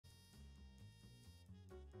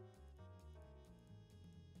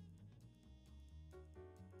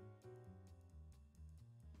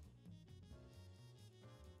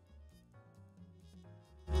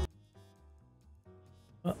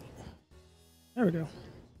Oh, there we go.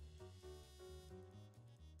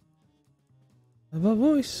 I have a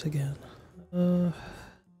voice again.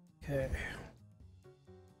 Okay.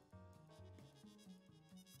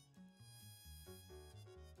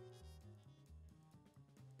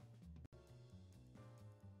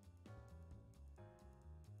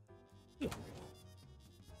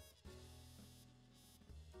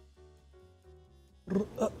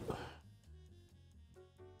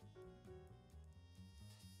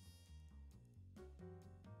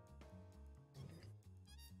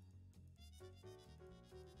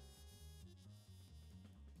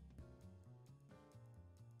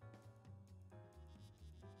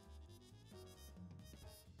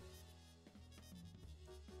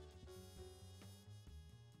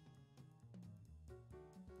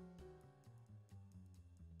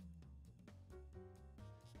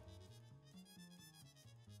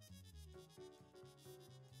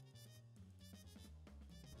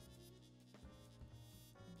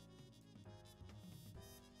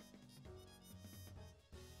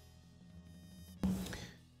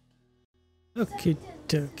 Okie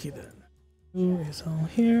dokie then. Who is all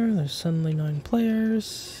here? There's suddenly 9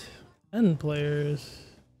 players. 10 players.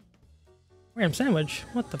 Ram sandwich?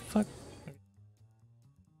 What the fuck?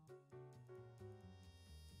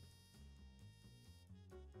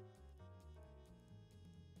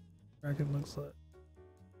 Bracket looks like.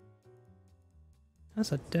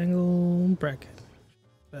 That's a dangle bracket.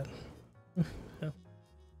 But, no.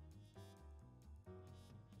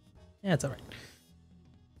 Yeah, it's alright.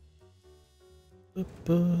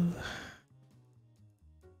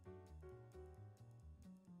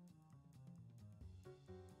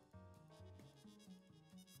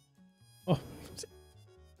 Oh,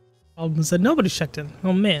 Alden said nobody's checked in.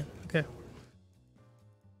 Oh man, okay.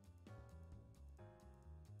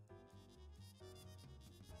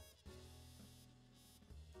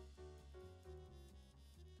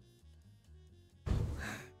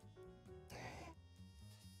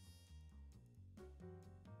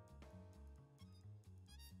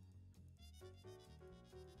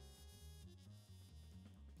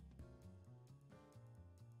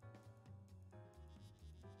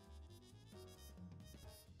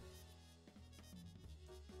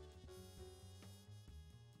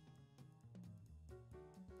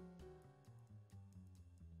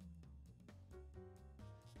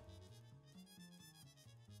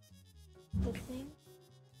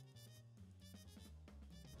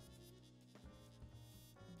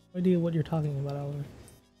 No idea what you're talking about, Oliver.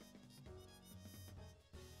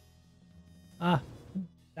 Ah,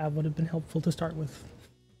 that would have been helpful to start with.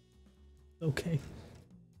 Okay.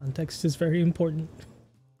 Context is very important.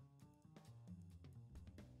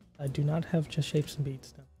 I do not have just shapes and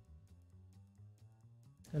beats now.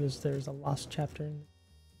 There's a lost chapter in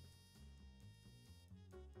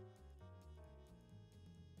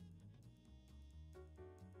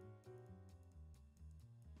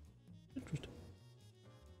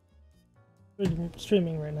Interesting.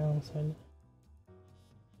 Streaming right now, so if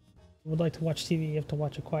you would like to watch TV, you have to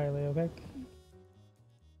watch it quietly, okay?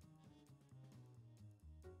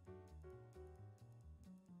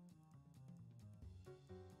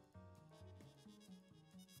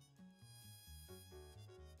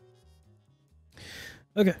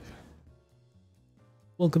 Okay.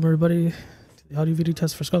 Welcome everybody to the audio video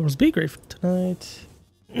test for Skullgirls Be Gr8 for tonight.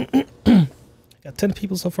 Got 10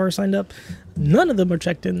 people so far signed up. None of them are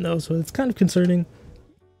checked in though, so it's kind of concerning.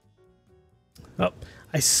 Oh,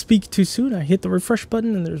 I speak too soon. I hit the refresh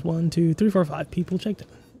button and there's 1, 2, 3, 4, 5 people checked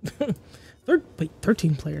in. Wait,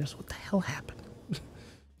 13 players. What the hell happened?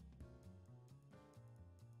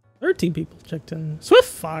 13 people checked in. Swift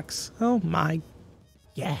Fox. Oh my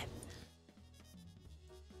god.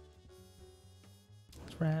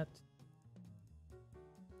 Rat.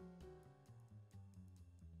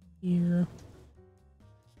 Here.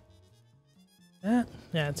 That?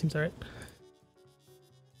 Yeah, it seems alright.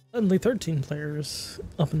 Suddenly 13 players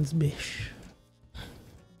up in this bish.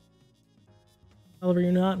 However,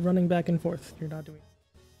 you're not running back and forth. You're not doing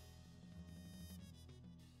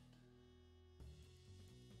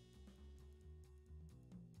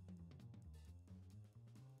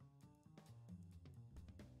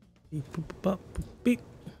beep, boop, boop, boop, beep.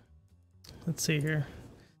 Let's see here.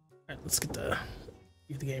 Alright, let's get the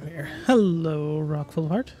game here. Hello, Rock Full of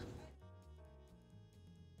Heart.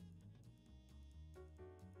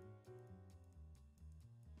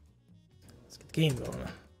 Game going.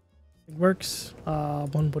 It works.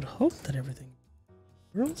 One would hope that everything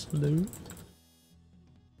works. Hello.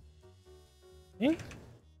 Okay.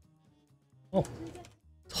 Oh,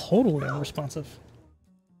 totally unresponsive.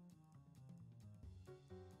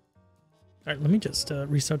 Alright, let me just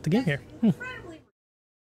restart the game here.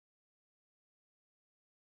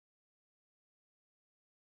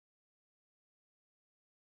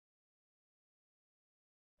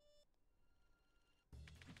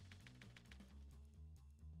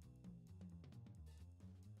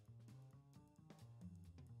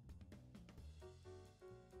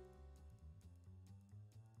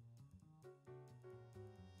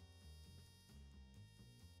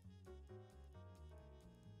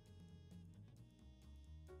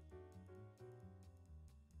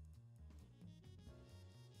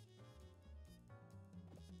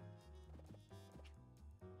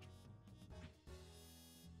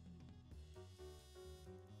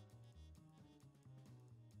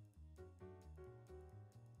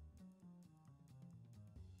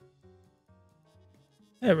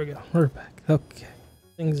 There we go. We're back. Okay.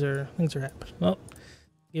 Things are happening. Well,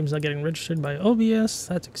 game's not getting registered by OBS.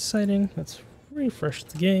 That's exciting. Let's refresh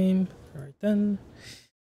the game. Alright then.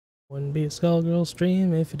 Wouldn't be a Skullgirls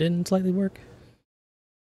stream if it didn't slightly work.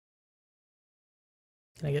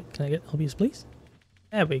 Can I get OBS please?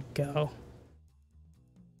 There we go.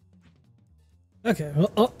 Okay,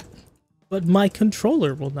 well, oh, but my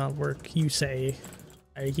controller will not work, you say.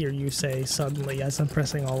 I hear you say suddenly as I'm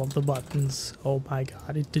pressing all of the buttons. Oh my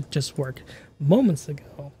god, it did just work moments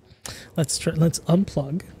ago. Let's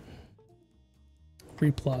unplug.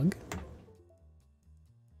 Replug.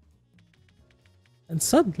 And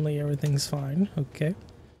suddenly everything's fine. Okay.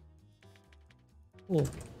 Cool.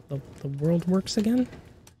 The world works again?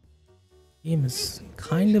 Game is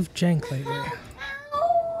kind of jank lately.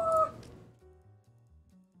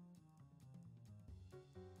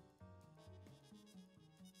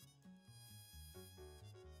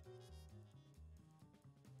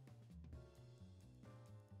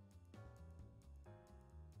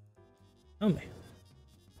 Oh man.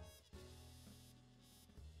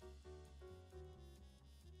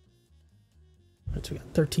 Alright, so we got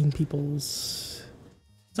 13 people's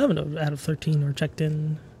 7 out of 13 are checked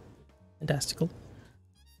in. Fantastical.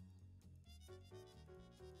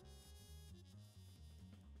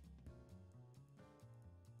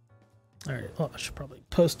 Alright, well, I should probably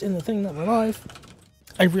post in the thing that we're live.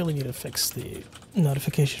 I really need to fix the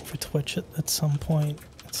notification for Twitch at some point.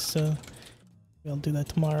 It's I'll do that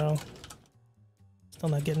tomorrow. Still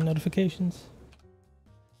not getting notifications.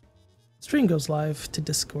 Stream goes live to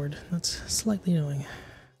Discord. That's slightly annoying.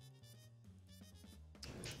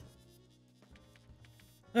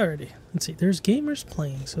 Alrighty, let's see. There's gamers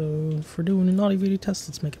playing, so if we're doing a naughty video test,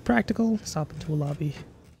 let's make it practical. Stop into a lobby.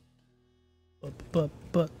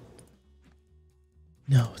 But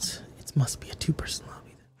no, it must be a 2-person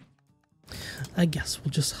lobby then. I guess we'll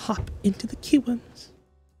just hop into the Q1s.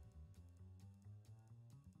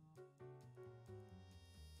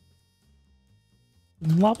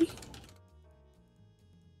 Lobby?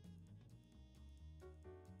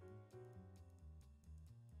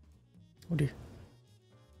 Oh dear.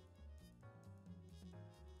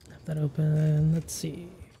 Have that open. Let's see.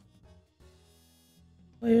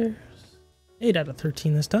 Players. 8 out of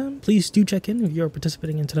 13 this time. Please do check in if you're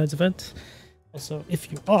participating in tonight's event. Also,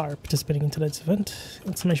 if you are participating in tonight's event,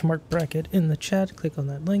 exclamation mark bracket in the chat. Click on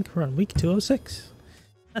that link. We're on week 206.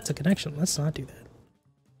 That's a connection. Let's not do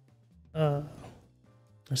that.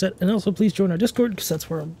 And also, please join our Discord, because that's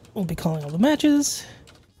where we'll be calling all the matches.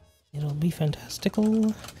 It'll be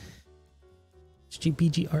fantastical. It's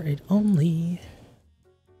BGR8 only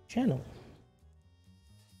channel.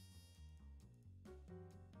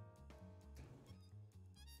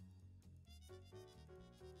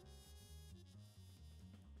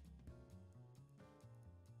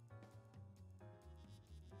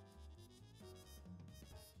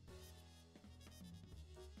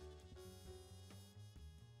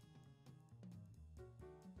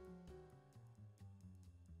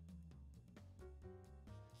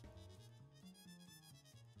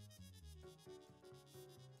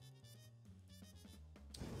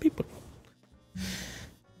 People.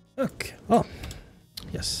 Okay. Oh,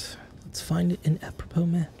 yes. Let's find an apropos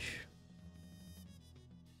match.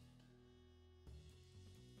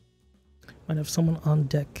 Might have someone on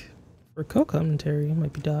deck for co-commentary.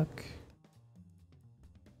 Might be Doc.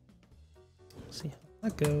 Let's see how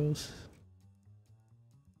that goes.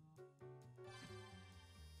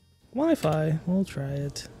 Wi-Fi. We'll try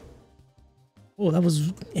it. Oh, that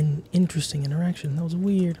was an interesting interaction. That was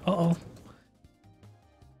weird. Uh-oh.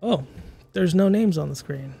 Oh, there's no names on the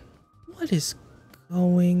screen. What is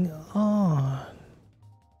going on?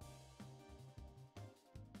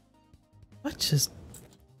 What just...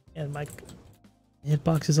 And Mike...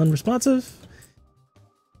 Hitbox is unresponsive.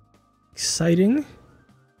 Exciting.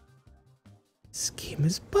 This game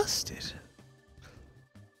is busted.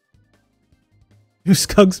 New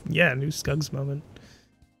Skugs, yeah, new Skugs moment.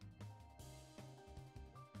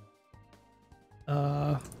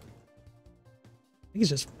 I think it's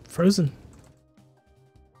just frozen.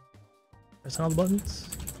 Press all the buttons.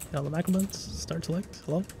 Hit all the macro buttons. Start select.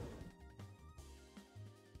 Hello?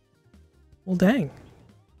 Well, dang.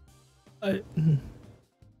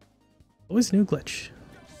 Always new glitch.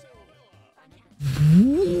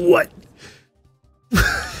 What?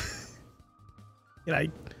 Can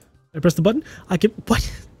I press the button? I can. What?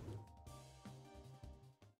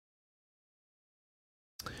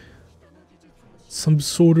 Some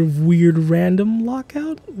sort of weird random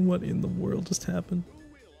lockout? What in the world just happened?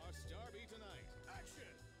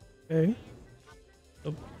 Okay.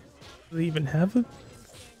 Oh, do they even have it?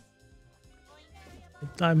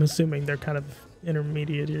 I'm assuming they're kind of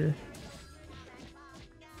intermediate here.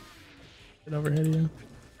 Get overhead, yeah.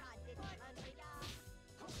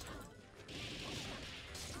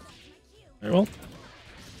 Very well.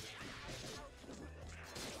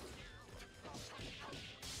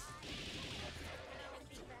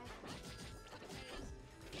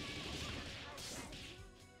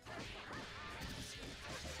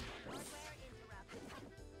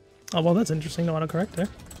 Oh, well, that's interesting. No autocorrect there.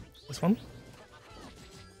 This one.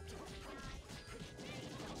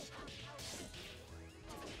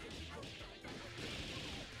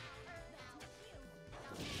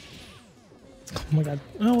 Oh my god.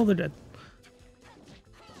 Oh, well, they're dead.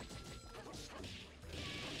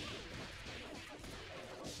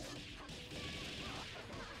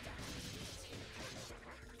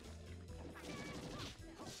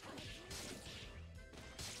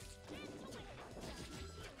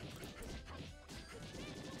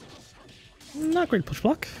 Not great push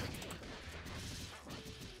block.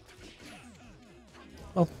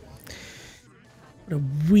 Well, what a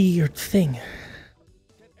weird thing.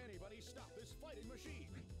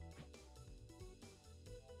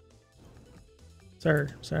 Sir,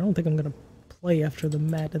 I don't think I'm gonna play after the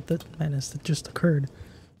madness that just occurred.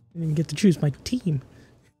 I didn't even get to choose my team.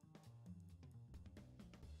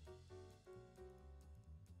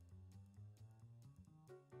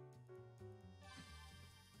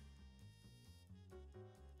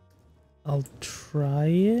 I'll try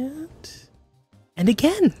it. And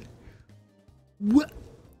again! What?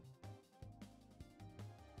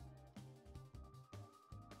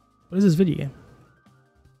 What is this video game?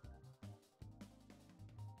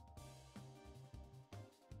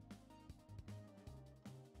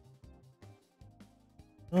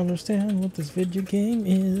 I don't understand what this video game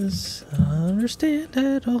is. I don't understand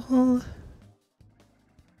at all.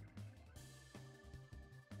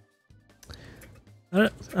 I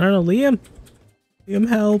don't know, Liam? Liam,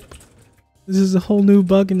 help. This is a whole new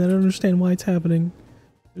bug and I don't understand why it's happening.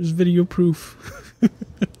 There's video proof.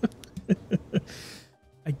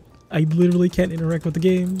 I literally can't interact with the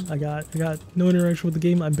game. I got no interaction with the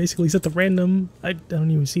game. I'm basically set to random. I don't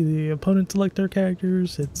even see the opponent select their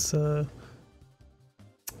characters. It's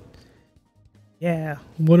yeah,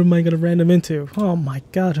 what am I gonna random into? Oh my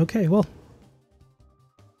god, okay, well.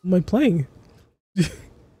 What am I playing?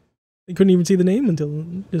 I couldn't even see the name until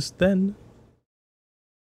just then.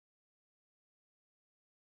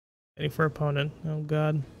 Waiting for opponent. Oh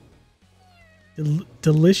god.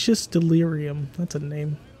 Delicious Delirium. That's a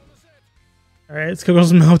name. Alright,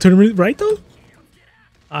 Skullgirls Be Gr8, right though?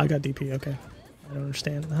 I got DP, okay. I don't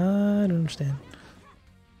understand. I don't understand.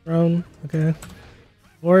 Throne, okay.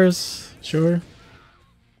 Wars, sure.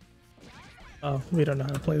 Oh, we don't know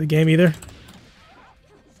how to play the game either.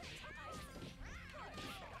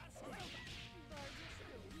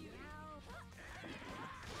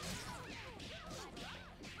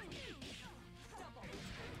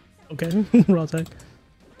 Okay, raw tech.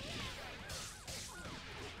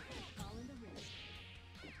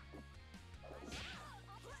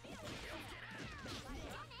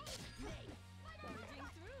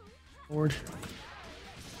 Forward.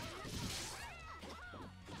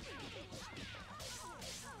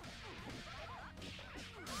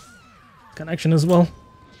 Connection as well.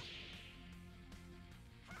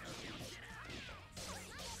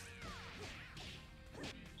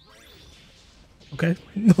 Okay,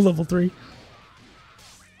 level 3.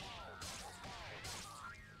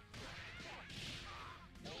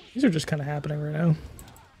 These are just kind of happening right now.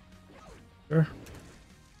 Sure.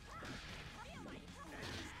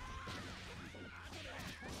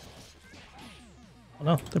 Oh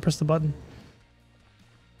no, they pressed the button.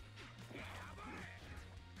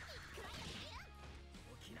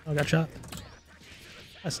 I got shot.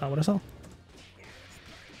 That's not what I saw.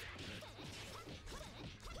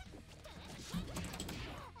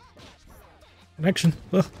 Connection.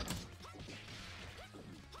 Ugh.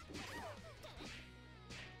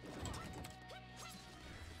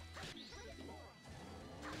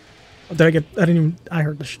 Oh, did I get? I didn't even. I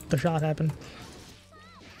heard the shot happen.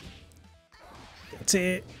 That's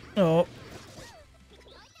it. Oh.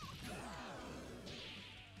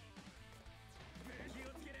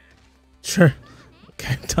 Sure.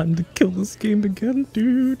 Okay, time to kill this game again,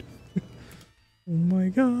 dude. Oh my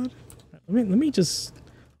god. Let me just...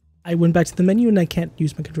 I went back to the menu and I can't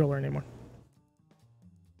use my controller anymore.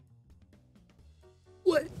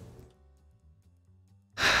 What? It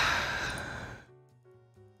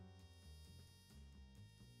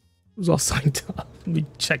was all signed up. Let me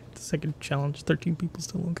check the second challenge. 13 people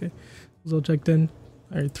still okay. It was all checked in.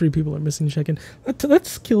 Alright, 3 people are missing check-in.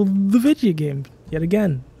 Let's kill the video game yet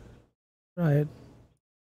again. Right.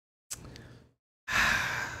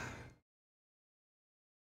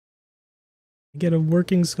 Get a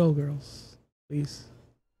working Skullgirls, please.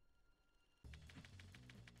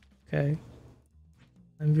 Okay.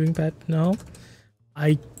 I'm viewing that. No.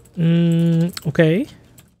 Okay.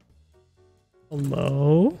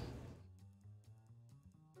 Hello?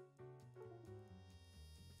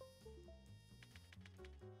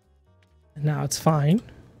 Now it's fine.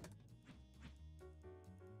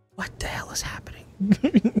 What the hell is happening?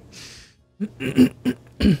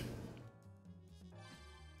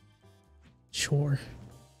 Sure.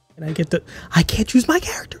 Can I get the... I can't choose my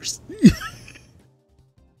characters!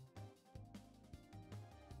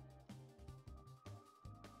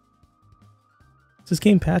 Was this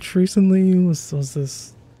game patched recently? Was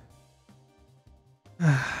this...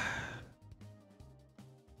 I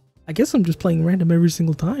guess I'm just playing random every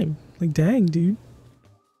single time. Like, dang, dude.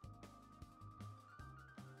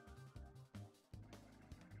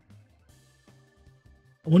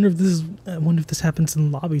 I wonder if this happens in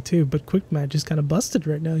the lobby too, but quick match is kind of busted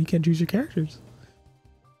right now. You can't choose your characters.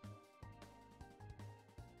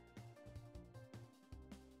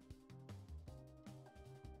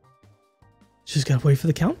 Just gotta wait for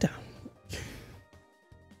the countdown.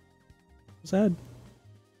 Sad.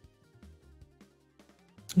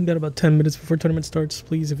 We got about 10 minutes before tournament starts.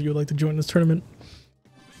 Please, if you would like to join this tournament.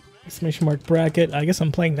 Exclamation mark bracket. I guess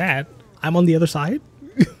I'm playing that. I'm on the other side?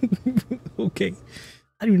 Okay.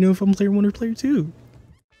 I don't even know if I'm player 1 or player 2.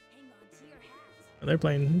 Oh, they're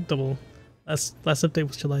playing double. Last update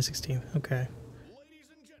was July 16th. Okay. Ladies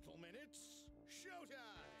and gentlemen, it's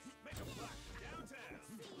showtime. Make a block downtown.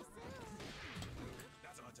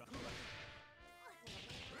 That's on top.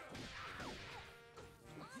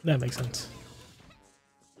 That makes sense.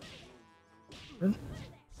 We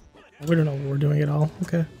don't know what we're doing at all.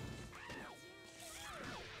 Okay.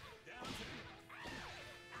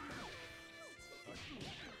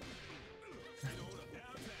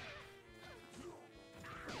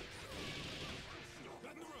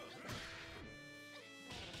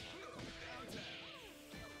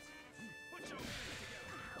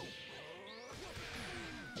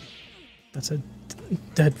 That's a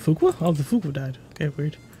dead Fuqua? Oh, the Fuqua died. Okay,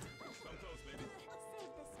 weird.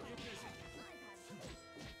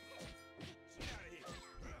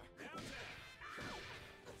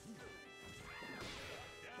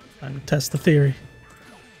 Time to test the theory.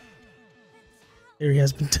 Theory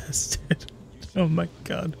has been tested. Oh my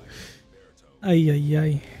god. Ay ay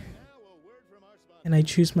ay. Can I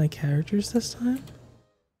choose my characters this time?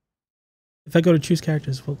 If I go to choose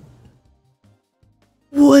characters, well...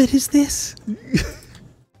 What is this?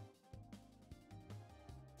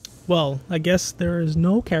 Well, I guess there is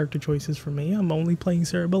no character choices for me. I'm only playing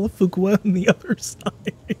Cerebella Fuqua on the other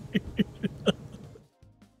side.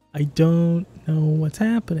 I don't know what's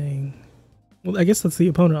happening. Well, I guess that's the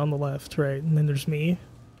opponent on the left, right? And then there's me.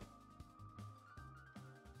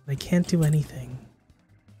 I can't do anything.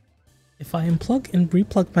 If I unplug and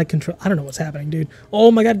replug my control... I don't know what's happening, dude.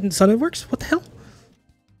 Oh my god, suddenly it works? What the hell?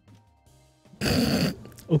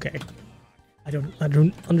 Okay. I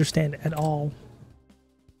don't understand at all.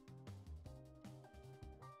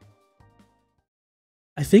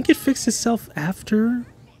 I think it fixed itself after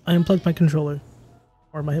I unplugged my controller.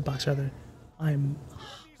 Or my hitbox, rather. I'm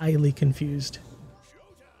highly confused.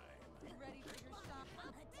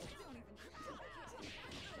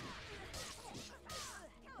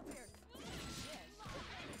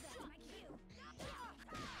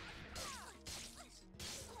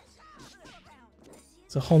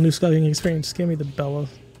 It's a whole new sculling experience. Give me the Bella.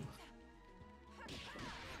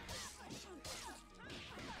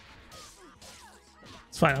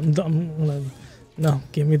 It's fine. I'm gonna... No,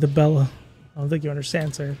 give me the Bella. I don't think you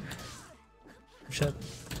understand, sir. Shit.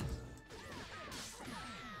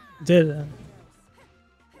 Did I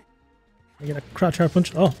get a crouch hard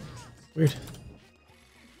punch? Oh, weird.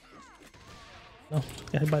 No,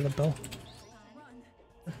 got hit by the bell.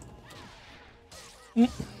 Mm.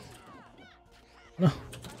 No.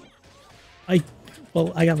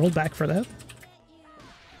 Well, I got rolled back for that.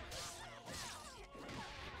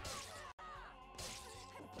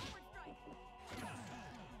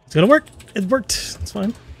 It's gonna work. It worked. It's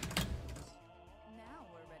fine.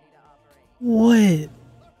 What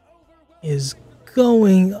is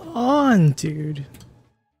going on, dude?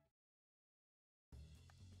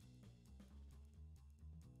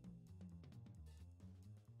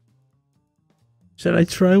 Should I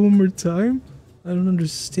try one more time? I don't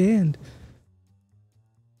understand.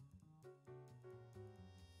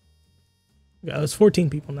 Yeah, it's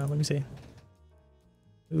 14 people now. Let me see.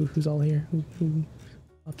 Who's all here? Who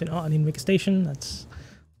opted in? Oh, I need to make a station. That's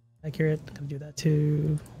accurate. Gotta do that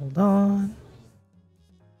too. Hold on.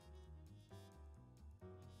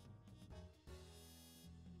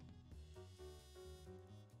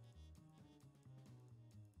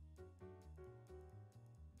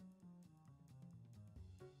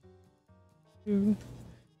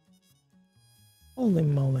 Holy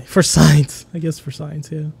moly. For science. I guess for science,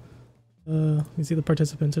 yeah. Let me see the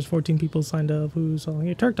participants. There's 14 people signed up. Who's all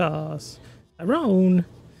here? Turktos. Tyrone.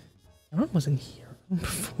 Tyrone wasn't here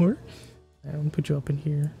before. I'm gonna put you up in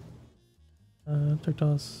here.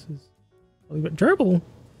 Turktos is probably but Gerbil.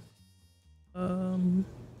 I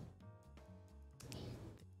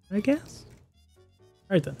guess.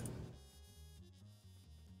 Alright then.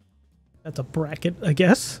 That's a bracket, I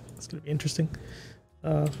guess. It's gonna be interesting.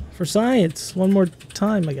 For science, one more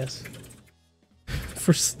time, I guess.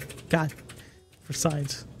 For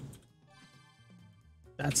science.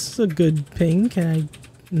 That's a good ping. Can I?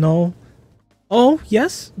 No. Oh,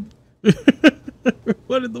 yes.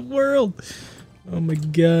 What in the world? Oh my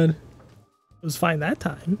god. It was fine that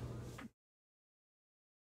time.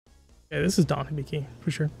 Yeah, this is Don Hibiki,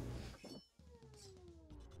 for sure.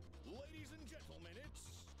 Ladies and gentlemen,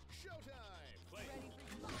 it's showtime.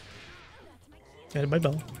 Got it by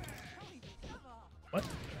bell. What?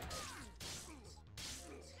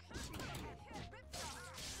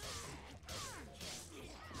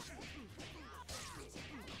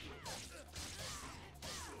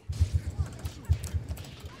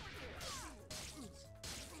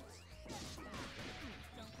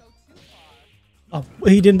 Oh,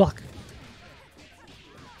 he didn't block.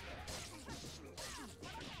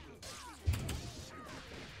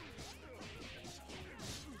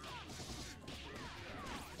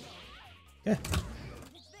 Yeah.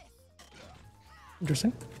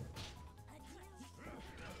 Interesting.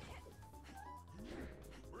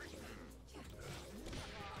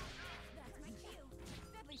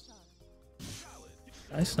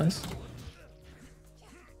 Nice, nice.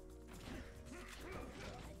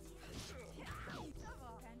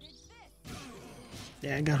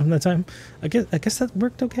 Yeah, I got him that time. I guess that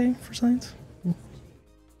worked okay for science.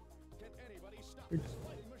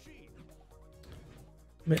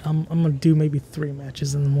 I'm gonna do maybe 3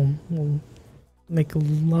 matches and then we'll make a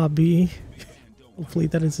lobby. Hopefully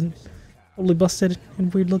that isn't totally busted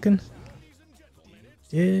and weird looking.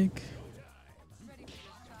 Dig.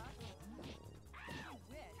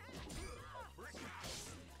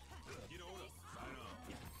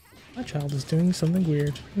 My child is doing something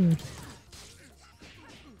weird.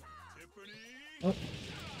 Oh.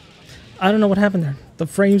 I don't know what happened there. The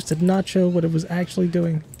frames did not show what it was actually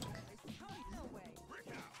doing.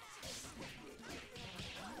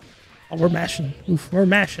 Oh, we're mashing. Oof, we're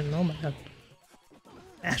mashing. Oh my god.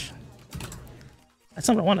 Mashing. That's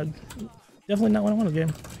not what I wanted. Definitely not what I wanted,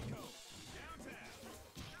 game.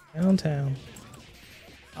 Downtown.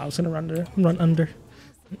 I was gonna run under.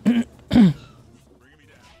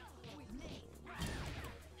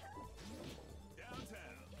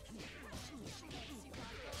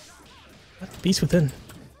 Beast within.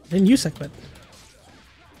 Didn't use that, but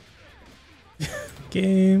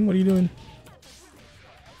game. What are you doing?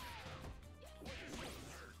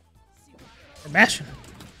 We're mashing.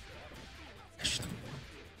 Mashing.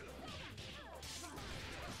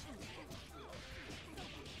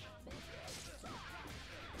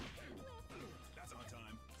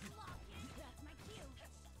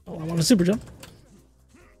 Oh, I want a super jump.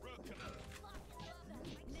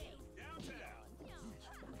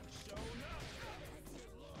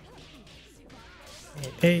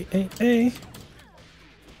 Hey.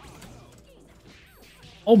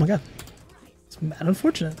 Oh my god. It's mad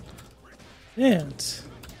unfortunate. And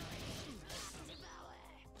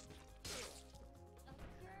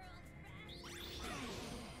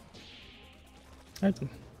alright then.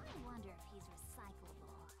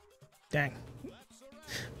 Dang.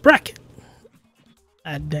 Bracket.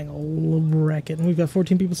 dang old bracket. And we've got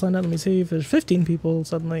 14 people signed up. Let me see if there's 15 people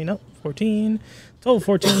suddenly. Nope, 14. Total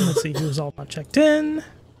 14. Let's see who's all not checked in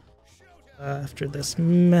after this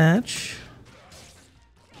match.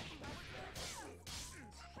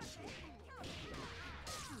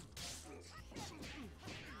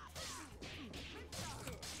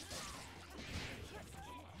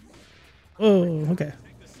 Oh, okay.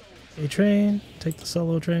 A train. Take the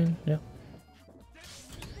solo train. Yep.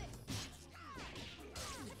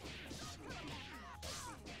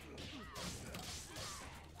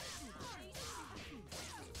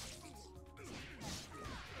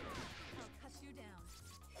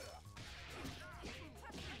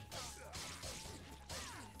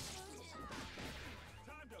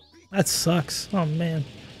 That sucks. Oh man.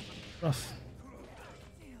 Rough.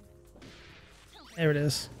 There it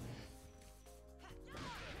is.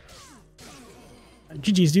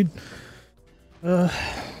 GG's, dude. Let's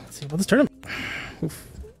see about this tournament. Oof.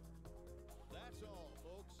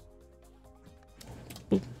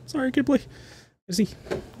 Oh, sorry, I can't play. Let's see.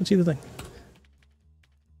 Let's see the thing.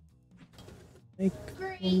 Make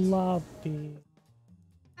lobby.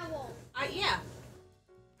 Owl. Yeah.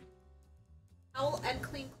 Owl and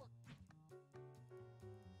clean clothes.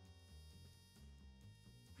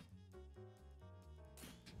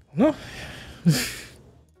 No.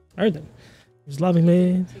 Alright then. He's loving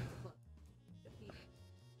me.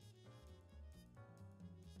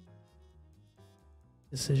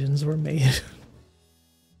 Decisions were made.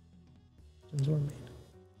 Decisions were made.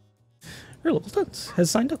 Her level stunts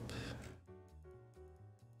has signed up.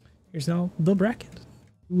 Here's now the bracket.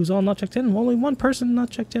 Who was all not checked in? Only one person not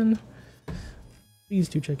checked in. Please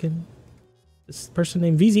do check in. This person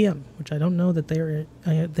named VZM, which I don't know that they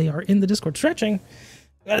are in the Discord stretching.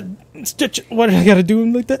 Gotta stitch. Why did I gotta do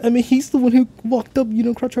him like that? I mean, he's the one who walked up, you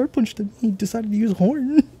know, crotch hard punched him. He decided to use a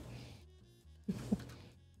horn.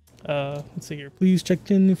 Let's see here. Please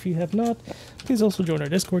check in if you have not. Please also join our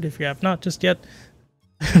Discord if you have not just yet.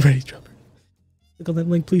 Ready, dropper. Click on that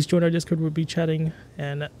link. Please join our Discord. We'll be chatting,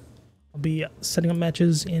 and I'll be setting up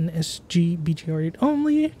matches in SG BGR8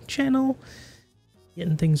 only channel.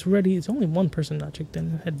 Getting things ready. It's only one person not checked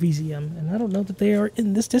in at VZM, and I don't know that they are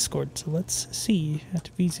in this Discord, so let's see. At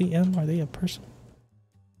VZM, are they a person?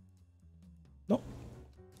 Nope.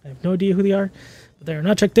 I have no idea who they are, but they are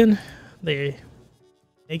not checked in. They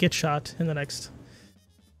get shot in the next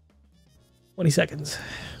 20 seconds,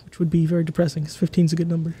 which would be very depressing, because 15 is a good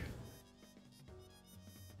number.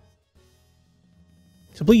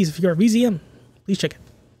 So please, if you are VZM, please check in.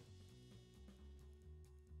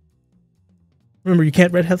 Remember, you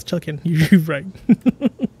can't red hat check in. You're right.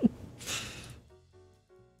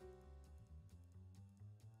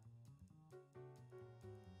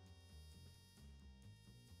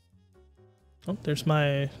 Oh, there's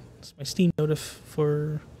my Steam notif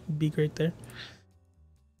for Be Gr8 there.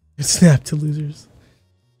 It snapped to losers.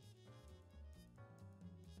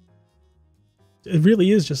 It really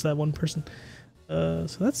is just that one person. So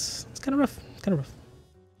that's kind of rough. Kind of rough.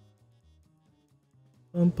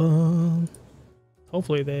 Bum bum.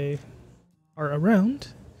 Hopefully they are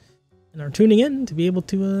around and are tuning in to be able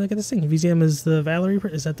to get this thing. VZM is the Valerie.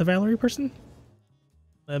 Is that the Valerie person?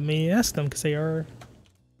 Let me ask them, because they are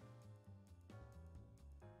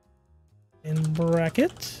in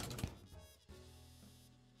bracket.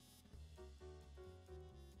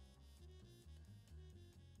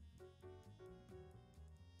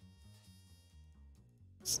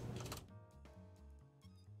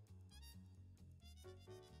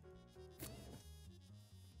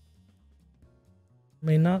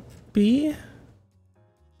 May not be.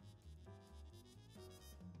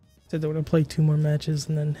 Said they were going to play 2 more matches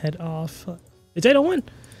and then head off. It's 801.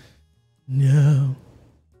 No.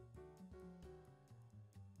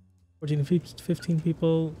 14 to 15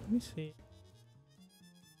 people. Let me see.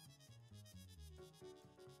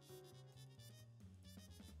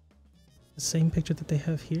 The same picture that they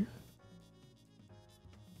have here.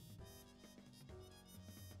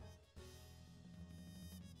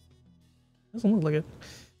 Doesn't look like it.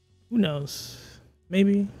 Who knows?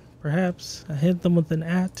 Maybe, perhaps. I hit them with an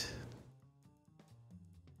 @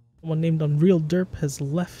 Someone named Unreal Derp has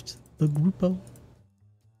left the Grupo.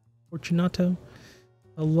 Fortunato.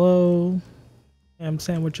 Hello. Ham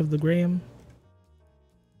sandwich of the Graham.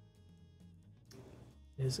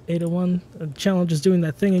 It is 801. The challenge is doing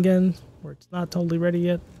that thing again, where it's not totally ready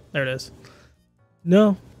yet. There it is.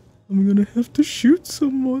 No. I'm gonna have to shoot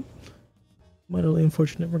someone. Mightily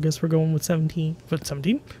unfortunate. I guess we're going with 17. What,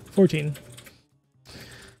 17? 14.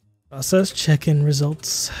 Process check-in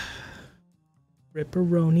results.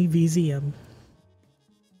 Ripperoni VZM.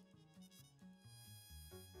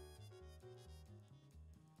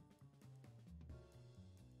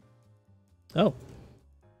 Oh.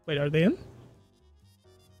 Wait, are they in?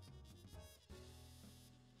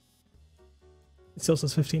 It still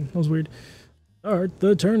says 15. That was weird. Start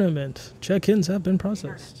the tournament. Check-ins have been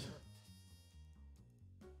processed.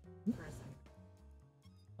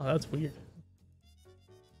 Oh, that's weird.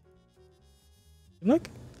 Look.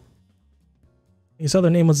 You saw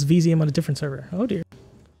their name was VZM on a different server. Oh dear.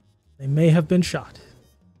 They may have been shot.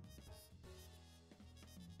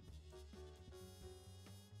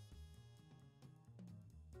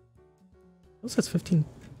 Oh, that's 15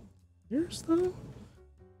 years though? Am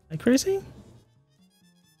I crazy?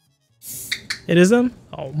 It is them?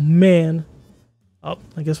 Oh man. Oh,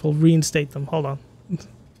 I guess we'll reinstate them. Hold on.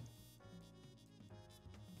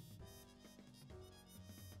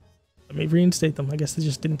 Let me reinstate them. I guess they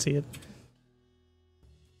just didn't see it.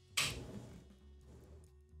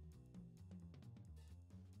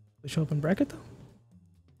 They show up in bracket though?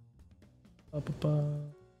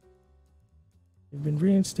 They've been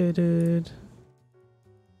reinstated.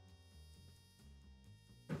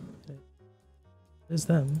 There's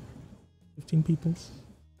them. 15 peoples.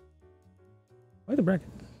 Why the bracket?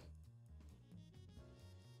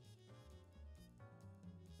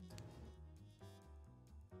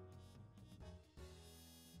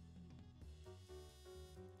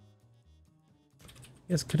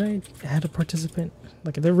 Yes, could I add a participant?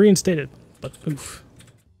 Like, they're reinstated, but oof.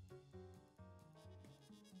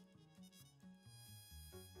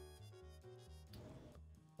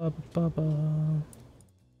 What?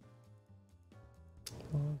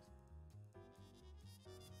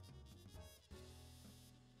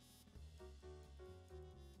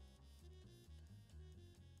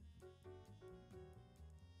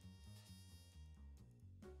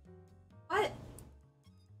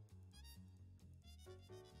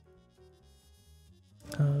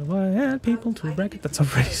 How do I add people to a bracket that's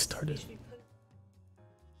already started?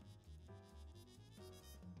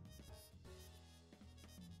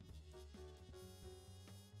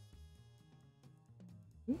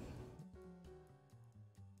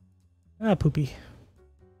 Ah, poopy.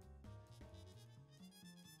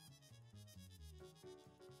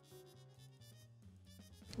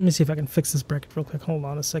 Let me see if I can fix this bracket real quick. Hold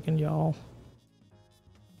on a second, y'all.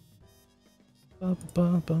 Weird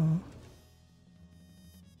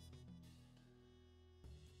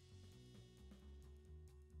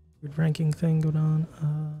ranking thing going on.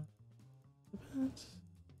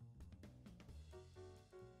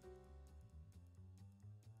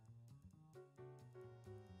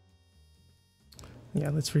 Yeah,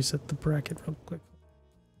 let's reset the bracket real quick.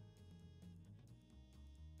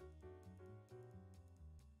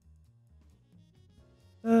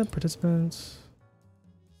 Participants.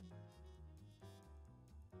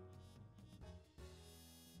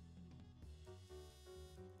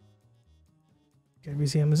 Okay,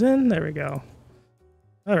 VCM is in. There we go.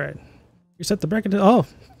 All right. Reset the bracket. Oh,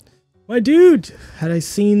 my dude. Had I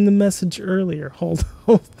seen the message earlier? Hold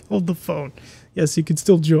the phone. Yes, you can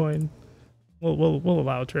still join. We'll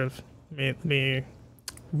allow Triv. Let me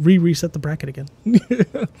reset the bracket again.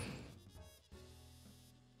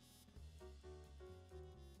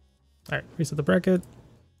 All right, reset the bracket.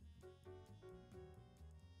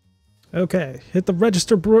 Okay, hit the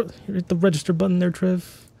register button there,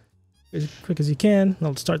 Triv. As quick as you can.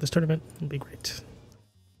 I'll start this tournament. It'll be great.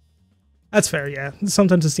 That's fair, yeah.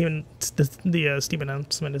 Sometimes the Steam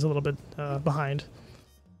announcement is a little bit behind.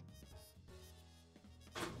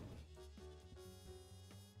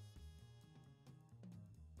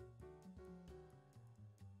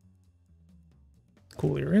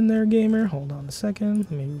 Cool, you're in there, gamer. Hold on a second.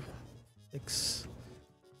 Let me fix.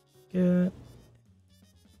 Get.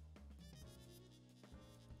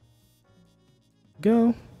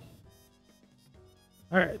 Go.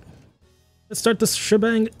 All right. Let's start this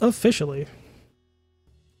shebang officially.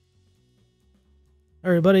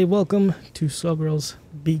 Everybody, welcome to Skullgirls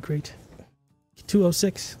Be Gr8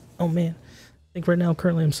 206. Oh man, I think right now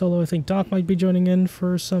currently I'm solo. I think Doc might be joining in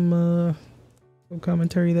for some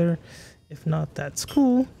commentary there. If not, that's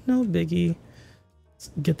cool. No biggie.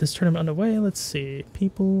 Let's get this tournament underway. Let's see.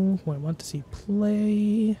 People who I want to see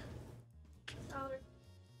play.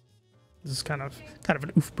 This is kind of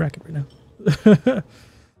an oof bracket right now.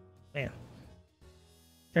 Man.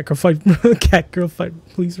 Cat girl fight. Cat girl fight.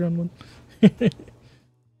 Please run one.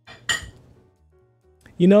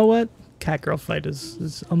 You know what? Cat girl fight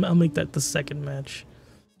is I'll make that the second match.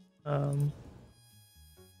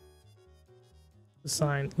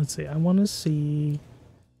 Sign. Let's see. I want to see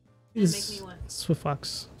Swift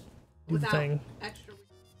Fox do the thing,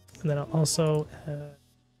 and then I'll also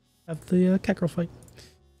have the cat girl fight.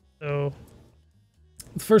 So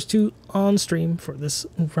the first two on stream for this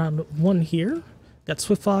round 1 here. Got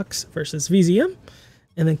Swift Fox versus VZM,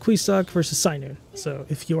 and then Queestock versus Sinoon. So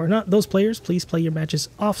if you are not those players, please play your matches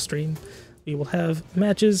off stream. We will have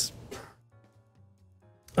matches.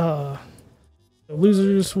 The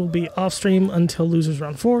losers will be off stream until losers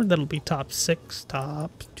round 4. That'll be top 6,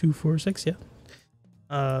 top 2, 4, 6, yeah.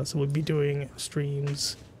 So we'll be doing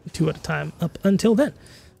streams 2 at a time up until then.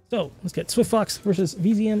 So let's get Swift Fox versus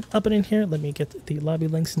VZM up and in here. Let me get the lobby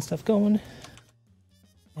links and stuff going.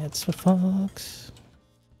 Add Swift Fox.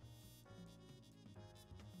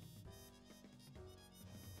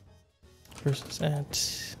 Versus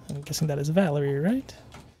at, I'm guessing that is Valerie, right?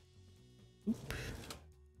 Oop.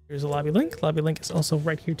 Here's a lobby link. Lobby link is also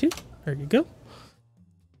right here too. There you go.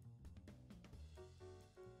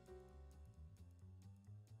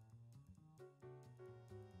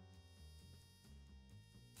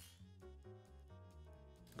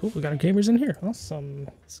 Cool, we got our gamers in here. Awesome.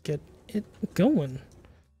 Let's get it going.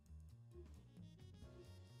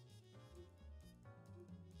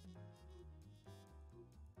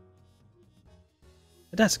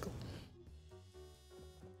 Fantastical.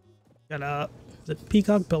 Got the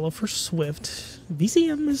Peacock Bella for Swift.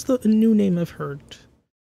 VCM is the new name I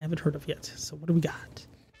haven't heard of yet. So what do we got?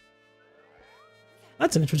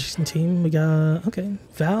 That's an interesting team. We got, okay,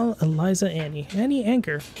 Val, Eliza, Annie. Annie,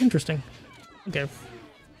 Anchor. Interesting. Okay.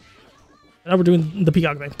 Now we're doing the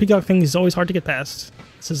Peacock thing. Peacock thing is always hard to get past.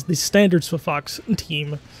 This is the standard Swift Fox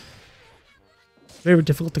team. Very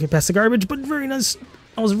difficult to get past the garbage, but very nice.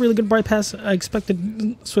 That was a really good bright pass. I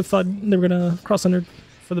expected Swift thought they were gonna cross under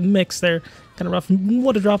for the mix there. Kind of rough.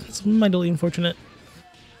 What a drop. It's mightily unfortunate.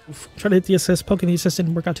 Oof. Try to hit the assist. Poking the assist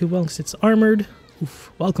didn't work out too well because it's armored.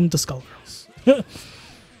 Oof. Welcome to Skullgirls.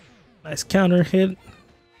 Nice counter hit.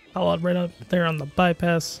 Call out right up there on the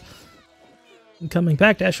bypass. And coming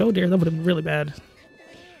back dash. Oh dear, that would have been really bad.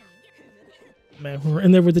 Man, we're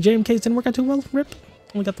in there with the JMKs. Didn't work out too well. Rip.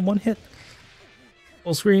 Only got the one hit.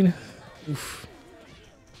 Full screen. Oof.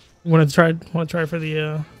 Want to try for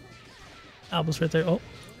the albums right there. Oh.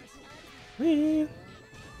 Man.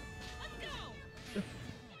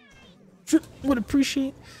 Would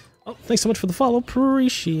appreciate. Oh, thanks so much for the follow.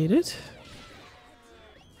 Appreciate it.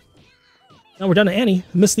 Now we're down to Annie.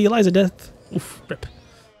 Missed the Eliza death. Oof. Rip.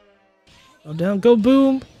 Go down. Go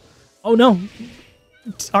boom. Oh no.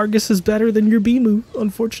 Argus is better than your B move,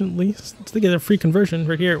 unfortunately. Let's get a free conversion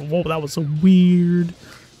right here. Whoa, that was so weird.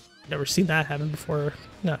 Never seen that happen before.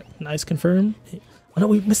 Nice confirm. Oh no,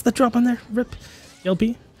 we missed the drop on there. Rip.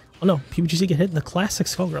 LP. Oh no, PBGC get hit in the classic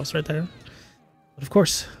Skullgirls right there. But of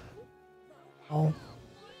course, all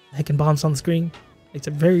heckin' bombs on the screen makes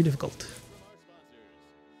it very difficult.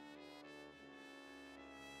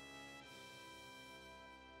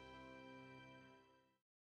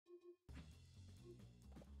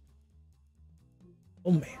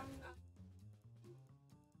 Oh man.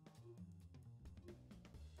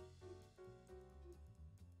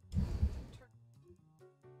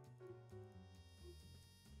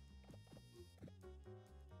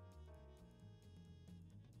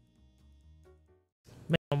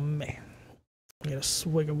 Oh man. Get a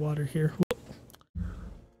swig of water here.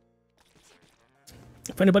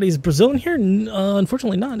 If anybody's Brazilian here,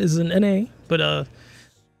 unfortunately not. Is an NA, but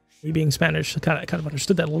me being Spanish, I kind of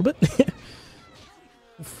understood that a little bit.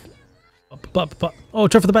 Oh,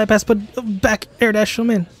 try for the bypass, but back air dash. Oh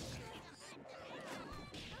man.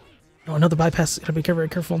 Oh, another bypass. Gotta be very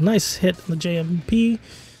careful. Nice hit on the JMP.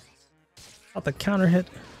 Got the counter hit.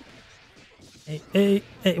 Hey,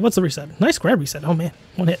 what's the reset? Nice grab reset. Oh man,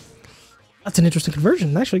 one hit. That's an interesting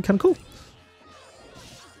conversion. Actually, kind of cool.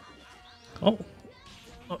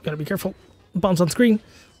 Oh, gotta be careful. Bombs on screen.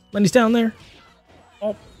 Lenny's down there.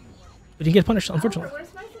 Oh, but he get punished, unfortunately.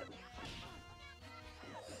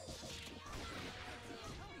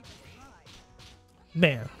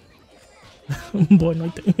 Man. Boy,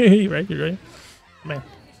 like that. You're right. Man.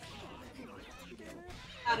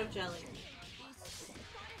 Out of jelly.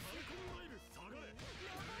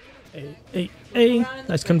 Hey.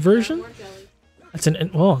 Nice conversion. That's an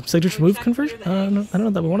signature move conversion. I don't know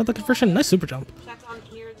that we wanted the conversion. Nice super jump.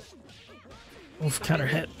 Oof, counter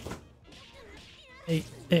hit. Hey.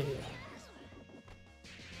 Hey.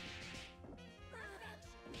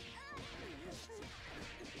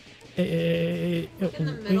 In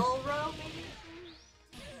the middle row, maybe?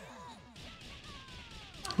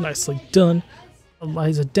 Nicely done.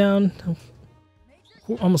 Eliza down.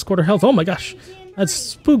 Almost quarter health. Oh my gosh. That's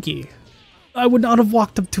spooky. I would not have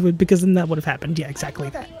walked up to it because then that would have happened. Yeah, exactly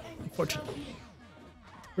that. Unfortunately.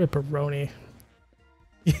 Ripperoni.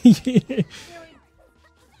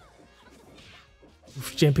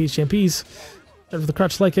 Champies. Out of the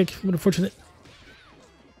crotch slide kick. What unfortunate.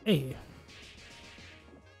 Hey.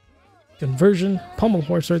 Conversion. Pommel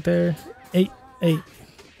horse right there. 8-8.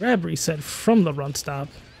 Grab reset from the run stop.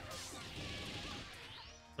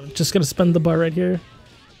 I'm just gonna spend the bar right here.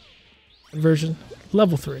 Conversion.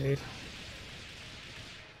 Level 3.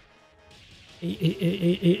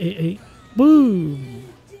 8. Boom.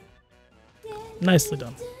 Nicely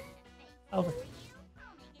done. Over. And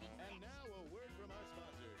now a word from our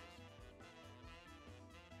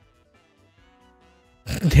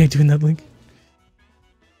sponsors. Okay, doing that link.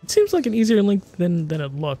 It seems like an easier link than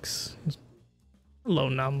it looks. Hello,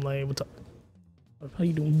 Namle. What's up? How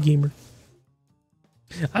you doing, gamer?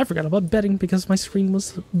 I forgot about betting because my screen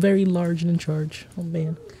was very large and in charge. Oh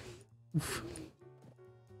man. Oof.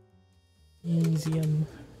 Easium.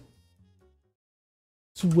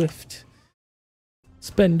 Swift.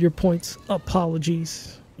 Spend your points.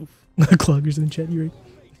 Apologies. Oof. Cloggers in the chat, you're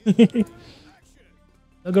right.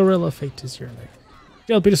 The gorilla fate is your name.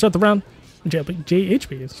 JLP to start the round.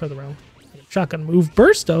 JHP to start the round. Shotgun move.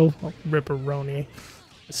 Bursto. Oh, Ripperoni.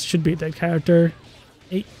 This should be a dead character.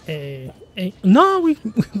 8. No, we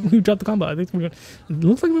dropped the combo. I think we're gonna. It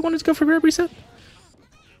looks like we wanted to go for grab reset.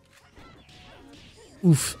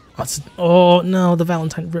 Oof. Oh no, the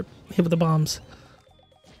Valentine rip hit with the bombs.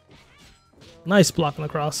 Nice block on the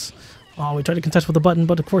cross. Oh, we tried to contest with the button,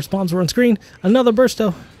 but of course bombs were on screen. Another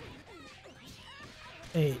bursto.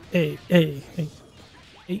 8.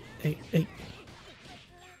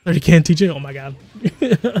 30 can TJ. Oh my god.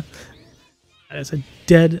 That is a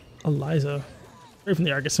dead Eliza. Straight from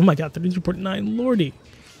the Argus. Oh my god, 33.9. Lordy.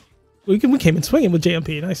 We came in swinging with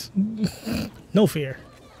JMP. Nice. No fear.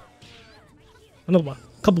 Another one.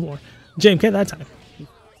 Couple more. JMK that time.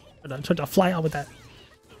 Tried to fly out with that.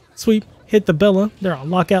 Sweep. Hit the Bella. They're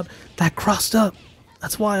on lockout. That crossed up.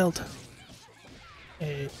 That's wild.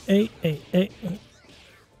 8.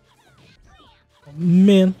 Oh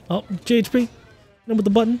man. Oh, JHP. In with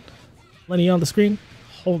the button. Lenny on the screen.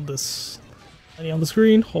 Hold this. Lenny on the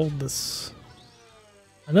screen. Hold this.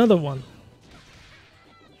 Another one.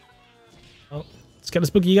 Oh, it's kind of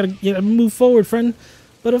spooky. You gotta move forward, friend.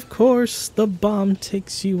 But of course, the bomb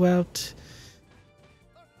takes you out.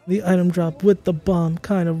 The item drop with the bomb,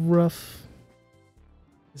 kind of rough.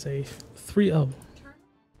 Is a 3-0.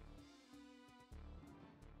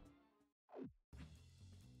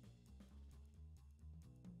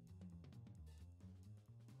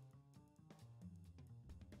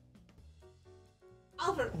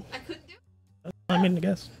 Oliver, I couldn't do it. I mean, I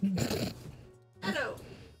guess. Shadow.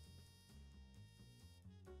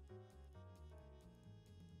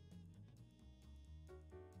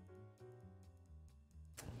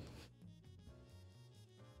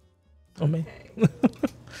 Oh man. Okay.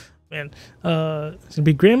 Man. It's gonna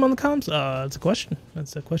be Graham on the comms? That's a question.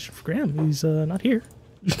 That's a question for Graham. He's not here.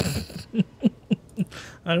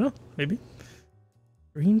 I don't know. Maybe.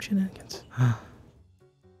 Dream shenanigans. Oh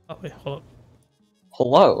wait, hold up.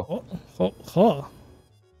 Hello. Oh,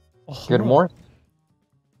 Good morning.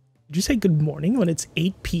 Did you say good morning when it's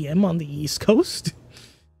 8 p.m. on the East Coast?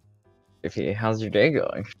 How's your day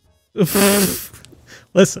going?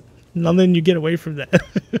 Listen, nothing you get away from that.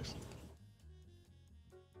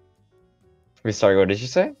 We sorry, what did you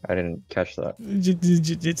say? I didn't catch that.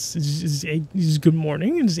 It's good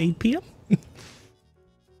morning. It's 8 p.m.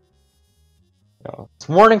 No. It's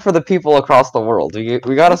morning for the people across the world. We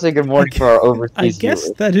gotta say good morning for our overseas I guess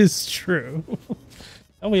viewers. that is true.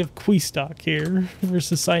 Now we have Queestock here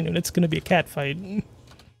versus Sinun. It's gonna be a cat fight.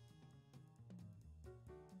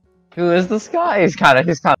 Who is this guy? He's kind of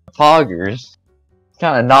poggers.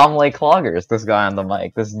 Kind of Nomley cloggers. This guy on the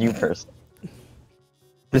mic. This new person.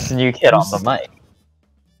 This new kid on the mic.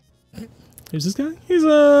 Who's this guy? He's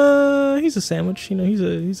a sandwich. You know, he's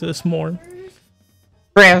a s'more.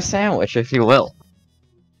 Graham sandwich, if you will.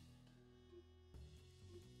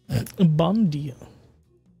 Bom dia.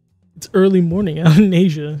 It's early morning out in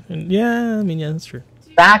Asia, and yeah, I mean, yeah, that's true.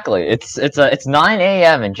 Exactly. It's 9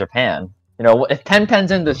 a.m. in Japan. You know, if Pen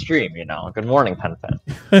Pen's in the stream, you know. Good morning, Pen Pen.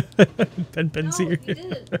 Pen Pen's No, here. you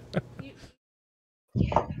didn't.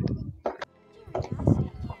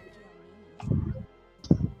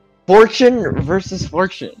 Fortune versus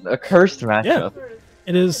Fortune, a cursed matchup.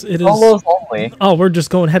 It is. It is. Solos only. Oh, we're just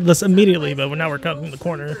going headless immediately, but now we're cutting the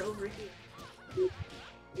corner.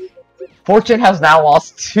 Fortune has now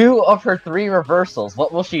lost 2 of her 3 reversals.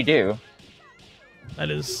 What will she do? That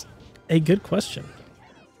is a good question.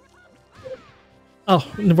 Oh,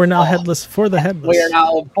 we're now headless for the headless. We are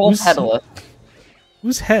now both headless.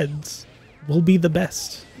 Whose heads will be the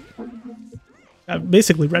best?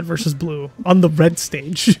 Basically, red versus blue on the red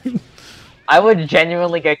stage. I would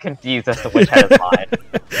genuinely get confused as to which head is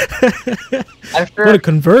mine. I'm sure. What a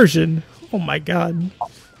conversion! Oh my god.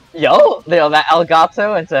 Yo, that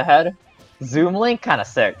Elgato into head zoom link, kind of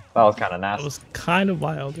sick. That was kind of That nasty. was kind of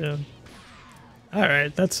wild, yeah.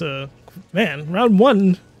 Alright, that's man, round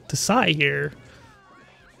 1 to Sai here.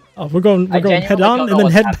 Oh, we're going head on and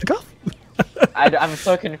then head back off. I'm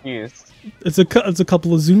so confused. It's a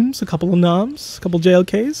couple of zooms, a couple of noms, a couple of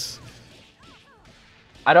JLKs.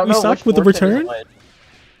 I don't We know stuck which with the fortune is return? which.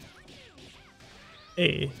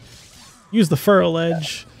 Hey, use the furrow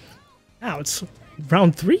edge. Now it's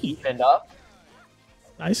round 3. Pinned up.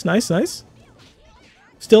 Nice, nice, nice.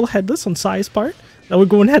 Still headless on Sai's part. Now we're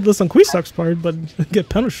going headless on Queestock's part, but get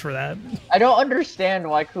punished for that. I don't understand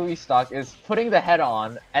why Kuistock is putting the head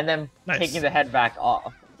on and then Nice. taking the head back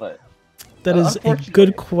off, but That is a unfortunately-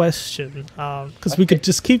 good question. Because we could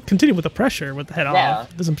just continue with the pressure with the head Yeah.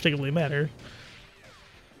 off. It doesn't particularly matter.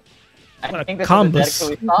 I What think a this combus. is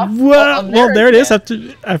a dead Kuistock. Well, there it is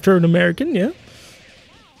American. after an American, yeah.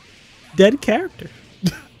 Dead character.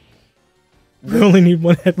 We only need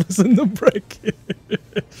one headless in the bracket.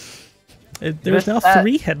 There's now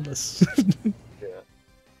 3 headless.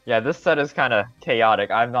 Yeah, this set is kind of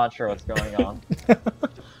chaotic. I'm not sure what's going on.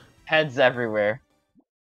 Heads everywhere.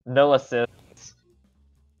 No assists.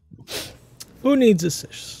 Who needs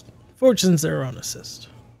assist? Fortune's their own assist.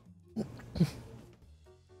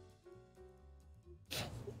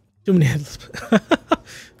 Too many headless.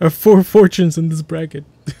 There are 4 fortunes in this bracket.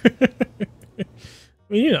 I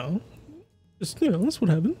mean, that's what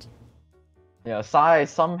happens. Sai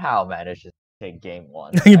somehow manages to take game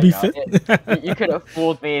 1. You'd I be know, fit. you could have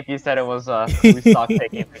fooled me if you said it was Kuistock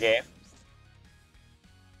taking the game.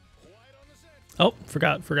 Oh,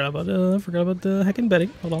 forgot about the heckin'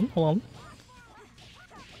 betting. Hold on.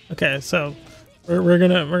 Okay, so we're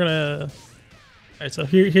gonna. All right, so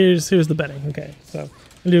here's the betting. Okay, so I'm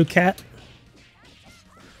gonna do cat.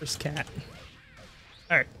 First cat.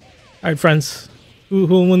 All right, friends. Who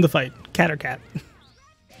will win the fight? Cat or cat?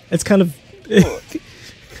 It's kind of.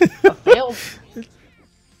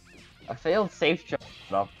 A failed safe jump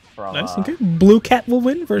up from Nice. Okay, blue cat will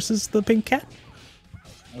win versus the pink cat.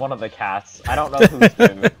 one of the cats. I don't know who's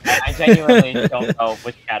who. I genuinely don't know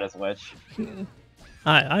which cat is which.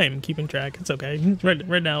 I am keeping track. It's okay.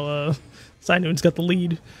 Right now, Sinoon's got the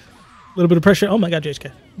lead. A little bit of pressure. Oh my god,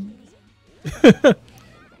 JHK.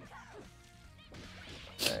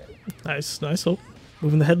 Nice. Oh,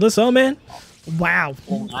 moving the headless. Oh man. Wow.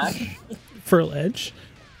 Full match. Furl edge.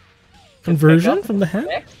 Conversion Pickup. from the head.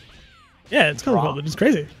 Mix. Yeah, it's kind of Wrong. cool. It's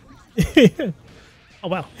crazy. Oh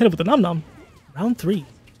wow. Hit it with the nom nom. Round 3.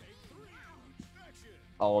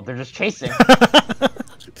 Oh, they're just chasing.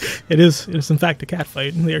 It is in fact a cat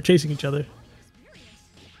fight. They are chasing each other.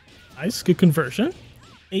 Nice, good conversion.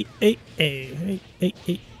 A.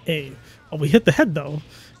 Oh, we hit the head though.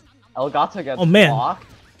 Elgato gets Oh, man. blocked.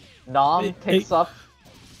 Nom picks up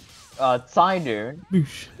Psynoon.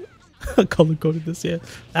 Boosh. Color coded this, yeah.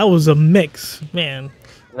 That was a mix, man.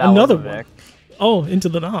 That Another was a one. mix. Oh, into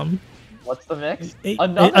the nom. What's the mix?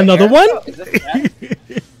 Another one? arrow? Is this dead?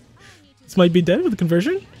 This might be dead with the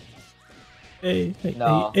conversion.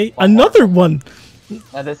 No. Another one.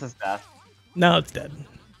 No, this is death. Now it's dead.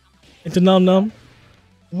 Into nom nom.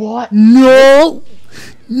 What? No!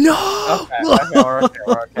 Okay, we're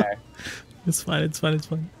okay. It's fine.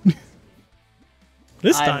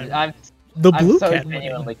 This time, I'm the blue so cat.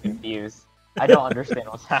 genuinely confused. I don't understand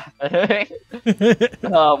what's happening.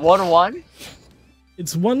 1-1.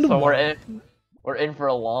 It's 1 to So 1. we're in for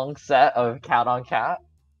a long set of cat on cat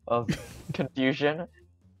of confusion.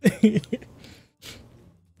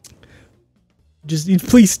 Just need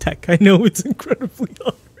please tech. I know it's incredibly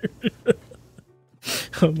hard.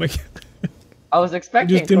 Oh my god. I was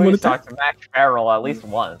expecting just didn't wanna Kuistock to match Feral at least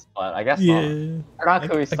once, but I guess Yeah. not. Or not I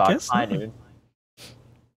Kuistock, guess not. Psynoon.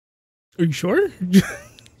 Are you sure? Ladies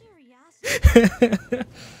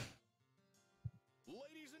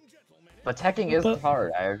and gentlemen, But teching is But-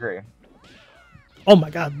 hard, I agree. Oh my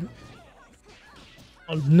god.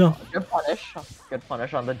 Oh no. Good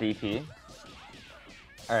punish on the DP.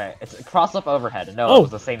 Alright, it's a cross up overhead. No, Oh, it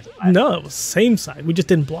was the same side. No, it was same side. We just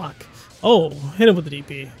didn't block. Oh, hit him with the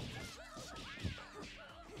DP.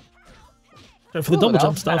 Sorry for the Ooh, double that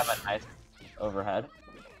jump was kind of stuff. a nice overhead.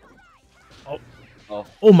 Oh. Oh.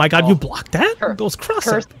 Oh my god, Oh. you blocked that? Cur- Those cross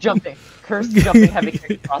Cursed jumping heavy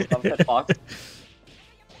kick cross up hitbox.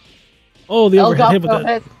 Oh, the overhead hit with Elgato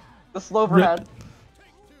that. hit the slow overhead.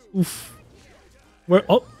 Oof. Where?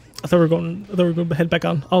 Oh, I thought we were going to head back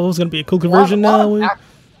on. Oh, it was going to be a cool conversion now.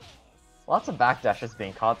 Lots of backdashes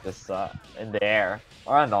being caught this in the air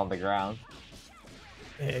and on the ground.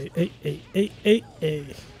 Hey.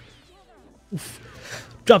 Oof.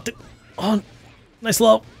 Dropped it. Oh, nice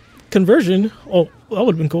low. Conversion. Oh, that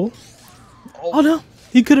would have been cool. Oh no,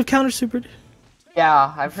 he could have counter supered.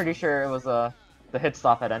 Yeah, I'm pretty sure it was the hit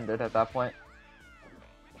stop had ended at that point.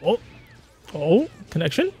 Oh,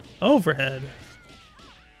 connection. Overhead.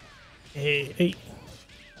 Hey.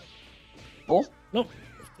 Both Nope.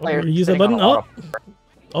 players Use that sitting on button.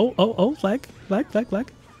 a lot Oh, flag.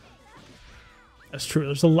 That's true.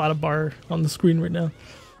 There's a lot of bar on the screen right now.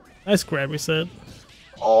 Nice grab reset.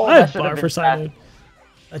 Oh, I that have should bar have for been side death. mode.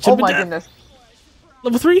 That should Oh have been my death. goodness.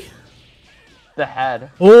 Level 3? The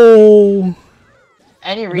head. Oh,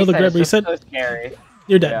 Any another reset grab is just reset. so scary.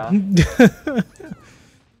 You're dead.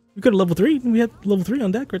 We could have level 3. We had level 3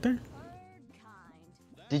 on deck right there.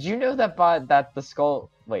 Did you know that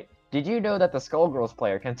Did you know that the Skullgirls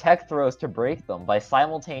player can tech throws to break them by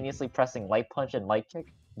simultaneously pressing light punch and light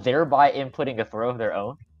kick, thereby inputting a throw of their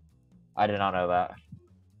own? I did not know that.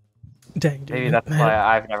 Dang, dude. Maybe that's why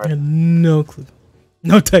I've never. I had no clue.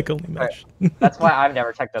 No tech only match. That's why I've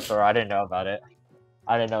never teched a throw. I didn't know about it.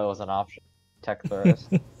 I didn't know it was an option. Tech throws.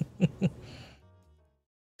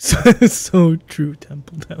 so true,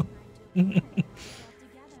 Temple Down. Trying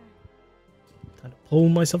to pull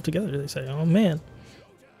myself together, they say. Oh man.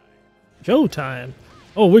 Showtime.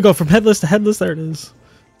 Oh, we go from headless to headless. There it is.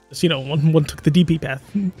 Just, one took the DP path.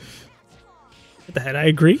 Hit the head, I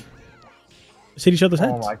agree. Just hit each other's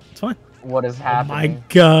heads. It's fine. What is Oh happening? my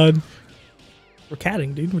god. We're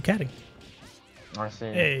catting, dude. We're catting. I see.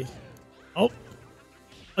 Hey. Oh.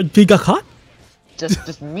 He got caught?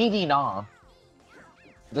 Just meeting on.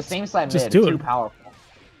 The same side Just mid, do too it. powerful.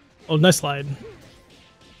 Oh, nice slide.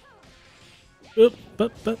 Oop,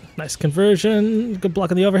 but nice conversion. Good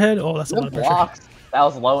block on the overhead. Oh, that's a lot Good of pressure. blocks. That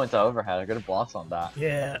was low into overhead. Good blocks on that.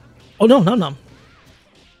 Yeah. Oh no.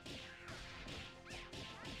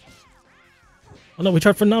 Oh no, we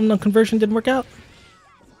tried for nom conversion, didn't work out.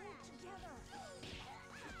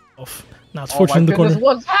 Oh, now it's fortune in the corner.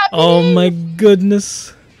 What's happening? Oh my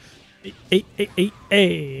goodness.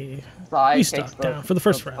 Hey. Sai You takes stuck down for the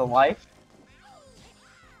first the round. life.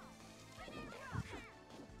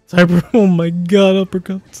 Cyber, oh my god,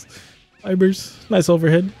 uppercuts. Fibers, nice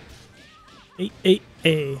overhead.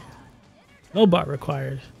 Hey. No bar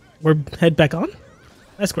required. We're head back on.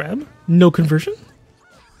 Nice grab. No conversion.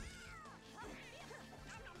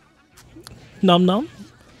 Nom.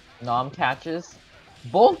 Nom catches.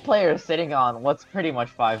 Both players sitting on what's pretty much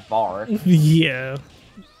 5 bar. Yeah.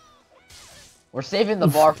 We're saving the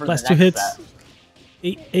bar for the Last next 2 hits.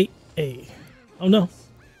 set. Hey. Oh no.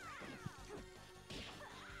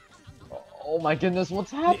 Oh my goodness,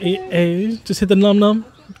 what's happening? Hey. Just hit the nom.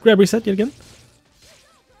 Grab reset yet again.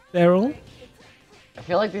 Barrel. I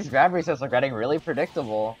feel like these grab resets are getting really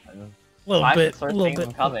predictable. And A little time to bit. start A little seeing them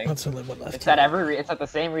bit. coming. That's only one left. It's at it's at the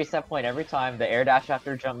same reset point every time. The air dash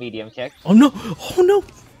after jump medium kick. Oh no.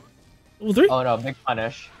 Level 3. Oh no, big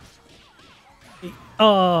punish.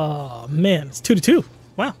 Oh man, it's 2-2.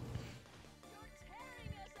 Wow.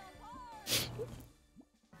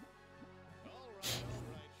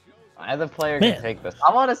 Either player Man. can take this.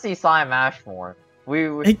 I want to see Sai mash more.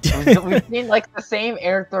 We've seen like the same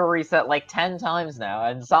air throw reset like 10 times now,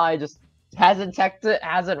 and Sai just hasn't teched it,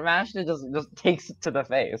 hasn't mashed it, just takes it to the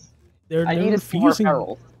face. I need to see more refusing.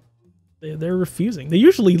 ferals. They're refusing. They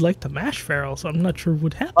usually like to mash Feral, so I'm not sure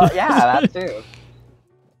what happened. Yeah, that too.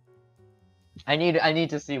 I need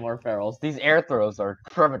to see more ferals. These air throws are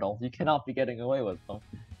criminal. You cannot be getting away with them.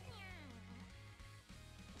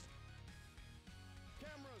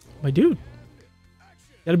 My dude.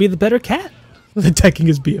 Gotta be the better cat. Attacking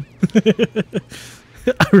his BM.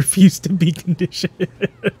 I refuse to be conditioned.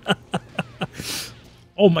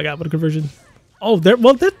 Oh my god, what a conversion. Oh,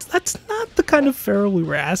 well, that's not the kind of Feral we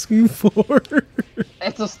were asking for.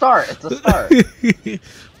 It's a start. It's a start.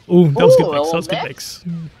 Ooh, that was good Ooh, mix. That a was good little mix.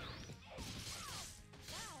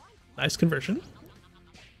 Nice conversion.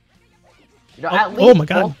 You know, at least Oh my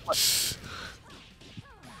god.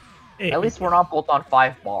 Hey, At least we're not both on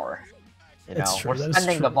 5 bar. You know, That's true, we're that is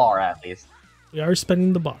spending the true. bar at least. we are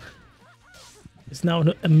spending the bar. It's now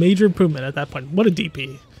a major improvement at that point. What a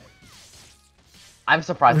DP. I'm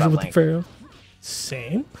surprised Version that with the link. Pharaoh.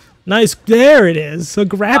 Same. Nice. There it is. A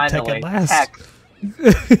grab tech Finally, at last. tech.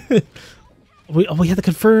 we had to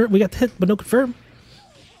confirm. We got the hit, but no confirm.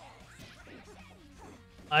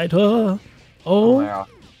 Oh. Yeah.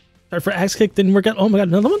 Sorry for axe kick. Didn't work out. Oh my god,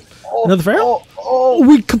 another one? Oh, Another Pharaoh? Oh,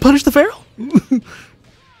 We can punish the Pharaoh?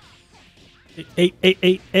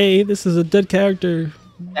 Hey, this is a dead character.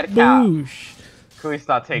 Dead cat. Boosh.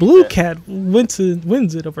 Kuista takes Blue it. cat wins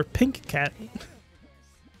it over pink cat.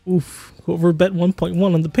 Oof. Whoever bet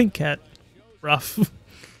 1.1 on the pink cat. Rough.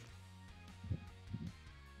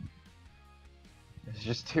 There's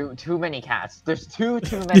just too many cats. There's too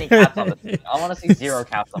many cats on the screen. I want to see 0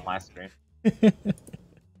 cats on my screen.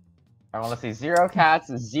 I want to see 0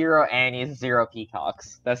 cats, 0 Annies, 0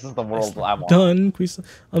 peacocks. This is the world I want. Done.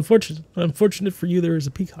 Unfortunate for you, there is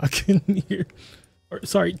a peacock in here. Or,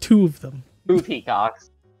 sorry, 2 of them. 2 peacocks.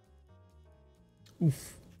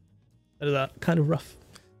 Oof. That is kind of rough.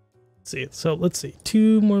 Let's see. So let's see.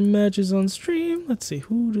 2 more matches on stream. Let's see.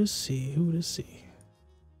 Who to see? Who to see?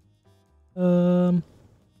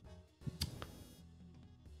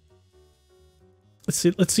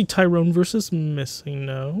 Let's see Tyrone versus Missing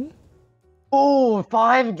No. Oh,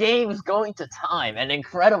 5 games going to time. An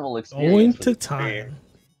incredible experience. Going to time.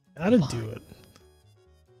 Gotta do it.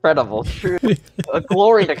 Incredible. Truly. A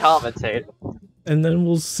glory to commentate. And then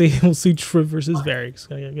we'll see Triv versus Varix.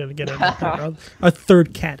 Gotta get a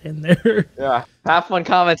third cat in there. Yeah. Have fun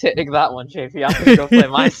commentating that one, JP. I'm gonna go play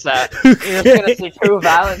my set. You're just gonna see 2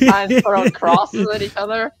 Valentines throwing crosses at each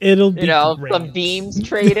other. It'll be great. Some beams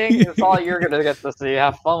trading. That's all you're gonna get to see.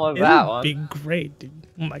 Have fun with that one. It'll be great, dude.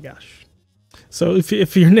 Oh my gosh. So if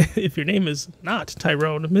your name is not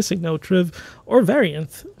Tyrone, Missing No, Triv, or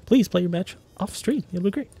Variant, please play your match off stream. It'll be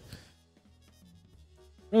great.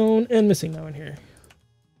 Tyrone and Missing No in here.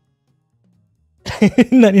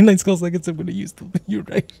 99 skulls like it's I'm gonna use them. You're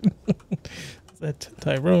right. That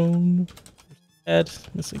Tyrone at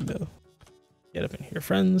Missing No. Get up in here,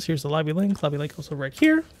 friends. Here's the lobby link. Lobby link also right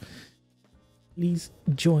here. Please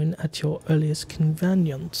join at your earliest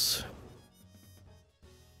convenience.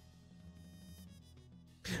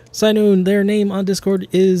 Sinoon, their name on Discord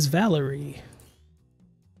is Valerie.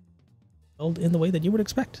 Spelled in the way that you would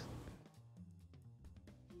expect.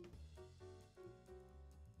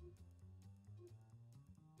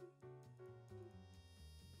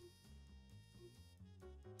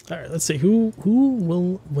 All right, let's see who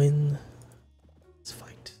will win this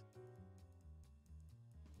fight.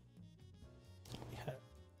 We have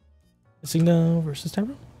Missing No versus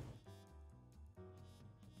Tyrone.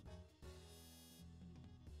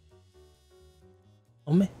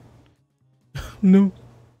 Oh man. No.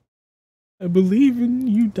 I believe in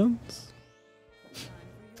you, dunce.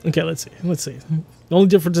 Okay, let's see. Let's see. The only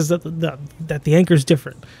difference is that the anchor's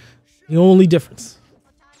different. The only difference.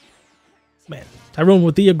 Man, Tyrone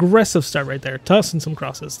with the aggressive start right there, tossing some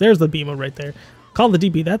crosses. There's the BMO right there. Call the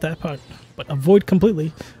DP that part, but avoid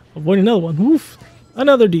completely. Avoid another one. Woof.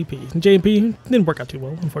 Another DP. JMP didn't work out too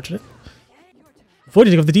well, unfortunate.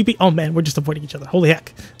 Avoiding of the DP. Oh man, we're just avoiding each other. Holy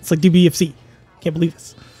heck. It's like DBFC. Can't believe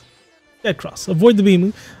this. Dead cross. Avoid the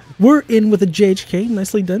BMO. We're in with a JHK.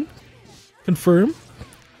 Nicely done. Confirm.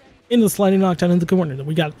 Into the sliding knockdown in the corner.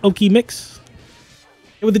 We got Oki Mix.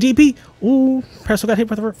 With the DP. Ooh. Presto got hit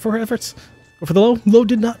for her efforts. Go for the low. Low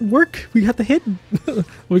did not work. We got the hit.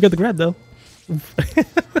 We got the grab though.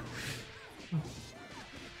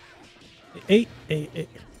 Eight.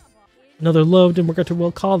 Another low. Didn't work out too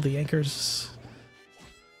well. Called the anchors.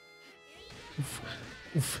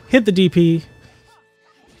 Oof. Hit the DP.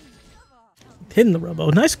 Hitting the robo.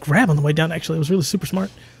 Nice grab on the way down, actually. It was really super smart.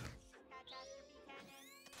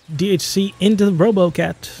 DHC into the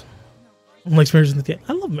RoboCat. Likes mirrors in this game.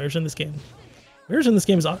 I love mirrors in this game. Mirrors in this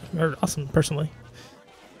game is awesome, personally.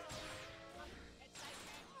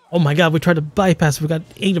 Oh my god, we tried to bypass. We got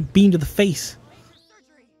aimed a beam to the face.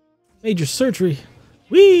 Major surgery.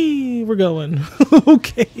 Whee! We're going.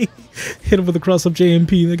 Okay. Hit him with a cross-up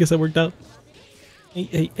JMP. I guess that worked out.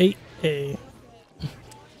 Hey.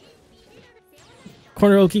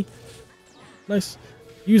 Corner Oki. Nice.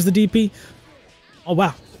 Use the DP. Oh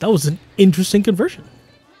wow, that was an interesting conversion.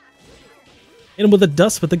 Hit him with a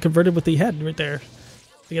dust, but then converted with the head right there.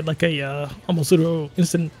 They get like a almost literal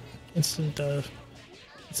instant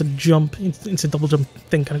jump, instant double jump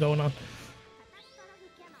thing kind of going on.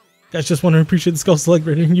 Guys, just want to appreciate the skull select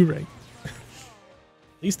rating. You right.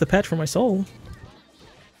 At least the patch for my soul.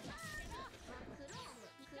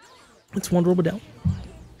 It's one robo down.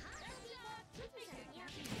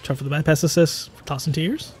 Try for the bypass assist for tossing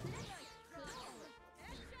tears.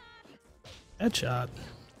 Headshot.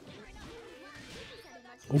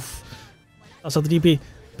 Oof. Also the DP.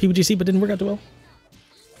 PBGC, but didn't work out too well.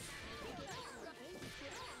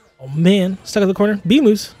 Oh man. Stuck at the corner.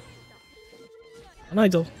 B-moves. An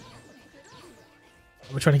idol.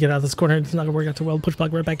 We're trying to get out of this corner. It's not going to work out too well. Push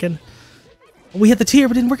block right back in. We hit the tier,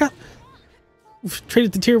 but didn't work out. Oof.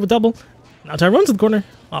 Traded the tier with double. Now Tyrone's in the corner.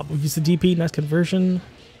 Oh, we used the DP. Nice conversion.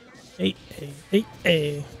 Hey.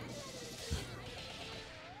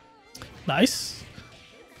 Nice.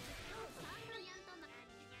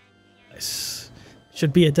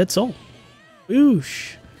 Should be a dead soul.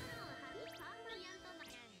 Boosh.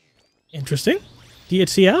 Interesting.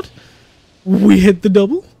 DHC out. We hit the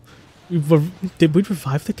double. Did we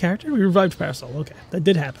revive the character? We revived Parasol. Okay, that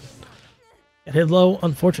did happen. It hit low.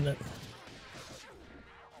 Unfortunate.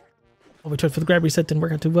 Oh, we tried for the grab reset. Didn't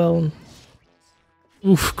work out too well.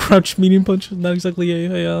 Oof, crouch medium punch. Not exactly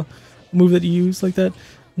a move that you use like that.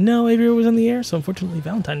 No, Avery was in the air, so unfortunately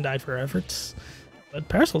Valentine died for her efforts. But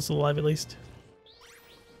Parasol's still alive at least.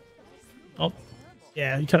 Oh,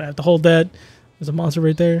 yeah, you kind of have to hold that. There's a monster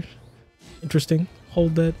right there. Interesting.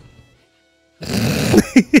 Hold that.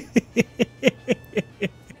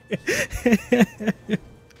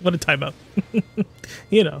 What a timeout.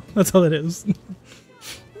 You know, that's all it is.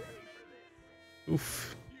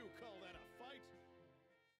 Oof. You call that a fight?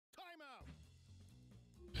 Timeout.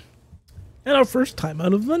 And our first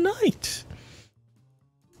timeout of the night.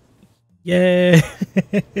 Yay.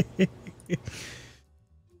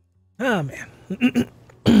 Ah, man.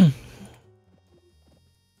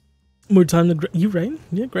 More time to you right?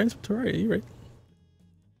 Yeah, grind some Terraria, you right.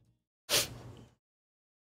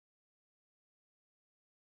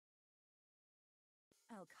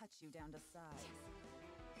 I'll cut you down to size.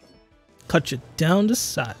 Cut you down to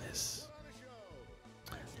size.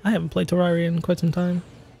 I haven't played Terraria in quite some time.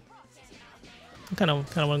 I kind of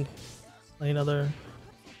want to play another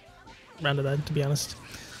round of that, to be honest.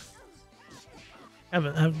 I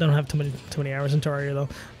don't have too many hours in Terraria though.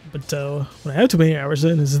 But what I have too many hours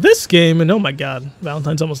in is this game, and oh my god,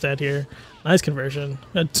 Valentine's almost dead here. Nice conversion.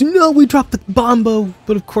 No, we dropped the bombo,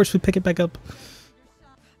 but of course we pick it back up.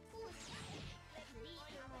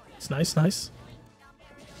 It's nice, nice.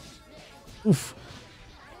 Oof.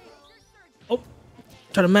 Oh,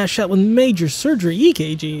 try to mash out with major surgery.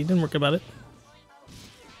 EKG didn't work about it.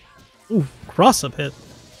 Ooh, cross up hit.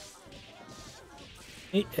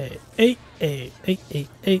 8.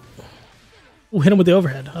 Ooh, hit him with the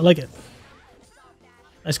overhead. I like it.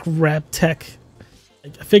 Nice grab tech. I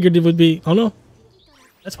figured it would be. Oh no,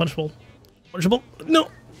 that's punishable. Punishable? No.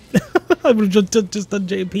 I would have just done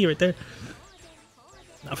JP right there.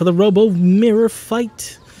 Now for the Robo Mirror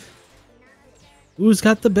fight. Who's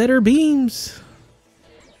got the better beams?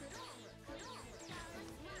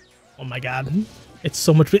 Oh my god. It's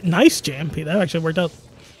so much. Nice JMP. That actually worked out.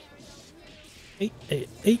 8.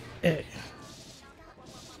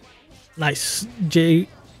 Nice.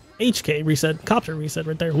 HK reset. Copter reset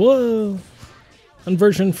right there. Whoa.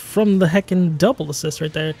 Conversion from the heckin' double assist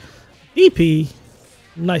right there. DP.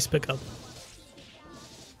 Nice pickup.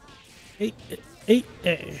 8.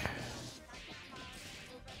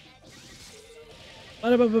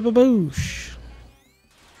 Boosh.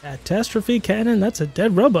 Catastrophe cannon. That's a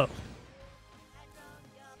dead Robo.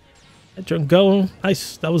 That drone go.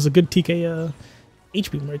 Nice. That was a good TK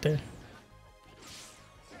H-beam right there.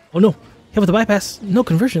 Oh no. Hit with the bypass. No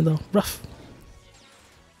conversion though. Rough.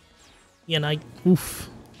 Yeah, nice. Oof.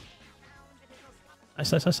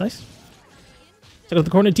 Nice. Check out the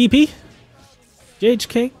corner. DP.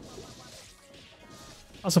 JHK.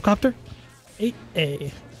 Awesome copter.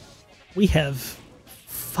 8A. We have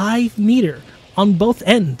 5 meter on both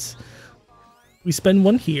ends. We spend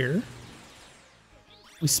 1 here.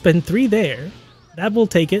 We spend 3 there. That will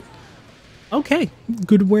take it. Okay.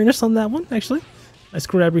 Good awareness on that one, actually. Nice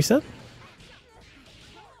grab reset.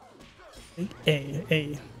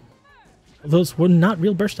 A. Those were not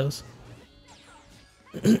real burstos.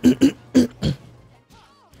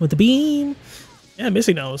 With the beam. Yeah,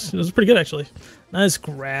 missing those. It was pretty good, actually. Nice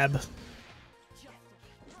grab.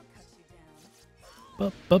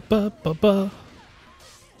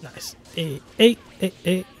 Nice. A.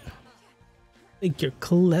 Think you're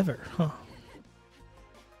clever, huh?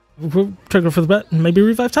 Trigger for the bet. Maybe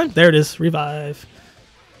revive time. There it is. Revive.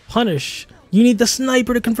 Punish. You need the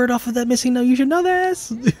sniper to convert off of that missing. No, you should know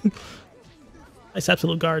this. Nice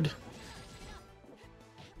absolute guard.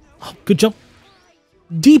 Oh, good jump.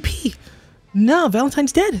 DP. No,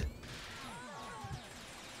 Valentine's dead.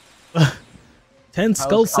 10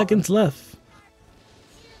 skull seconds left.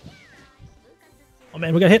 Oh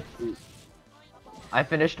man, we got hit. I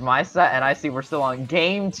finished my set, and I see we're still on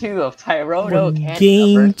game 2 of Tyrono.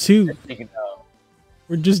 Game 2.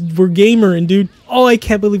 We're gamering, dude. Oh, I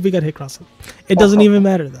can't believe we got hit cross. It doesn't even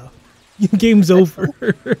matter though. Game's over.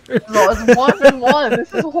 No, it's 1-1.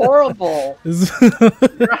 This is horrible.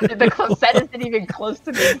 The set isn't even close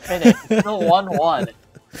to being finished. It's still 1-1.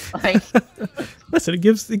 Like, listen, it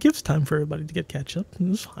gives time for everybody to get catch up.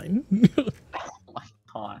 It's fine. oh my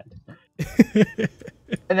god.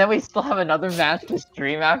 And then we still have another match to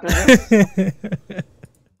stream after this.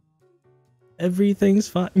 Everything's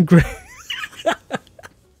fine. Great.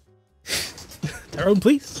 Tyrone,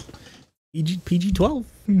 please. PG-12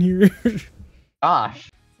 here.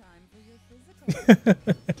 Gosh. Time for your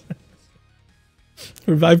physical.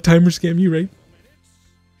 Revive timer scam you, right?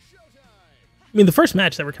 I mean, the first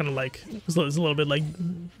match that were kind of like was a little bit like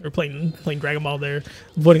we're playing Dragon Ball there,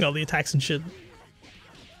 avoiding all the attacks and shit.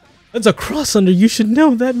 That's a cross under. You should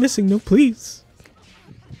know that. Missing. No, please.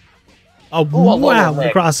 Oh wow!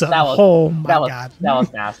 The cross up. Oh my god. That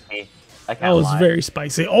was nasty. That was very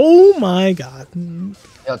spicy. Oh my god.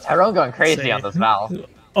 Yo, Tyrone going crazy on this Val.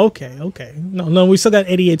 Okay. No, we still got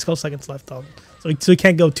 88 skull seconds left though, so we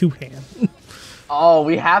can't go two hand. Oh,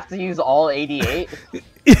 we have to use all 88.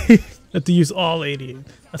 Have to use all 88.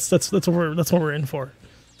 That's what we're in for.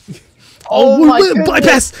 Oh my goodness.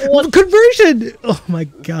 Bypass conversion. Oh my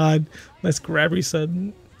god. Nice grab reset.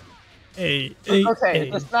 Hey, okay,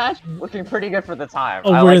 this match looking pretty good for the time.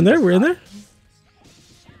 Oh, we're in there. We're in there.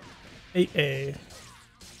 Hey.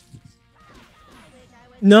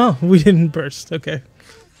 No, we didn't burst. Okay,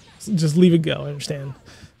 just leave it go. I understand.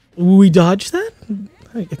 We dodged that.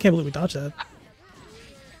 I can't believe we dodged that.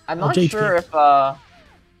 I'm not sure if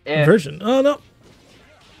conversion. Oh no.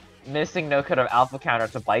 Missing no could have alpha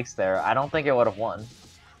countered to bikes there. I don't think it would have won.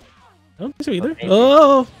 I don't think so either.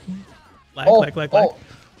 Oh, lag.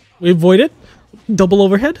 We avoided. Double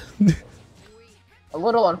overhead. A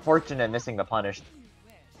little unfortunate missing the punish,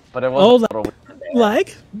 but it was a little weird there.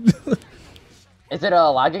 Lag. Is it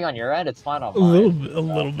lagging on your end? It's fine on mine. A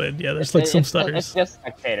little bit. Yeah, there's like some stutters. It's just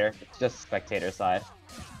spectator. It's just spectator side.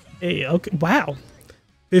 Hey, okay. Wow.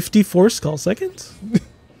 54 skull seconds?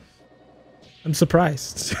 I'm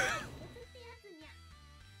surprised.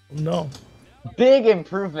 No. Big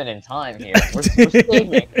improvement in time here. We're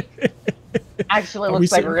saving. Actually, it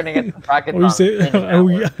looks like we're gonna get the bracket.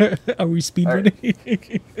 Are we speedrunning?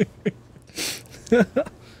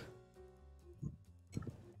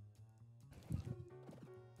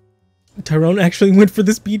 Tyrone actually went for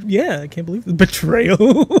the speed. Yeah, I can't believe the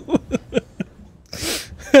betrayal.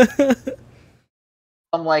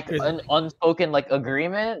 An unspoken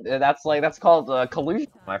agreement. That's called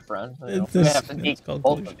collusion, my friend. We have to beat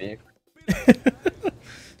both of you.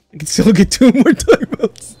 I can still get 2 more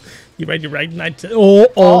timeouts. You're right.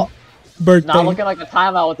 Birthday. Not looking like a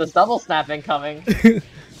timeout with this double snap incoming.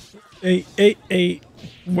 Hey,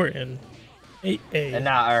 we're in. Hey. And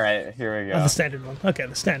now, all right, here we go. Oh, the standard one. Okay,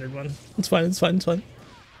 the standard one. It's fine.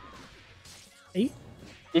 Hey.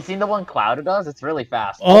 You seen the one Cloud does? It's really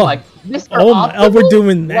fast. Oh, Mr. Oh, we're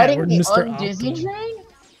doing that. Letting We're the Mr. Undizzy Optimal. drain?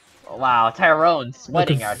 Wow, Tyrone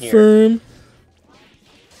sweating out here. Confirm.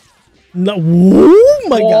 No, oh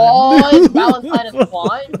my god. Valentine is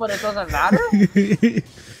blind, but it doesn't matter?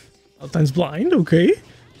 Valentine's blind, okay.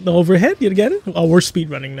 The overhead yet again? Oh, we're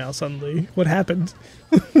speedrunning now suddenly. What happened?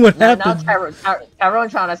 What happened? Now Tyrone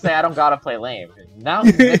trying to say I don't gotta play lame. Now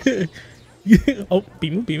Oh,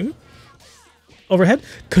 B-move. Overhead.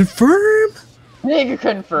 Confirm! Big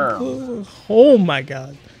confirm. Oh my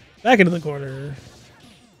god. Back into the corner.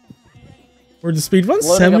 We're the speed run?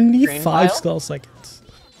 75 skull seconds.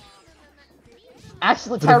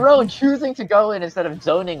 Actually, Tyrone choosing to go in instead of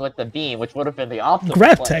zoning with the beam, which would have been the optimal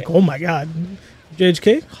Grab play. tech, oh my god.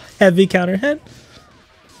 JHK, heavy counter head.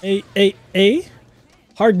 A.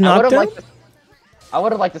 Hard knockdown. I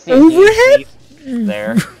would have liked to see overhead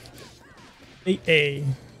there. A.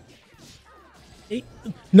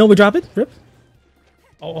 No, we drop it. Rip.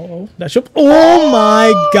 Oh, that should. Oh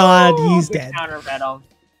my god, he's dead. Counter Venom.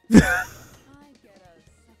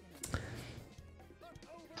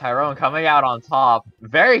 Tyrone coming out on top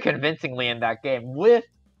very convincingly in that game with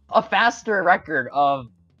a faster record of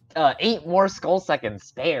 8 more skull seconds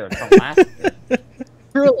spared from last year.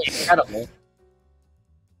 Truly incredible.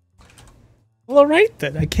 Well, alright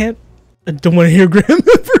then. I don't want to hear Graham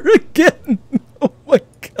ever again. Oh my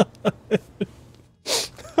god.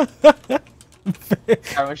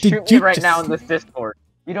 Tyrone, shoot me right now in this Discord.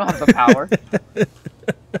 You don't have the power.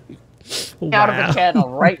 Get out of the channel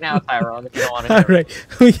right now, Tyrone, if you don't want to hear. Alright,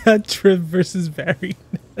 we got Triv versus Barry.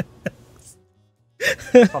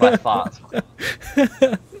 That's what I thought.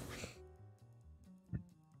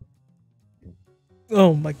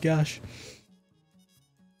 Oh my gosh.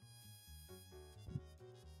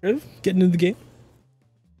 Triv, getting into the game.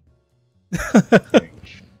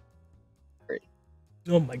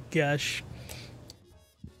 Oh my gosh.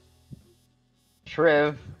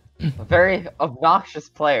 Triv, a very obnoxious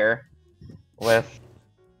player with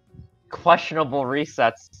questionable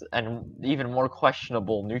resets and even more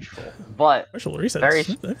questionable neutral. But Special resets. very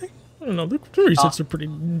I don't know. The resets are pretty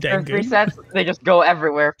dang good. resets, they just go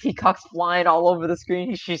everywhere. Peacock's flying all over the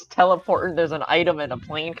screen. She's teleporting. There's an item and a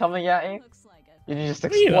plane coming at you. Looks like it. You just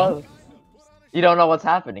You know. explode. You don't know what's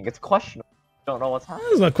happening. It's questionable. You don't know what's happening.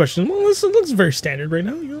 That's not questionable. This looks very standard right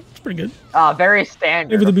now. You know, it's pretty good. Very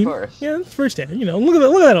standard, Over the of beam. course. Yeah, it's very standard. You know, look at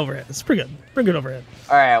that overhead. It's pretty good. Pretty good overhead.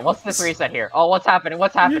 Alright, what's this reset here? Oh, what's happening?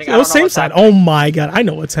 What's happening? I Oh, don't know same what's side. happening. Oh my god, I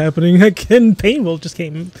know what's happening. Ken Painwheel just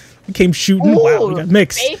came shooting. Wow, we got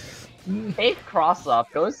mixed. Fake cross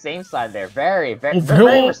up. Goes same side there. Very Oh,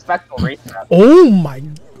 very respectful reset. Oh my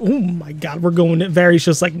god, we're going it. Vary's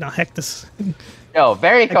just like, nah, heck this. Yo,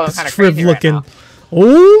 very going This kind of Triv crazy looking. right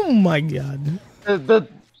Oh my god. now.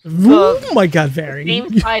 Oh my god, Vary.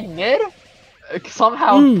 Team side mid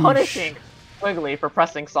somehow Oosh. punishing Quigley for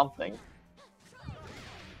pressing something.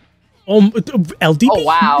 LDP? Oh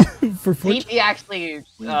wow. For foot? DP actually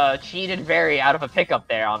cheated very out of a pickup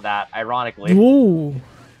there on that, ironically. Ooh.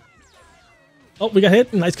 Oh, we got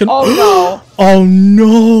hit. Nice. Oh no! Oh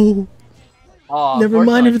no! Oh, Never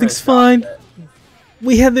mind, unfortunately, everything's Chris fine. dropped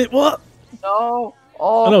We have it. What? it. No!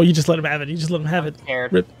 Oh Oh, no, you just let him have it. You just let him have it.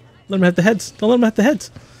 scared. Rip. Let him have the heads. Don't let him have the heads.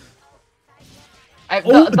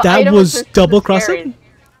 The that item was assist double isn't cross scary. him?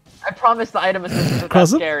 I promise the item assist isn't Cross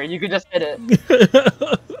that him? scary. You could just hit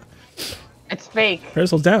it. It's fake.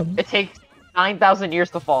 Parasol's down. It takes 9,000 years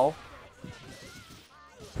to fall.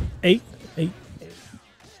 Eight.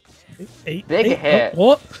 Big hit. Oh,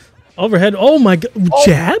 what? Overhead. Oh my god. Oh,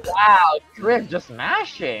 Jab? Wow, Drift just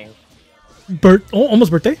mashing. Almost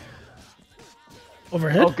birthday.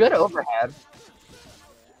 Overhead. Oh, good overhead.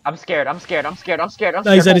 I'm scared. I'm scared. No,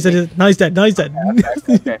 he's dead. He's dead. No, he's dead. No, he's dead.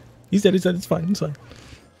 Okay. He's dead. He's dead. It's fine. It's fine.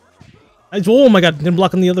 Oh my god. Didn't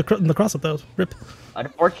block on the other the cross up though. Rip.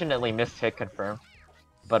 Unfortunately, missed hit confirmed.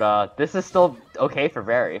 But this is still okay for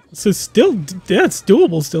Very. So still, yeah, it's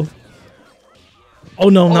doable still. Oh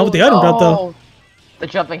no, not with the item drop though. The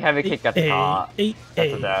jumping heavy kick got caught.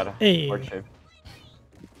 That's a bad. Fortune.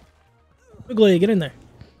 Quigley, get in there.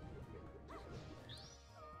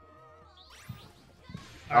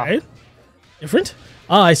 Alright. Different?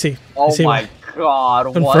 Ah, I see. I Oh see my why.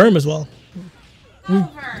 god, Confirm what? as well.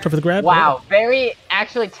 Try for the grab. Wow, Very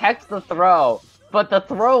actually teched the throw, but the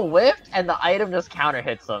throw whiffed and the item just counter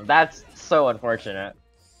hits him. That's so unfortunate.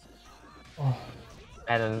 Oh.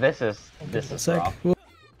 And then this is rough.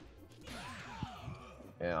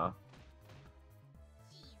 Yeah.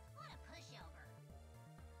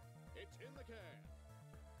 It's in the can.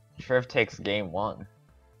 Triv takes game 1.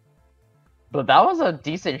 But that was a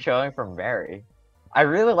decent showing from Very. I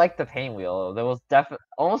really liked the pain wheel. There was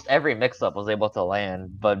almost every mix-up was able to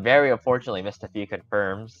land, but Very unfortunately missed a few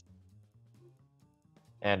confirms.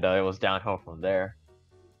 And it was downhill from there.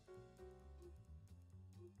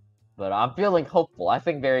 But I'm feeling hopeful. I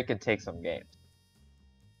think Very could take some games.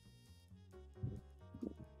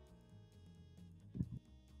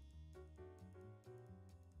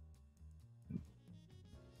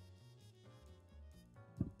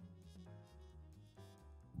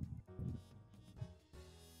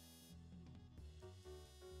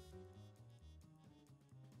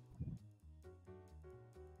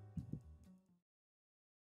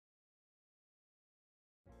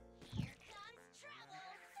 Here comes trouble.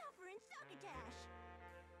 Super and succotash.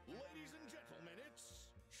 Ladies and gentlemen, it's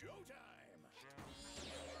showtime.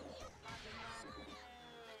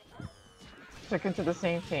 Sticking to the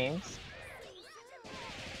same teams.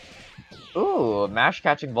 Ooh, mash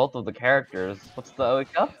catching both of the characters. What's the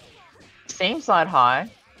wake up? Same side high.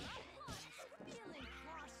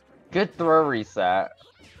 Good throw reset.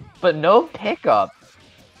 But no pickup.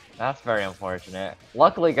 That's very unfortunate.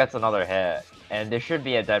 Luckily gets another hit. And there should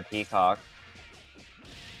be a dead peacock.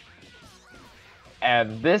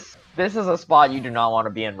 And this is a spot you do not want to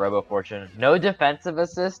be in, Robo Fortune. No defensive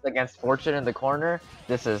assist against Fortune in the corner.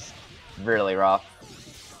 This is really rough.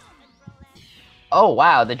 Oh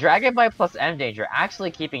wow, the Dragon Bite plus M Danger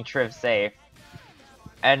actually keeping Triv safe.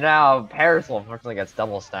 And now Parasol unfortunately gets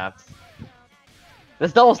double snapped.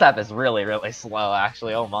 This double snap is really, really slow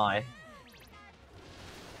actually, oh my.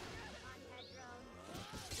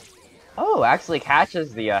 Oh, actually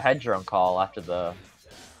catches the head drone call after the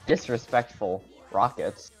disrespectful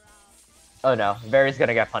rockets. Oh no, Very's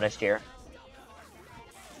gonna get punished here.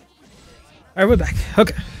 Alright, we're back.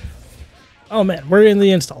 Okay. Oh man, we're in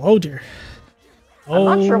the install. Oh dear. I'm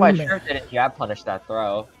not sure why man. Sheriff didn't jab punish that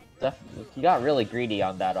throw. Definitely, he got really greedy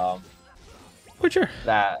on that Quite sure.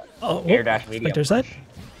 that Oh, air dash medium. Spectre side.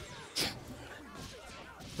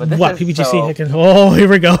 But this What? is PBGC so, hacking. Oh, here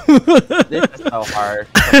we go. this is so hard.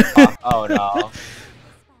 Oh no.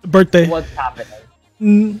 Birthday. What's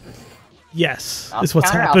happening? Yes, Alpha is what's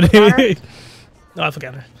counter, alpha happening. counter? No, I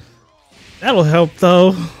forgot her. That'll help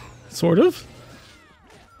though. Sort of.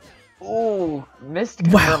 Ooh, missed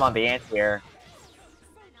Wow. confirm on the anti-air.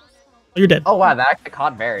 Oh, you're dead. Oh wow, that actually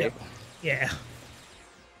caught Very. Yep. Yeah.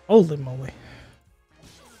 Holy moly.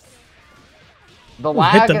 The Ooh, hit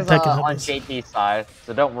lag them is Tekken on hitters. JT's side,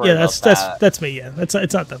 so don't worry Yeah, about that's me. Yeah, it's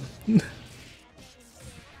not them. that.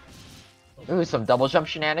 Ooh, some double jump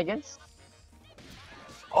shenanigans.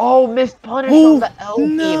 Oh, missed punish Oh, on the L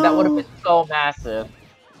beam. That would have no. been so massive.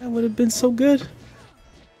 That would have been so good.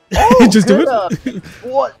 Oh, Just do good, it.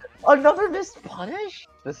 What? Another missed punish?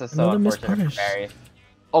 This is so Another missed unfortunate punish. for Barry.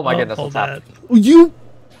 Oh my goodness, hold what's happening? that. Oh, you.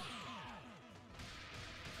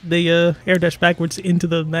 They air dash backwards into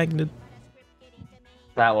the magnet.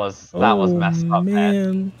 That was Oh messed up,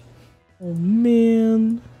 man. Oh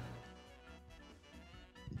man.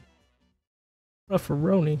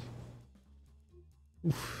 Rufferoni.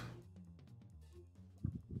 Oof.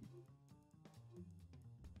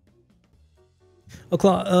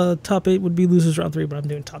 Top 8 would be losers round 3, but I'm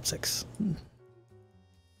doing top 6.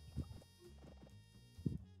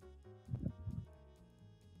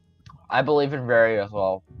 I believe in Barry as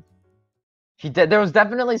well. He did. There was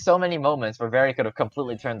definitely so many moments where Barry could have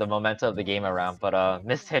completely turned the momentum of the game around, but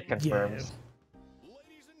missed hit confirms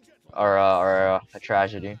are a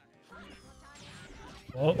tragedy.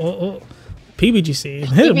 Oh. PBGC.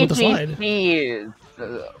 Hit him with the slide. PBGC,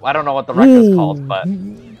 I don't know what the record's called, but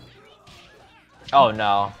oh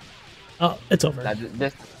no. Oh, it's over.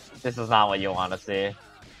 This is not what you want to see.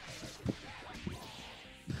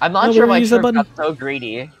 I'm not sure why Trip got so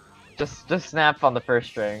greedy. Just snap on the first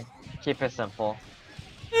string. Keep it simple.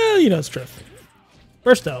 You know it's Triff.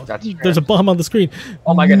 First though, That's there's a bomb on the screen.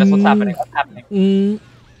 Oh my goodness, what's happening? What's happening?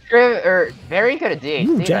 Triff, or Barry could have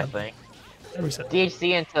DHC'd, I think.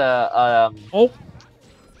 DHC into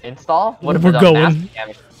install would have been done massive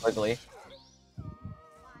damage quickly.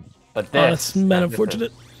 But this, that's mad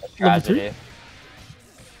unfortunate. Tragedy.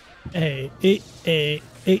 A.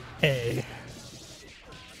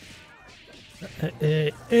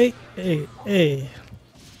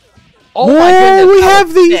 Oh my goodness! We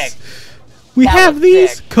have these. Sick. We have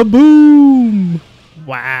these. Sick. Kaboom!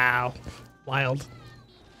 Wow, wild.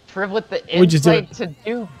 Triv with the insight to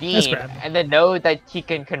do beam, grab. and then know that he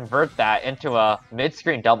can convert that into a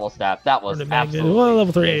mid-screen double step. That was absolutely well,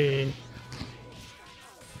 level 3.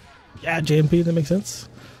 Yeah, JMP, that makes sense.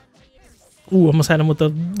 Ooh, almost had him with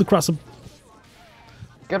the cross of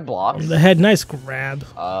good blocks. the head. Nice grab.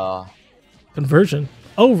 Conversion.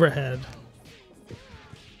 Overhead.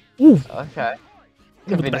 Ooh. Okay.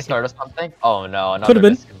 Could be the start of something. Oh no, another Could've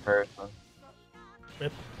been. misconversion.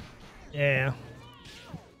 Rip. Yeah.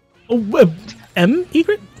 Oh, M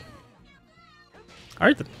Egret?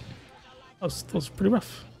 Alright then. That was pretty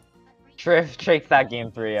rough. Triff takes that game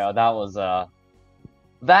 3-0. That was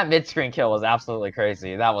that mid-screen kill was absolutely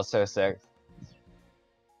crazy. That was so sick.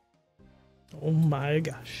 Oh my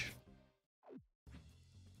gosh.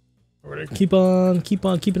 We're gonna keep on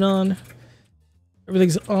keeping on.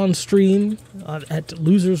 Everything's on stream at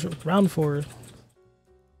losers round 4.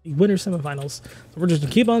 The winner semifinals. So we're just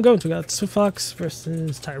gonna keep on going. So we got Fox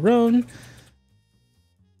versus Tyrone.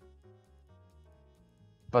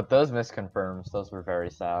 But those misconfirms, those were very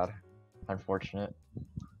sad. Unfortunate.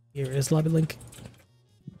 Here is lobby link.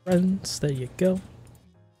 Friends, there you go.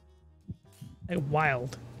 Hey,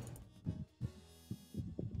 wild.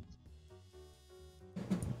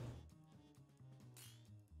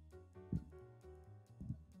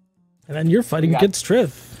 And then you're fighting against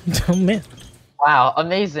Triv. Oh man. Wow,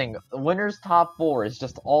 amazing. The winner's top 4 is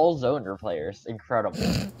just all zoner players. Incredible.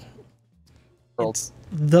 It's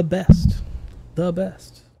the best. The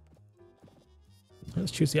best.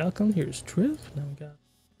 Let's choose the outcome. Here's Triv. Now we got.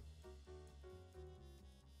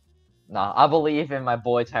 Nah, I believe in my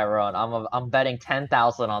boy Tyrone. I'm betting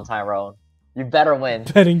 10,000 on Tyrone. You better win.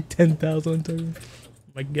 Betting 10,000 on Tyrone.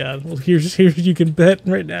 Oh my god. Well, here's you can bet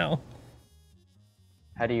right now.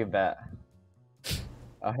 How do you bet?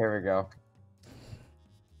 Oh, here we go.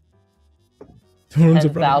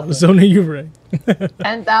 10,000. Zona Uvre.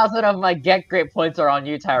 10,000 of my get great points are on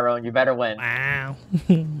you, Tyrone. You better win. Wow.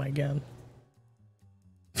 Oh my god.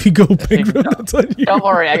 If you go big room, that's on you. Don't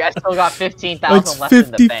worry, I still got 15,000 left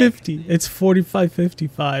in the bank. It's 50-50. It's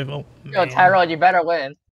 45-55. Oh, man. Yo, Tyrone, you better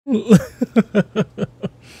win.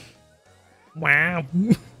 Wow.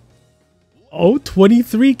 Oh,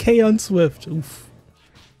 23k on Swift. Oof.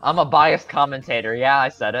 I'm a biased commentator. Yeah, I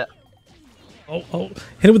said it. Oh,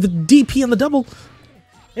 hit it with the DP on the double.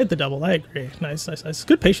 Hit the double. I agree. Nice.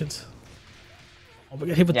 Good patience. Oh, we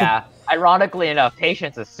got hit with Ironically enough,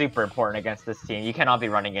 patience is super important against this team. You cannot be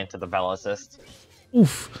running into the bell assist.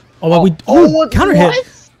 Oof. Counter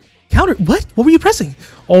hit. Counter. What? What were you pressing?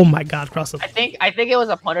 Oh my god, cross up. I think it was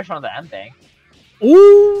a punish on the M thing.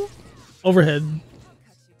 Ooh. Overhead.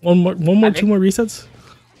 One more, two more resets.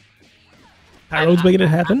 Tyrone's making it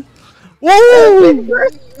happen. Whoa! No!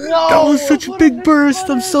 That was such a big burst.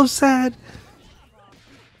 I'm so sad.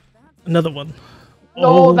 Another one.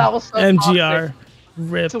 No, that was so MGR.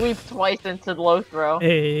 Rip. Sweep twice into the low throw.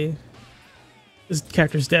 Hey. This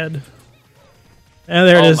character's dead. And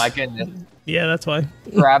there it is. Oh my goodness. Yeah, that's why.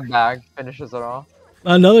 Grab bag finishes it off.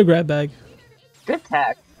 Another grab bag. Good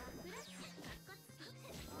tech.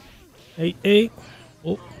 Hey.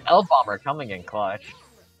 Oh. L Bomber coming in clutch.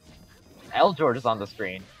 L George is on the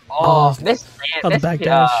screen. Oh, this Oh, the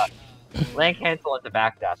backdash. land cancel into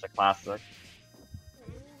backdash, a classic.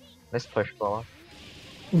 This push pull.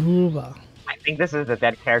 Ooh, I think this is a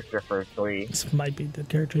dead character for 3. this might be the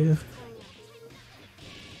character. Yeah.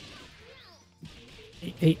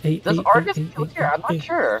 Hey, Does Argus kill here? I'm not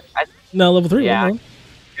sure. No, level 3. Yeah. Level.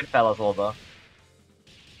 Good fellas, Wolba.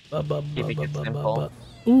 Keeping it simple.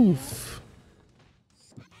 Oof.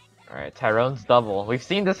 Alright, Tyrone's double. We've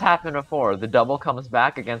seen this happen before. The double comes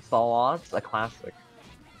back against all odds. A classic.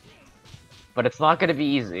 But it's not gonna be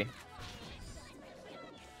easy.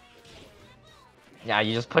 Yeah,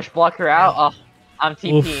 you just push block her out. Oh, I'm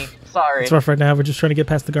TPing. Sorry. It's rough right now. We're just trying to get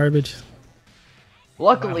past the garbage.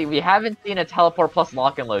 Luckily, we haven't seen a teleport plus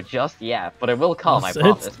lock and load just yet, but it will come, I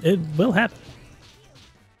promise. It will happen.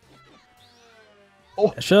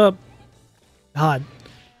 Oh. Dash up. God.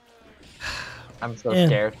 I'm so Yeah.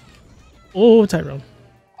 scared. Oh, Tyrone.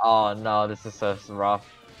 Oh no, this is so rough.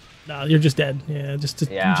 No, you're just dead. Yeah, just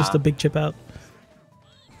a big chip out.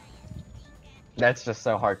 That's just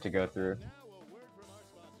so hard to go through.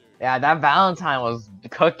 Yeah, that Valentine was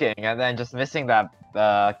cooking, and then just missing that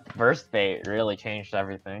burst bait really changed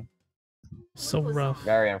everything. So rough.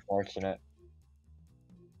 Very unfortunate.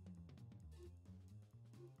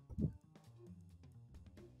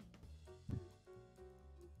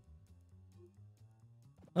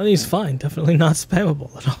 I think he's fine. Definitely not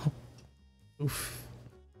spammable at all. Oof.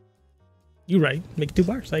 You're right. Make 2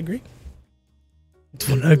 bars. I agree. That's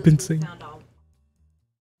what I've been saying. Found all-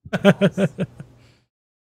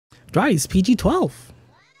 Dry is PG-12.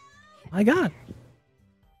 My God.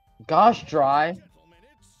 Gosh, Dry.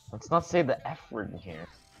 Let's not say the F word in here.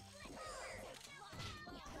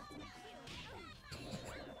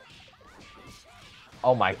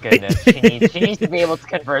 Oh my goodness, she needs to be able to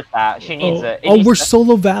convert that. She needs it. Oh, needs we're to-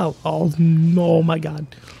 solo Val. Oh, no, my God.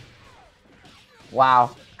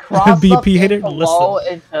 Wow. Cross BP up hater, into listen. low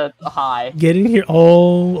into high. Get in here.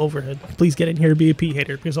 Oh, overhead. Please get in here, be a P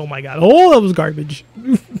hater, because oh my God. Oh, that was garbage.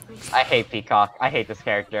 I hate Peacock. I hate this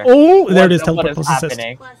character. Oh, there it is. What Teleport is plus assist.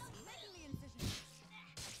 happening? Plus,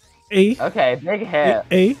 A, Okay, big hit.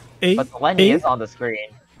 A. But the Lenny A. is on the screen.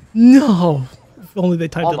 No. If only they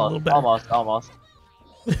timed it a little Almost, better. almost.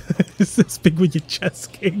 It's this big with your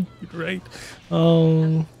chest king, right?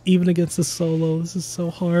 Oh, even against the solo, this is so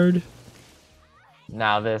hard.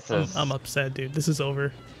 Now this is. I'm upset, dude. This is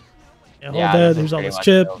over. Yeah, hold Yeah, that. this is There's all pretty this much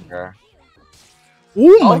chip. over.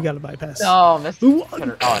 Ooh, Oh. my God, a bypass. No, missed. Ooh. Oh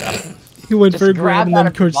no. He went Just for a grab grab and that then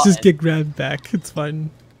if you of course want just it. get grabbed back. It's fine.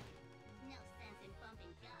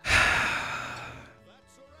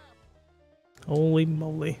 Holy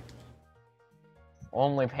moly.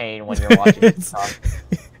 Only pain when you're watching it's, TikTok.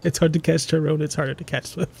 it's hard to catch Tyrone, it's harder to catch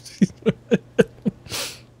Swift.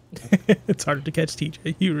 It's harder to catch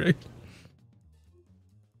TJ, you're right.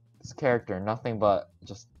 This character, nothing but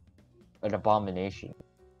just an abomination.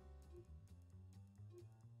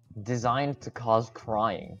 Designed to cause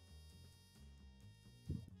crying.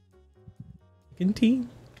 Fucking team.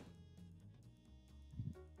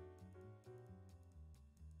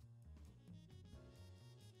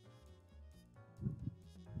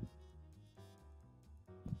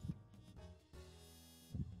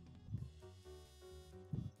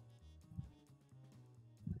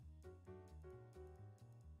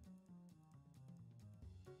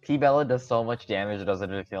 P-Bella does so much damage, it doesn't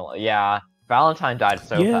even feel. Yeah, Valentine died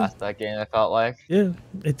so Yeah. fast that game, I felt like. Yeah,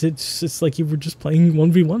 it's like you were just playing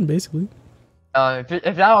 1v1 basically.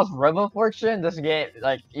 If that was Robo Fortune, this game,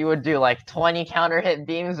 like, you would do like 20 counter hit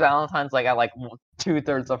beams, Valentine's like at like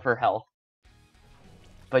 2/3 of her health.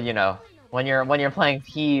 But you know, when you're playing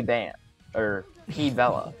P-Band, or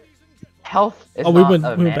P-Bella, health is Oh, we not went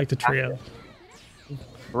a back to factor. trio.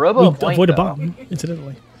 Robo We Point, avoid a though. bomb,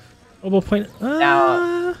 incidentally. Robo point.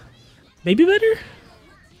 Now- Maybe better. This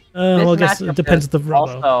Well, I guess matchup it depends is on the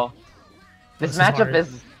Robo. Also, this This is matchup hard.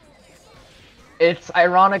 is. It's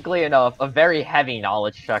ironically enough a very heavy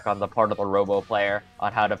knowledge check on the part of the Robo player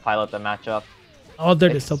on how to pilot the matchup. Oh, there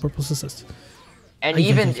it is. it's- Teleport plus assist. And Ay,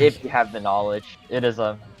 even ay, ay, if you have the knowledge, it is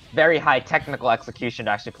a very high technical execution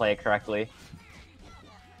to actually play it correctly.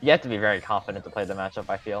 You have to be very confident to play the matchup,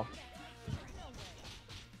 I feel.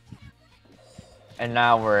 And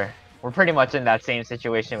now we're pretty much in that same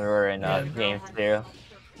situation we were in game 2.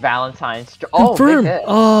 Valentine's. Oh, Confirm. big hit.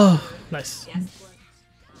 Oh, nice.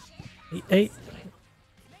 Yes. 8.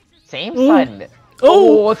 Same Ooh. side.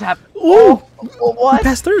 Oh, what's happening? oh, Oh, we what?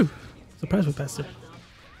 passed through. Surprise, we passed through.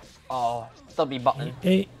 Oh, still be button.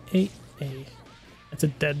 8. That's a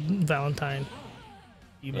dead Valentine.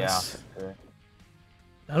 You Yeah. miss. Sure.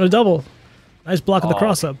 Down a double. Nice block of the Oh.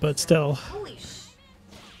 cross up, but still. Holy sh!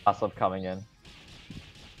 Cross up coming in.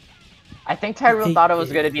 I think Tyrell thought it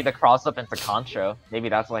was gonna be the cross up into Concho. Maybe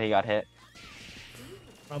that's why he got hit.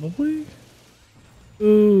 Probably.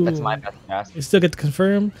 Ooh. That's my best guess. We still get to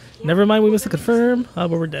confirm. Never mind, we missed the confirm. Oh,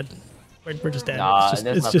 but we're dead. We're just dead. Nah, it's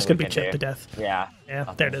there's just, nothing gonna we be can chipped do. to death. Yeah.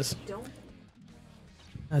 Yeah, there it is. Don't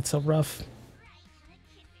That's so rough.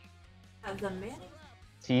 have the man.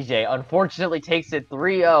 TJ unfortunately takes it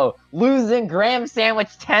 3-0, losing Graham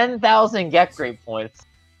Sandwich 10,000 Get Great points.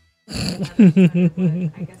 I guess I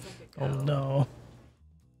could Oh go. no.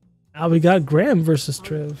 Now we got Graham versus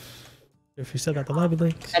Triv. If you said that the lobby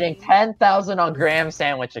link. Getting 10,000 on Graham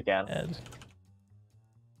Sandwich again. And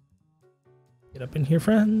get up in here,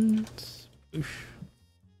 friends. Oosh.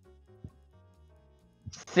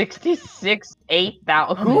 66,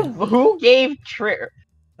 8,000. Oh, Who gave Triv?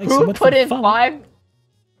 Thanks so Who much put for the in follow. 5?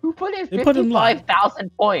 Who put in They put in live. 55,000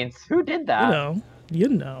 points? Who did that? You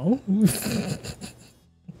know. Can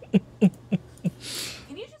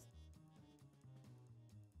you just?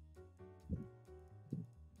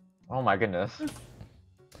 Oh my goodness.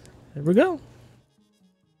 There we go.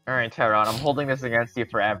 Alright, Tyron, I'm holding this against you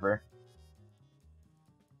forever.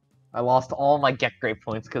 I lost all my Get Great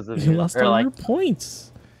points because of You you. lost Or all like your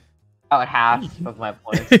points. about half of my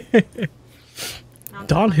points. Now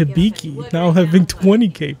Don someone give us a Hibiki wood now right having but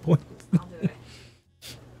 20k points. I'll do it.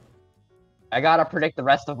 I gotta predict the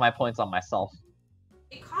rest of my points on myself.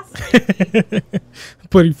 It costs crazy.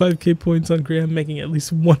 Putting 5k points on Graham, making at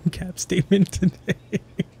least one cap statement today.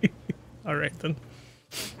 Alright then.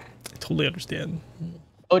 I totally understand.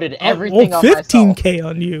 Voted everything on 15k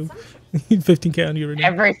on you. 15k on you, myself. Renee.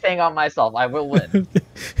 Everything on myself. I will win.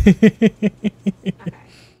 Okay.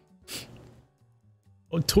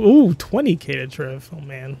 Oh, 20k to Trev. Oh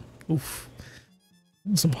man. Oof.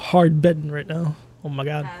 Some hard betting right now. Oh my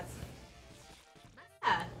god. That's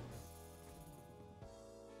sad.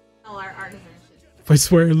 No, our deserves it. If I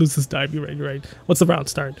swear I lose this dive, you're right. What's the round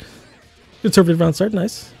start? Conservative round start,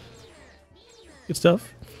 nice. Good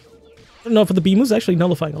stuff. I don't know for the B moves, actually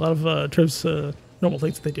nullifying a lot of Trev's normal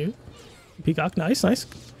things that they do. Peacock, nice.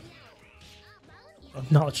 Oh,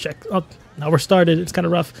 knowledge check. Oh, now we're started. It's kind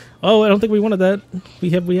of rough. Oh, I don't think we wanted that. We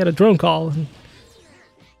had a drone call. And...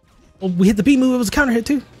 Oh, we hit the B move. It was a counter hit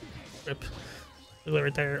too. Rip. Squiggly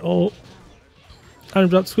right there. Oh. Item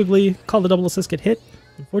drop squiggly. Call the double assist. Get hit.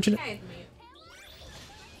 Unfortunate. Okay, me.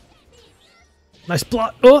 Nice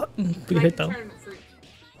block. Oh, we get hit though. Tournament fruit.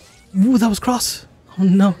 Ooh, that was cross. Oh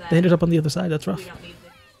no, they ended up on the other side. That's We rough. don't need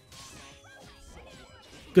this.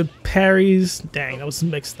 Good parries. Dang, that was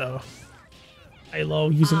mixed though. High low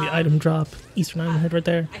using the item drop. Eastern Island head right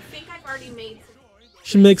there. I think I've already made.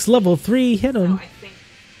 She makes level 3. Hit So him. I think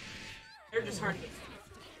they're just hard to get.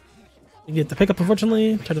 You get the pickup,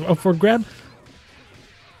 unfortunately. Try to upward grab.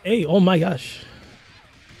 Hey, oh my gosh.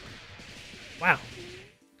 Wow.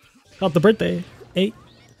 Caught the birthday. 8.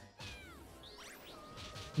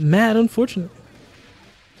 Mad unfortunate.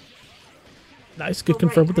 Nice, good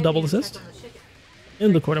confirm with the double assist.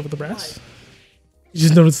 In the corner with the brass. You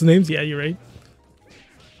just noticed the names? Yeah, you're right.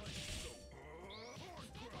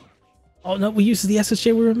 Oh no, we used the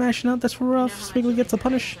SSJ we were mashing out. That's rough. Squiggly gets a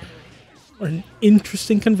punish. What an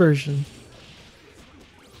interesting conversion.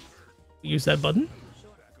 Use that button.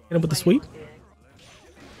 Hit him with the sweep.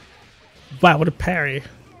 Wow, what a parry.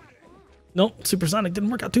 Nope, Supersonic didn't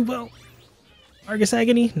work out too well. Argus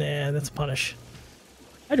Agony? Nah, that's a punish.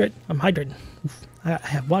 Hydrate. I'm hydrating. Oof. I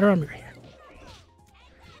have water on me right here.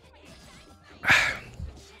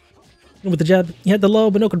 With the jab, he had the low,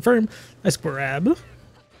 but no confirm. Nice grab.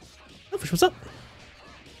 Elfish, what's up?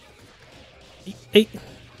 8.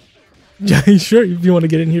 Yeah, sure, if you want to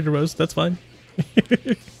get in here to roast, that's fine.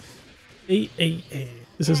 8.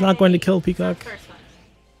 This is not going to kill Peacock. First one.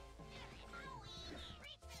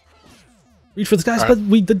 Reach for the skies, but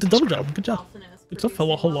we did the double jump. Good job. Dolphin is Good stuff.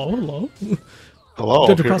 Hello. Hello.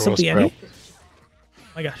 Good to Peter cross up the Westbrook. ante. Oh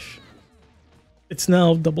my gosh. It's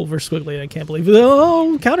now double versus Squiggly, and I can't believe it.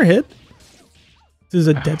 Oh, counter hit. This is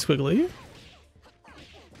a dead Squiggly.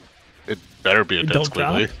 It better be a dead Don't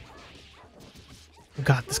squiggly. drop. Oh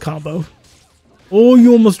god, this combo. Oh,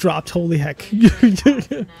 you almost dropped. Holy heck.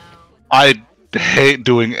 No. I hate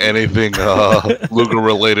doing anything Luger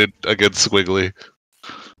related against Squiggly.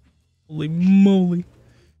 Holy moly.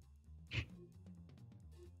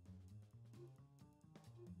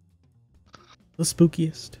 The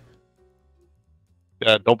spookiest.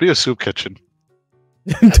 Yeah, don't be a soup kitchen.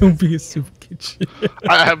 Don't be a soup kitchen.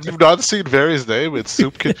 I have you not seen Vary's name? It's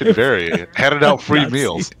Soup Kitchen Vary. Handed out free Not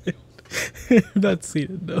meals seen it. Not seen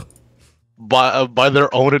it, no. by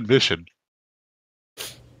their own admission.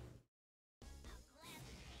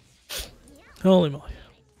 Holy moly.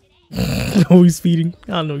 No, he's feeding.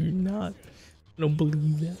 Oh, no, you're not. I don't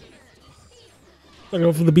believe that. I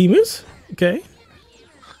go for the Beamers. Okay.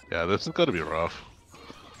 Yeah, this is gonna be rough.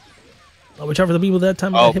 Oh, we tried for the Beamer that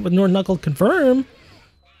time. I got hit with North Knuckle. Confirm.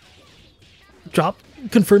 Drop.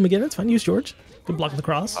 Confirm again. That's fine. Use George. Good block of the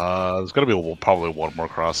cross. There's gonna be probably one more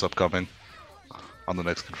cross upcoming on the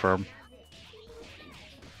next confirm.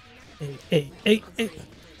 Hey.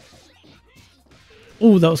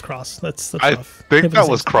 Oh, that was cross. That's I rough. think Hit that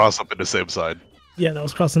the was same cross up in the same side. side. Yeah, that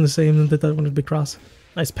was crossing the same. That one was a big cross.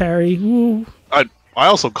 Nice parry. Ooh. I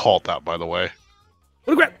also called that, by the way.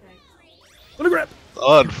 What a grab! What a grab!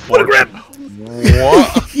 Unfortunate. grab!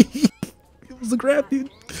 What? It was a grab, dude.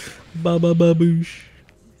 Baboosh.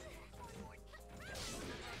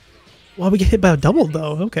 Why we get hit by a double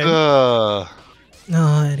though? Okay. Uh,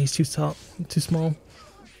 No, and he's too tall, too small.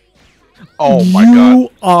 oh my god. You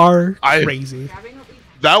are crazy.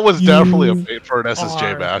 That was definitely a You bait for an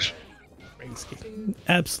SSJ are- bash. Crazy.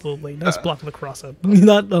 Absolutely. Nice block of the cross up.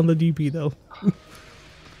 Not on the DP though.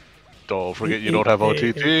 Don't forget you don't have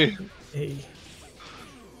OTT. Hey.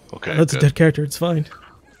 Okay, That's a good. dead character. It's fine.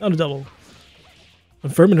 Not a double.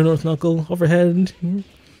 Confirming a North Knuckle overhead.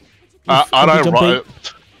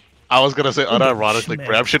 Unironic. I was gonna say, unironically, Schmack.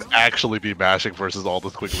 Grab should actually be mashing versus all the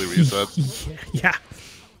quickly resets. Yeah.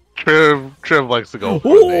 Trim likes to go for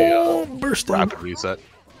Oh, the burst rapid reset.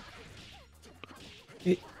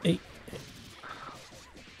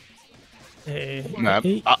 Nah,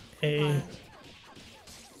 He's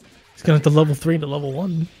gonna have to level 3 to level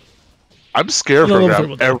 1. I'm scared No, for no, Grab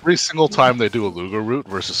no. every single time they do a Luger route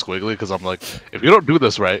versus Squiggly, because I'm like, if you don't do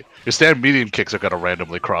this right, your stand medium kicks are gonna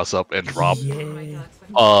randomly cross up and drop.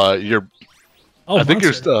 Yeah. Your Oh, I think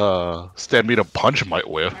monster. your stand medium punch might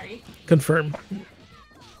whiff. Sorry. Confirm.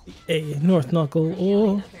 A North Knuckle.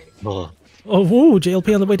 Oh, Ugh. whoa,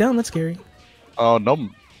 JLP on the way down. That's scary. Oh no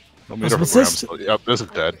meter for assist. Graham. So, yep, this is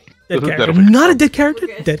dead. Dead This is character. dead. Not a dead character.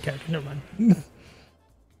 We're good. Dead character. Never mind.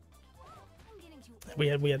 we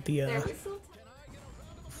had the. There we still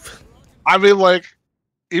I mean, like,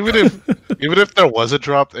 even if there was a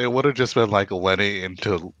drop, it would have just been like Lenny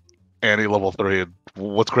into Annie level 3. And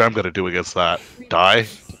what's Graham gonna do against that? Die?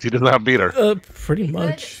 He doesn't have meter. Pretty could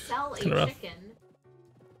much. sell a Kinda rough. chicken.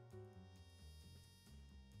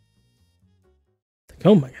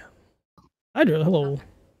 Oh my god. Hydra, hello.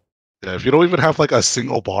 Yeah, if you don't even have like a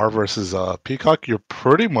single bar versus Peacock, you're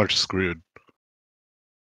pretty much screwed.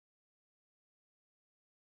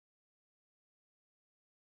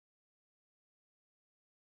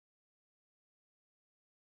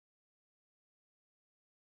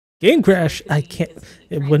 Game crash. I can't.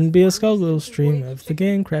 It wouldn't be a Skullgirls stream if the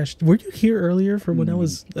game crashed. Were you here earlier for when I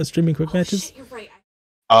was streaming quick Oh, matches? shit, you're right.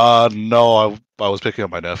 No, I was picking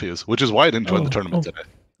up my nephews, which is why I didn't join the tournament today.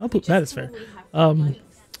 I'll put that is fair. Totally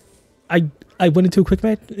have I went into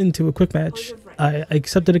a quick match. I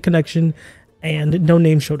accepted a connection, and no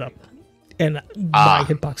name showed up, and my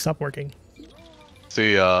hitbox stopped working.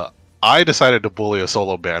 See, I decided to bully a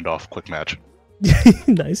solo band off quick match.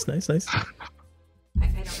 Nice. I don't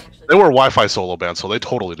actually. They were Wi-Fi solo band, so they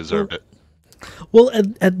totally deserved it. Well,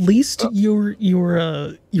 at least your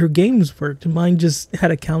games worked. Mine just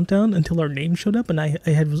had a countdown until our name showed up, and I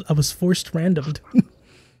was forced randomed.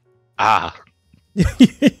 It's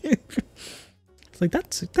like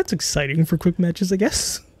that's exciting for quick matches, I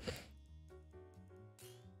guess.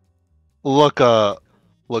 Look,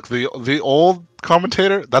 the old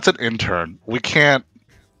commentator, that's an intern. We can't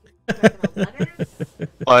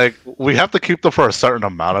like we have to keep them for a certain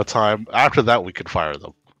amount of time. After that, we can fire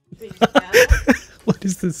them. What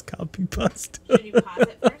is this copy paste? Should you pause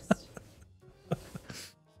it first?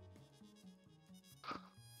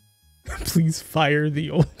 Please fire the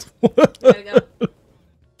old one. Gotta go.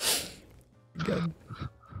 God.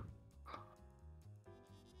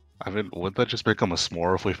 I mean, wouldn't that just become a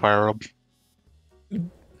s'more if we fire them?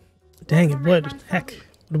 Dang it, would. Heck.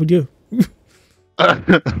 What do we do?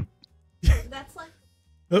 That's like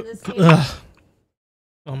this game.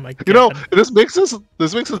 Oh my god. You know, this makes us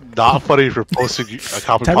not funny for posting a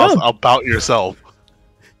copy Time paste out. about yourself.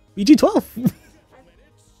 BG12.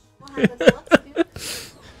 What happens?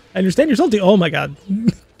 Let's do I understand you're salty. Oh my god.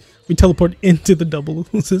 We teleport into the double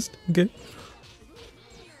assist. Okay.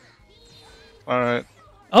 Alright.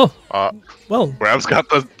 Oh, Uh, well, Grab's got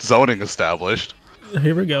the zoning established.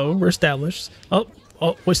 here we go. We're established. Oh,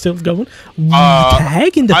 we're still going. I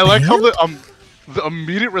Tag in the like how band? the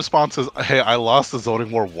immediate response is, "Hey, I lost the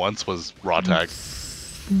zoning war once." Was raw tag.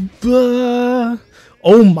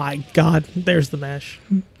 Oh my god. There's the mash.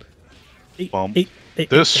 Bump. Eight,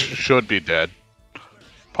 This should be dead.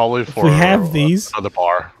 Probably for we have these. another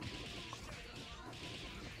bar.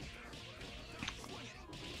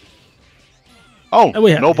 Oh,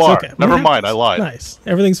 We have no these. bar. Okay. We Never have mind, these. I lied. Nice.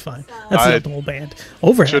 Everything's fine. That's I not the whole band.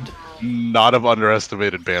 Overhead. Should not have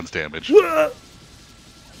underestimated Band's damage. The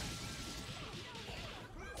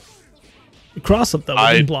cross up though,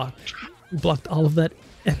 we didn't block. We blocked all of that,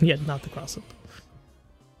 and yet not the cross up.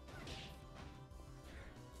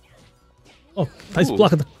 Oh, nice Ooh.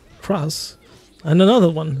 block of the cross. And another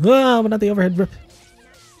one. Ah, but not the overhead rip.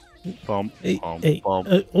 Bump, Hey, bump, hey. bump.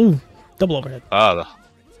 Oh, double overhead.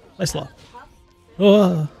 Nice law.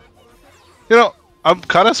 Oh, You know, I'm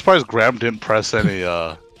kind of surprised Graham didn't press any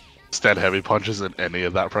stand heavy punches in any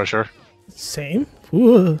of that pressure. same.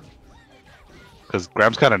 Ooh, Because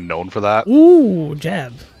Graham's kind of known for that. ooh,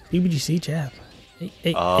 jab. BBGC jab.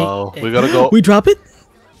 Hey, Oh, hey. we gotta go. We drop it.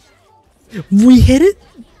 We hit it.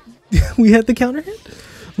 We had the counter hit.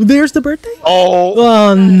 There's the birthday. Oh,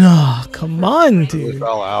 Oh no! Come on, we dude.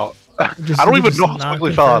 fell out. Just- I don't we even just know how not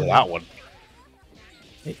Squiggly fell out of confirmed. that one.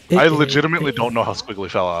 I legitimately don't know how Squiggly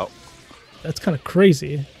fell out. That's kind of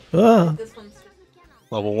crazy. Ah, This one's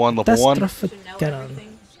Level 1, level that's 1. to know Cannon.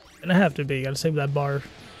 everything. Gonna have to be. You gotta save that bar.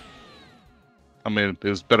 I mean, it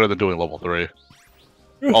was better than doing level 3.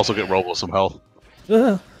 Also get Robo some health.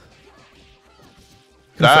 Ah.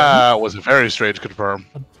 That was a very strange confirm.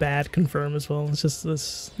 A bad confirm as well. It's just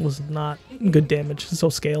this was not good damage. It's so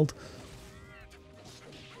scaled.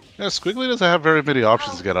 Yeah, Squiggly doesn't have very many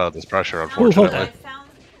options to get out of this pressure, hold unfortunately. I that. found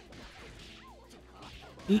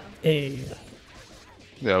Hey,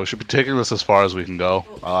 Yeah, we should be taking this as far as we can go.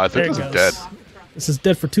 I think There this it is goes. dead. this is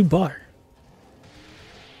dead for 2 bar.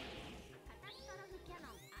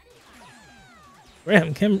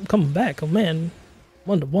 Graham, come back. Oh man,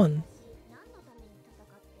 1-1.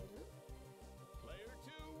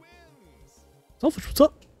 Selfish, what's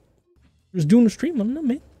up? Just doing a stream, I don't know,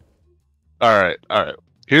 man. Alright, alright.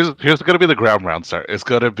 Here's gonna be the ground round start. It's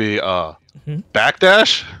gonna be Mhm.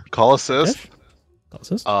 backdash, call assist, Dash? Call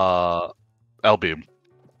assist. L beam.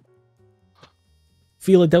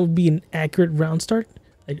 Feel like that would be an accurate round start.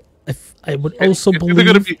 I would It- also it's either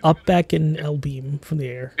gonna believe be- up, back, and L beam from the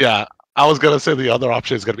air. Yeah, I was gonna say the other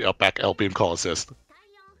option is gonna be up back L beam call assist.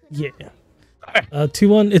 Yeah.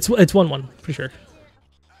 2-1. It's 1-1 for sure.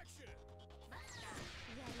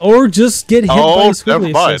 Or just get hit by Oh, a never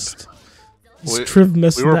squiggly mind. assist. We- Triv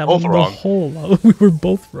missed we were that both one wrong. the whole lot. We were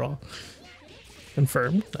both wrong.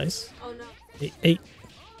 Confirmed. Nice. Oh no. 8.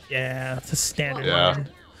 Yeah, it's a standard Yeah. one.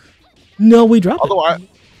 No, we dropped it.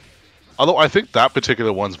 Although I think that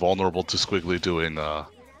particular one's vulnerable to Squiggly doing a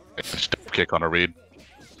step kick on a read.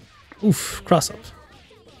 Oof, cross up.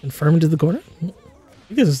 Confirm into the corner? I think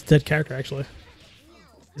this is a dead character, actually.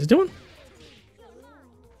 Is it doing?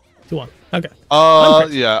 2-1. Okay.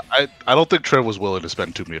 Okay. Yeah, I don't think Trev was willing to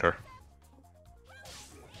spend 2 meter.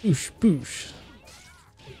 Boosh, boosh.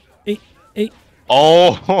 8.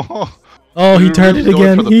 Oh, Oh, he We're tried really it going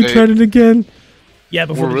again. for the He bait. tried it again. Yeah,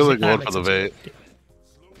 before we're the really decision. going That for the makes bait.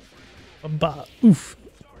 sense. Ba- Oof.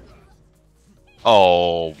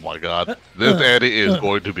 Oh my god. This Andy is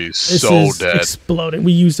going to be This so is dead. exploding.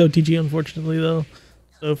 We used OTG, unfortunately, though.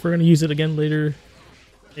 So if we're going to use it again later...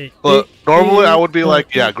 Look, normally I would be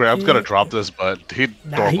like, yeah, yeah, Graham's gonna drop this, but he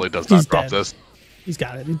Nah, normally he- does he's not drop dead. this. He's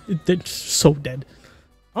got it. It's so dead.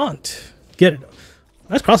 Aunt. Get it.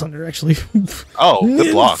 Nice cross under, actually. Oh,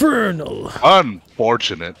 good block. Infernal.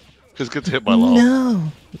 Unfortunate. Just gets hit by low.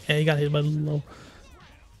 No. Yeah, he got hit by the low.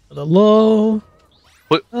 The low.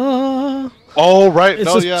 What? Oh, Oh, right. it's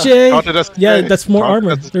No, just yeah. J. Taunted SJ. Yeah, that's more Taunted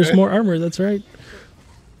armor. SJ. There's more armor. That's right.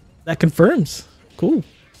 That confirms. Cool.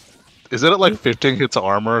 Is it at like 15 hits of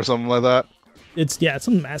armor or something like that? It's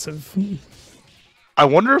massive. I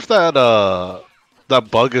wonder if that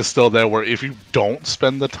that bug is still there where if you don't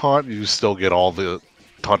spend the taunt, you still get all the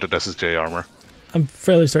taunted SSJ armor. I'm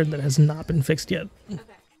fairly certain that has not been fixed yet. Okay.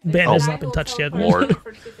 Ban Oh, has not been touched yet. Lord.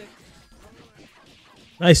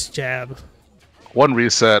 Nice jab. One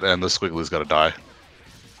reset and the Squiggly's gotta die.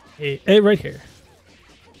 Hey, right here.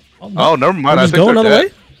 Oh, never mind. We're I just think going they're another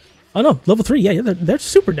dead. way? Oh no, level 3. Yeah, they're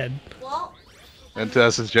super dead. Well, Into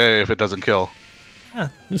SSJ if it doesn't kill. Yeah,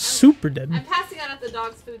 they're super dead. I'm passing out at the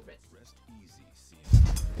dog's food.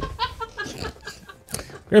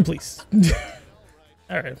 Graham, please.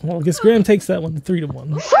 All right. Well, I guess Graham takes that one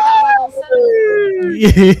 3-1.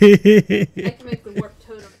 I can make the warp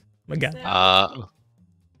totem. My God.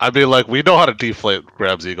 I mean, like, we know how to deflate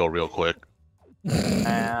Grab's ego real quick.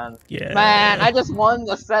 Man. Yeah. Man, I just won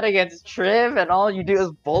the set against Triv, and all you do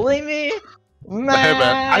is bully me? Man. Hey,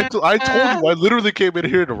 man, I told you, I literally came in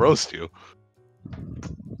here to roast you.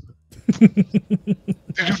 Did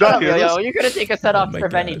you not hear Yo, this? you could have taken a set off my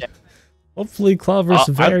Triv any God. day. Hopefully, Claw vs.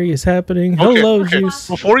 Vary is happening. Okay, Hello, okay. Juice.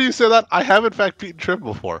 Before you say that, I have in fact beaten Triv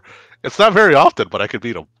before. It's not very often, but I could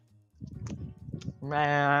beat him.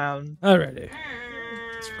 Man. Alrighty.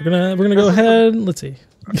 So we're gonna go ahead. Let's see.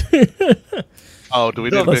 Oh, do we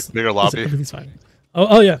need to make a bigger lobby? Everything's fine.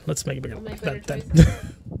 Oh yeah. Let's make it bigger. Make better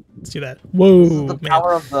Let's do that. Whoa, The man.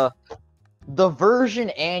 power of the version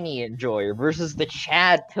Annie enjoyer versus the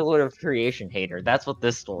Chad Pillar of Creation hater. That's what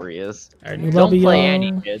this story is. All right, new Don't lobby, play y'all.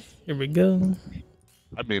 Annie, kids. Here we go.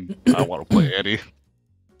 I mean, I want to play Annie.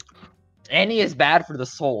 Annie is bad for the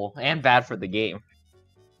soul and bad for the game.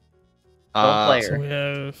 Don't play So her. we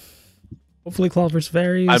have hopefully Claw vs.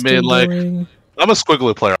 Vary. I is mean, still like- going. I'm a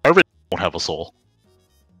squiggly player. I really don't have a soul.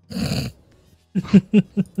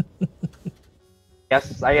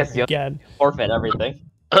 Yes, I guess you God. forfeit everything.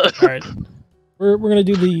 All right. We're gonna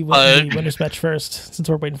do the winners match first since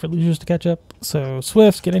we're waiting for losers to catch up. So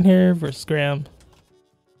Swift, get in here versus Graham.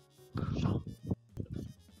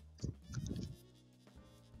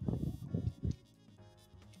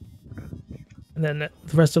 And then the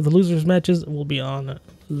rest of the losers matches will be on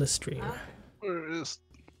the stream. Where is?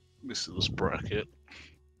 Let me see this bracket.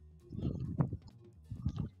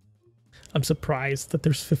 I'm surprised that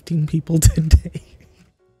there's 15 people today.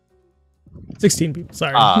 16 people.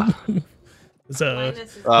 Sorry. So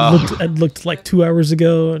Minus is I looked like 2 hours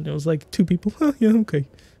ago, and it was like 2 people. Oh, yeah, okay.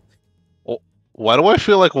 Why do I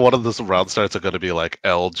feel like one of the round starts are going to be like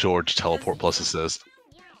L George teleport plus assist?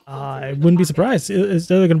 I wouldn't be surprised. Is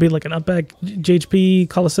there going to be like an up back JHP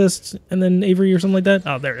call assist and then Avery or something like that?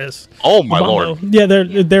 Oh, there is. Oh my lord! Obama.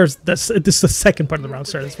 Yeah, there's this is the second part of the round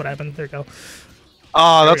start. That's what happened. There you go.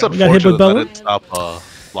 Ah, that's There we go. We got hit unfortunate with that Bella. it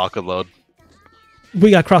stopped lock and load. We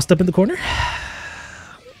got crossed up in the corner.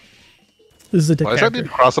 This is a dick Why does that need character.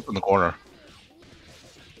 to cross up in the corner?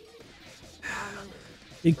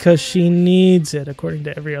 Because she needs it, according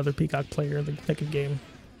to every other Peacock player in the second game.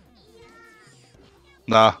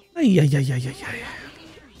 Nah, Yeah.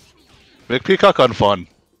 make Peacock unfun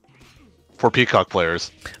for Peacock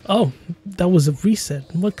players. Oh, that was a reset.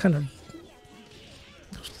 What kind of...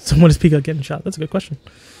 Someone is Peacock getting shot? That's a good question.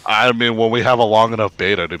 I mean, when we have a long enough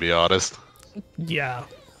beta, to be honest. Yeah.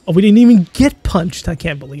 Oh, we didn't even get punched. I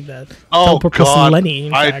can't believe that. Oh Teleport plus god, Lenny,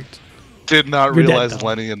 in I fact. did not You're dead, realize though.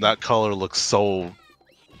 Lenny in that color looks so.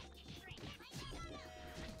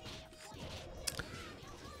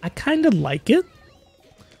 I kind of like it.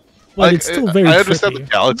 But Like, it's still very I understand trippy. the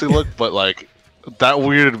galaxy look, but like that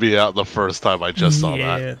weirded me out the first time I just saw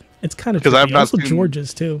yeah, that. it's kind of 'Cause I've trippy. not Also, seen-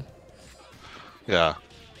 George's, too. Yeah,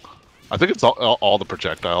 I think it's all the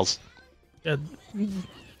projectiles. Yeah.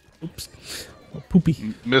 Oops. Oh,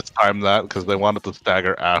 poopy. Mistimed that because they wanted to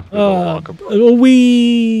stagger after the lock.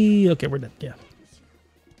 Okay, we're done. Yeah.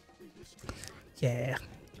 Yeah.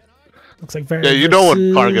 Looks like very. Yeah, you know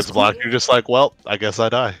when car gets blocked, you're just like, well, I guess I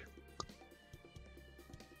die.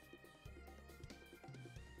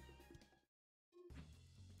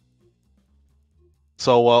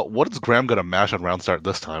 So, what is Graham gonna mash on round start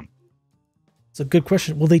this time? It's a good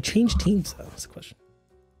question. Will they change teams though? That's the question.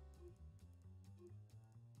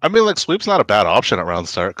 I mean, like sweep's not a bad option at round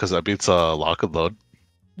start because that beats lock and load.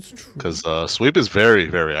 It's true. Because sweep is very,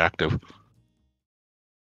 very active.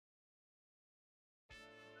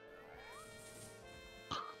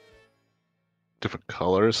 Different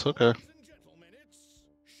colors, okay.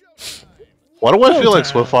 Why do I feel like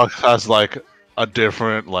Filter. Swiftfox has like a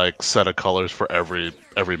different like set of colors for every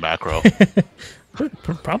macro?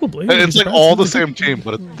 Probably. It's like all the same team,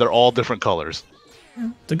 but they're all different colors.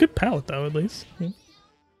 It's a good palette though, at least. Yeah.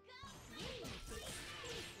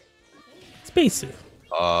 Spacesuit.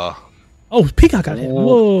 Oh, Peacock got hit.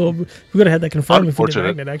 Whoa. We could have had that confirmed if we did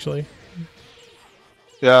Unfortunate. Magnet, actually.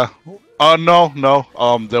 Yeah.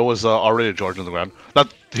 No. There was already a George on the ground.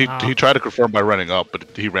 Not he tried to confirm by running up,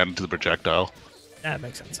 but he ran into the projectile, That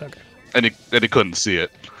makes sense. Okay. and he couldn't see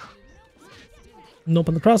it. Nope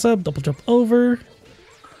on the cross up, double jump over.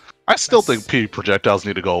 I still think P projectiles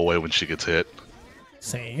need to go away when she gets hit,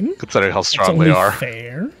 Same. considering how It's strong only they are.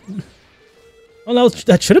 fair. Oh,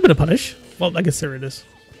 that should have been a punish. Well, I guess there it is.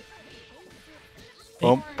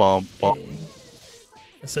 Bump, bump, bump.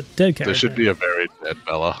 It's a dead character. There should be a very dead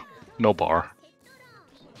Bella. No bar.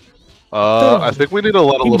 I think we need to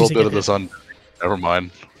let a Maybe little just bit get of this on. Never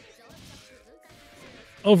mind.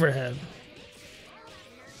 Overhead.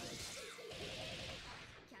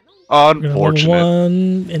 We're gonna level Unfortunate.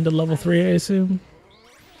 1 into level 3, I assume.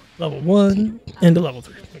 Level 1 into level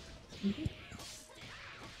 3.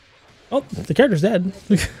 Oh, the character's dead.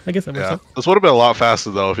 I guess that works Yeah, out. this would have been a lot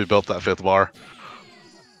faster though if he built that 5th bar.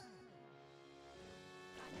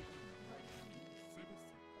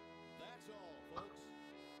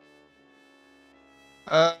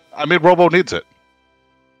 I mean, Robo needs it.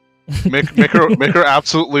 Make her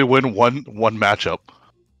absolutely win one matchup.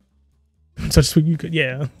 Such you could,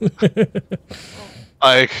 yeah.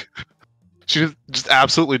 Like, she just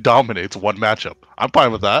absolutely dominates one matchup. I'm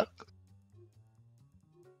fine with that.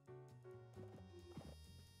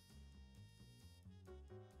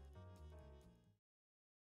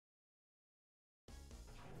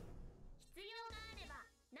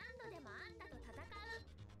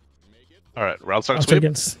 All right, round start I'll sweep.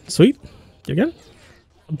 against Sweet. You again?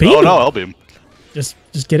 Beam. Oh no, I'll beam. Just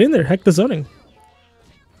get in there. Heck the zoning.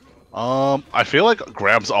 I feel like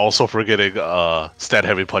Graham's also forgetting stat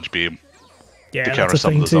heavy punch beam Yeah, to that's counter a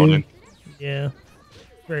some thing of the too. zoning. Yeah,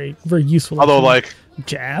 very useful. Although, actually. like,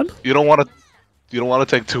 jab. you don't want to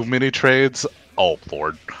take too many trades. Oh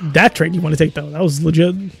lord. That trade you want to take though? That was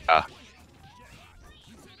legit. Yeah.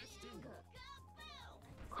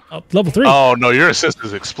 Oh, level 3. Oh no, your assist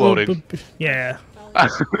is exploding. Yeah.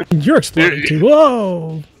 You're exploding too.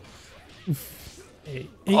 Whoa.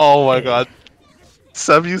 Oh my god.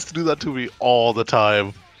 Seb used to do that to me all the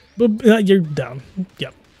time. But you're down.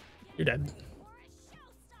 Yep. You're dead.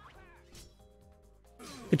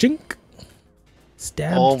 Chink.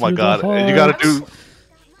 Stab. Oh my through the god. And heart.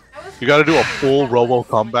 you gotta do a full robo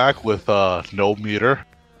comeback with no meter.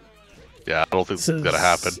 Yeah, I don't think this is gonna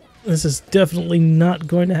happen. This is definitely not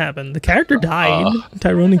going to happen. The character died,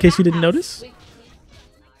 Tyrone, in case you didn't notice.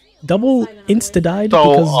 Double insta died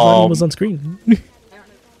So, because Lenny was on screen.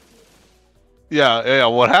 Yeah,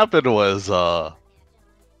 what happened was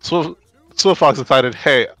Swift Fox decided,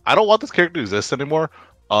 hey, I don't want this character to exist anymore.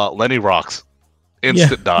 Lenny rocks.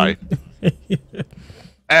 Instant die.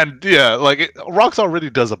 And yeah, like rocks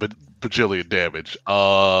already does a bajillion damage.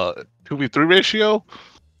 2v3 ratio.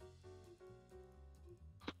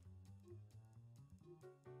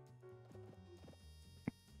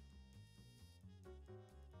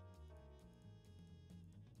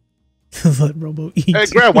 Let Robo eat. Hey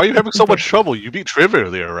Graham, why are you having so much trouble? You beat Triv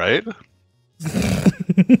earlier, right?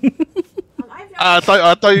 I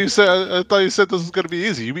thought you said this was gonna be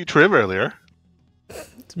easy. You beat Triv earlier.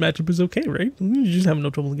 This matchup is okay, right? You just have no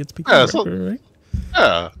trouble against people, Yeah, so- right?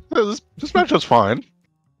 Yeah, this matchup's fine.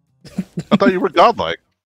 I thought you were godlike.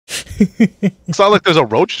 It's not like there's a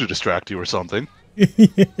roach to distract you or something.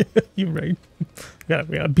 You're right. We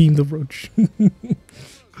gotta beam the roach.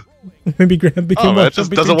 Maybe Graham became. Oh man, it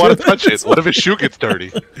just doesn't want to touch it. What if his shoe gets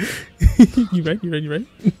dirty? You're right.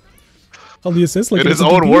 All the assists, like In his it's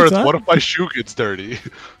own beams, words, huh? what if my shoe gets dirty?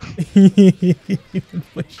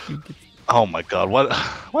 My shoe gets- Oh my god,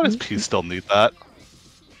 why does P still need that?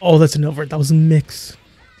 Oh, that's an over. That was a mix.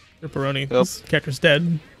 Ripperoni. Yep. This character's dead.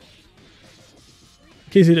 In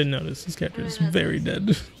case you didn't notice, this character is very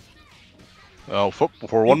dead. Oh, for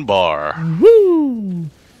 1 bar. Woo!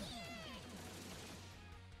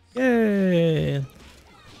 Yay!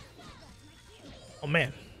 Oh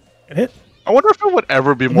man, got hit. I wonder if it would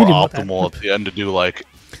ever be more didn't want that. optimal at the end to do like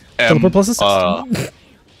Teleport plus assist.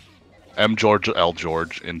 M George L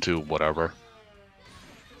George into whatever.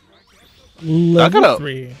 Level gonna-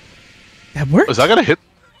 3. That worked. Is that gonna hit?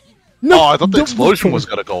 No, Oh, I thought the don't explosion look was for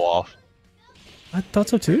gonna go off. it. I thought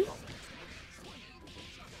so too.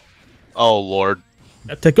 Oh lord.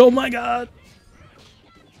 Oh my god!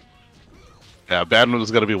 Yeah, Badman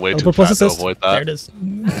was gonna be way too Teleport plus fat to assist. avoid There that. it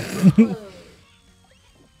is.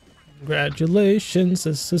 Congratulations,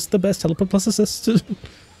 this is the best teleport plus assist.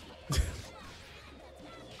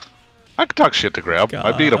 I can talk shit to Graham.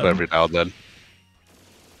 I beat him God. every now and then.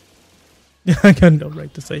 I got no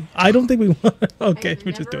right to say. I don't think we won. Okay,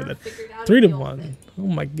 we're just doing that. 3-1. Oh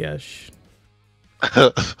my gosh.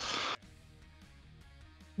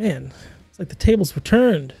 Man, it's like the tables were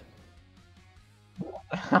turned.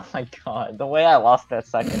 Oh my god, the way I lost that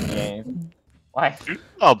second game. Why?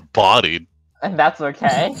 Bodied. And that's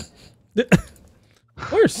okay? Of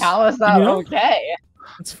course. How is that You know? okay?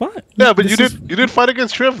 It's fine. Yeah, but This you is- did fight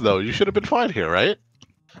against Triv though. You should have been fine here, right?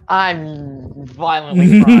 I'm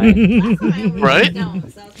violently crying. Right?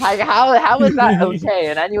 Like, how is that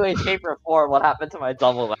okay in any way, shape, or form? What happened to my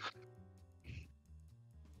double?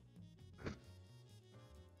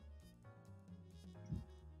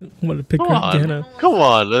 Want to pick Come her on. Dana. Come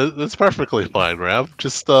on, that's perfectly fine, Ram.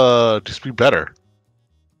 Just be better.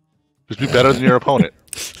 Just be better than your opponent.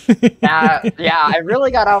 Yeah, I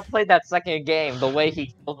really got outplayed that second game. The way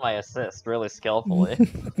he killed my assist, really skillfully.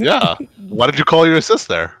 Yeah. Why did you call your assist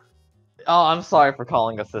there? Oh, I'm sorry for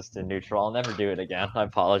calling assist in neutral. I'll never do it again. I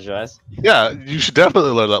apologize. Yeah, you should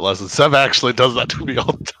definitely learn that lesson. Sev actually does that to me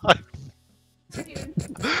all the time.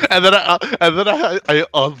 And then I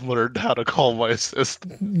unlearned how to call my assist.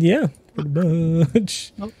 Yeah, pretty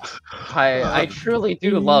much. I truly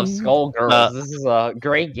do love Skullgirls. This is a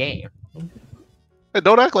great game. Hey,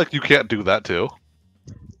 don't act like you can't do that too.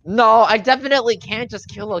 No, I definitely can't just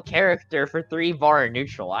kill a character for 3 bar in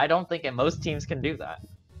neutral. I don't think most teams can do that.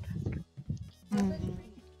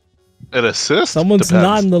 An assist? Someone's Depends.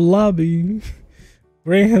 not in the lobby.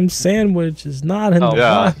 Graham Sandwich is not in Oh, the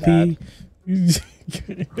yeah. lobby.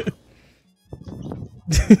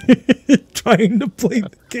 Trying to play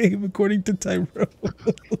the game according to Tyrone.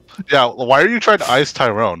 Yeah, why are you trying to ice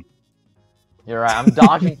Tyrone? You're right. I'm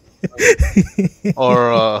dodging.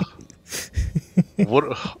 Or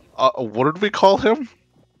what did we call him?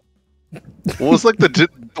 What was like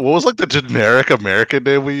the generic American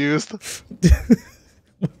name we used?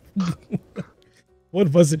 What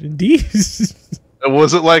was it indeed?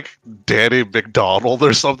 Was it like Danny McDonald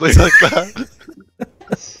or something like that?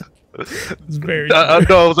 It's very. No, it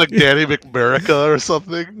was like Danny McMerica or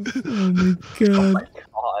something. Oh my god.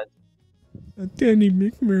 God. Danny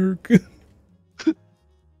McMerica.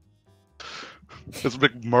 It's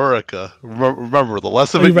McMurica. Remember, the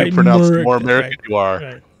less of Oh, it you're right, you pronounce, the Murica, more American right, you are.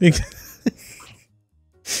 Right.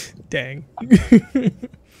 Dang.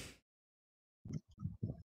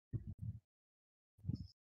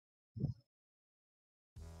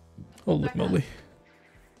 Holy moly.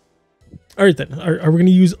 Alright then, are we going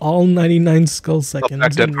to use all 99 skull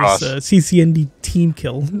seconds dead in cross. this CCND team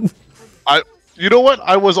kill? You know what?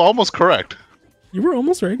 I was almost correct. You were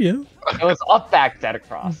almost right, yeah. It was up back dead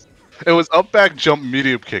across. It was up, back, jump,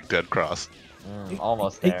 medium kick, dead cross.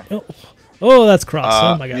 Almost Hey, there. oh, that's cross.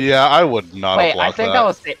 Oh my god. Yeah, I would not Wait, have I blocked think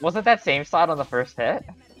that wasn't that same side on the first hit?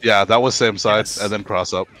 Yeah, that was same side, Yes. and then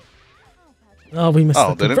cross up. Oh, we missed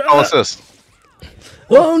Oh, the they didn't call assist.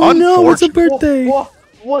 Oh no, it's a Unfortunate. birthday.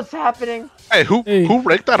 What's happening? Hey, who Hey,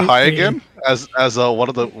 ranked that hey, high hey. again? As one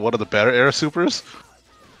of the better air supers?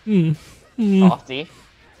 Softy.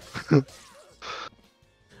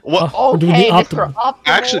 What? We're doing the Okay, Mr. optimal. Optimal.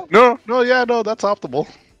 Actually, no, that's optimal.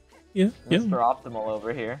 Yeah, yeah. Mr. Optimal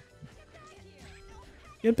over here.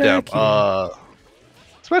 Get Yeah. back here.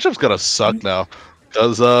 This matchup's gonna suck now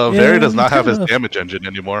because Yeah, Very does not have his kinda. damage engine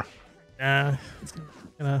anymore. Nah, it's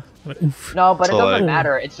gonna oof. No, but So, it doesn't like-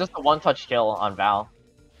 matter. It's just a one-touch kill on Val.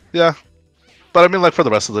 Yeah, but I mean, like for the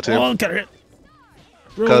rest of the team, Oh, get it.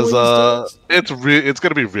 because it's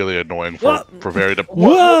gonna be really annoying for Very to.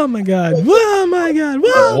 Whoa my god! Whoa my god!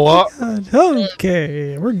 Whoa What? my god!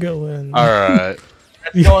 Okay, we're going. All right.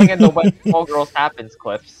 It's going in the When Small Girls Happens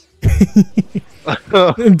clips.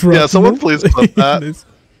 Yeah, someone please clip that,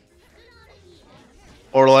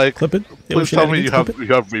 or like, Clip it. please tell me you have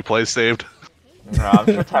replay saved. No, I'm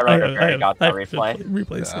sure Tyrone already got that replay.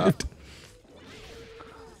 Replay Yeah. saved.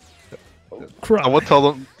 Crap. I would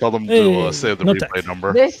tell them Hey, to save the no replay tech.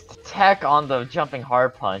 number. This tech on the jumping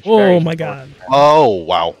hard punch. Oh very my important. god. Oh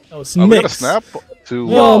wow! That was Are we gonna mix. snap to?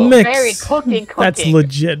 Oh, Yo, mix. Very cooking. That's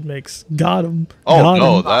legit mix. Got him. Oh Got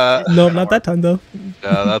no, him. that No, not that time though.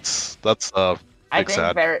 yeah, that's I big think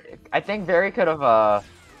sad. Very could have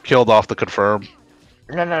Killed off the confirm.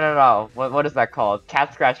 no. What is that called?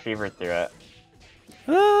 Cat scratch fever through it.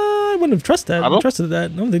 I wouldn't have trusted that. I don't- Trusted that.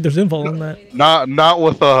 I don't think there's info on that. Not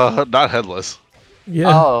with not headless. Yeah.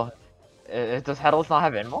 Oh, does Headless not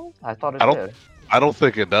have invul? I thought it I don't- did. I don't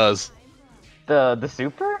think it does. The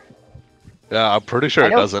super? Yeah, I'm pretty sure I it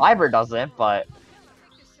know doesn't. Fiber doesn't, but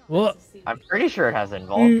Well, I'm pretty sure it has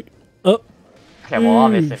invul. oh, Okay, well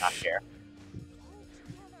obviously not here.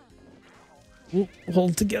 we'll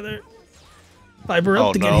hold together. Fiber up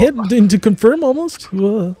Oh, to no. get hit and to confirm almost.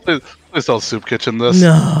 Whoa. Please don't soup kitchen this.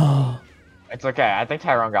 No. It's okay. I think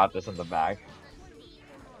Tyrone got this in the bag.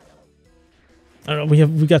 I don't know.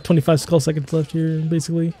 We got 25 skull seconds left here,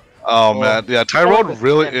 basically. Oh man, yeah, Tyrone this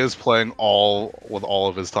really man. is playing all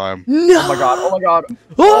of his time. No. Oh my god! Oh my god!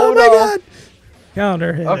 Oh, my no. god.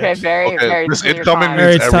 Counter hit. Okay, very, Okay, very. this is your incoming time. Alright,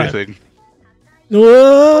 means it's time. everything.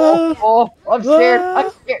 Whoa. Oh, I'm scared. Ah. I'm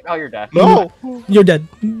scared. Oh, you're dead. No. You're dead.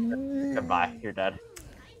 Goodbye. You're dead.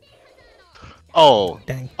 Oh.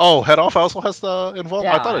 Dang. Oh, head off also has the involved.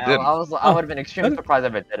 Yeah, I thought it did. I would have been extremely surprised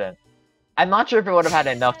if it didn't. I'm not sure if it would have had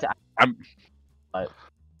enough to. I'm- But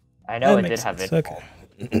I know That it did makes have sense, it.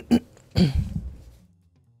 okay.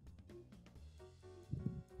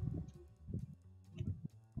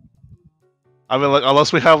 I mean, like,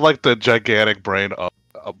 unless we have like the gigantic brain of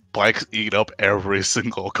bikes eat up every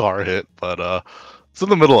single car hit, but it's in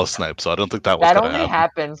the middle of Snipe, so I don't think that was That gonna only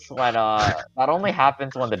happen. happens when that only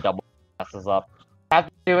happens when the double messes up. You have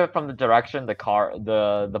to do it from the direction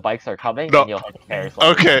the bikes are coming, No. and you'll hit the carry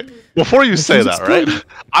slightly. Okay, before you say Let's that, right?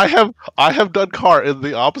 explain. I have done car in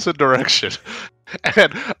the opposite direction,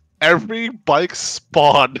 and every bike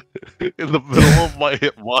spawned in the middle of my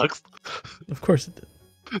hitbox. Of course it did.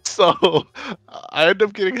 So I end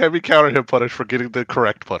up getting heavy counter hit punish for getting the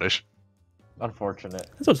correct punish. Unfortunate.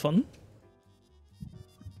 This was fun.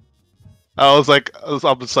 I'm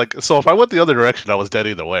just like, so if I went the other direction, I was dead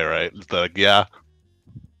either way, right? It's like, yeah.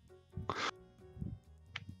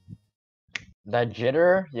 That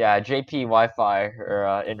jitter, yeah, JP Wi-Fi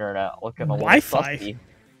or internet looking a little Wi-Fi?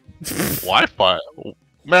 sussy. Wi-Fi,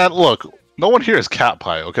 man. Look, no one here is cat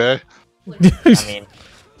pie, okay? I mean,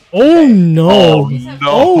 Oh no! Oh, no.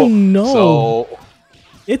 Oh no! so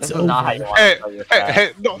It's this is not how over. you want Hey, to play your hey, stats.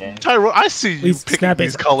 hey, no, Okay. Tyrone, I see you Please picking snap it.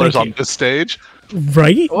 these colors Thank on you. this stage.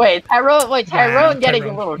 Right? Wait, Tyrone Wow, getting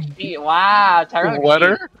Tyrone. a little cheat. Wow, Tyrone.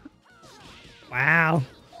 Wetter? Wow.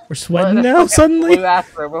 We're sweating now suddenly. Blue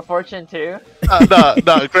ass Robo Fortune too.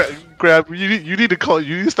 No, grab. You need to call.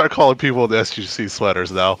 You need to start calling people the SGC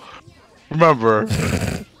sweaters now. Remember,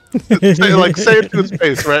 say it to his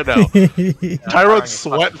face right now. Tyrone's Tyrone's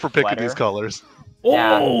sweating for picking sweater. these colors.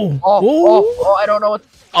 Yeah. Oh, Oh, I don't know what.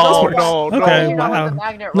 Oh No. no, Okay, no. You know what, wow. the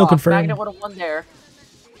Magnet No rock. confirm. Magnet would have won there.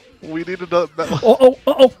 We need to know that. oh,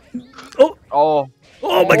 Oh.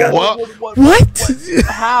 oh my god. What? What?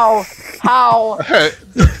 How? How? Hey,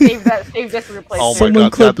 Save that. Save this replacement. oh my Someone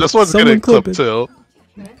god, clip yeah, this it. one's Someone getting clip clipped it. too.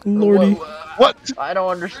 Lordy. What? I don't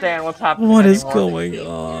understand what's happening. What is anymore. going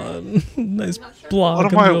on? Nice What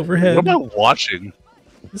block am on I? the overhead. What am I watching?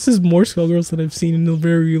 This is more Skullgirls than I've seen in a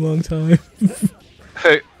very long time.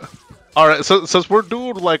 Hey, all right. So since we're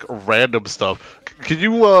doing like random stuff, can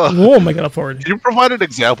you Oh my god, up forward. can you provide an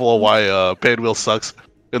example of why Pinwheel sucks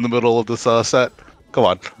in the middle of this set? Come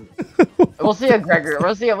on. We'll see a Gregor.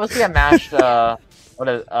 We'll see a mashed. What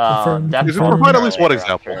is Confirm, Death You can confirm. provide at least one later,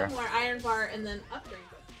 I'm example. sure. More iron bar and then upgrade.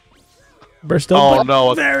 Burst Oh up.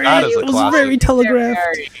 no, Very, that is a it was classic. very telegraphed.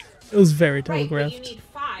 Very- It was very Right, but you telegraphed. need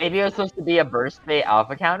 5. Maybe it was supposed to be a burst bait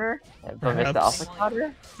alpha counter. From Mr. Perhaps. Alpha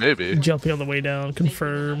counter. Maybe. Jumping on the way down.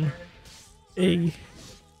 Confirm. A.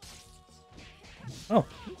 Oh.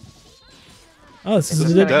 Oh, this is This a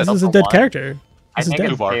is dead, dead. this is a Alpha dead one. character. I This is think dead.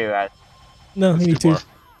 it's Bar. two. No, That's me too too. far.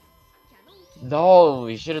 No,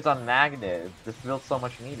 you should have done magnet. This builds so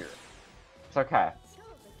much meter. It's okay.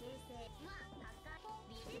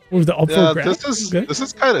 With the up Yeah, forward grab. Okay. this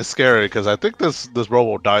is kind of scary because I think this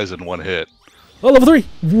Robo dies in one hit. Oh, level 3. Ooh,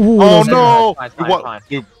 Oh that was no! Fine, We, fine,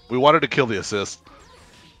 fine. we wanted to kill the assist.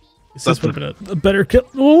 good. This would have been a better kill.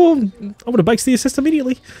 Oh, I would have bikes the assist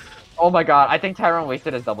immediately. Oh my god, I think Tyrone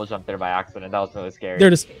wasted his double jump there by accident. That was really scary. There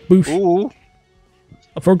it is. Boosh. Ooh!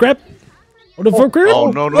 Up forward grab. Oh, the forward grab. Oh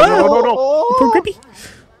no no no no no! Up forward grippy.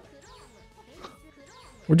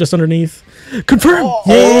 We're just underneath. Confirm. Oh,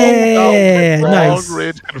 Yeah, no. nice. Long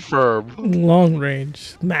range confirm. Long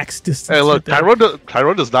range, max distance. Hey, look, right there.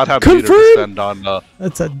 Tyrone does not have meter to Confirm! spend on.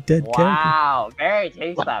 That's a dead character. Wow, Barry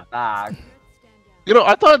takes that back. You know,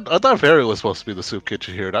 I thought Barry was supposed to be the soup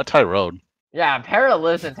kitchen here, not Tyrone. Yeah, Para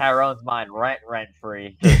lives in Tyrone's mind rent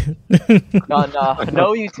free.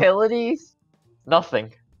 No utilities,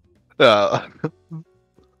 nothing. Yeah.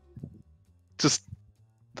 Just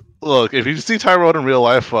look, if you see Tyrone in real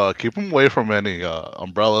life, keep him away from any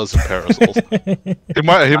umbrellas and parasols.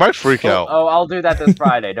 he might freak out. Oh, I'll do that this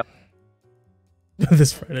Friday. Don't...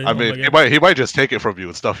 This Friday. I oh mean, my he might just take it from you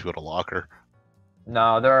and stuff you in a locker.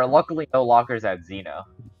 No, there are luckily no lockers at Xeno.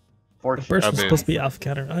 The Fortunately. burst I was mean- supposed to be off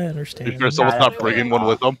counter. I understand. If you're someone's not bringing one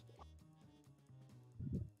with them.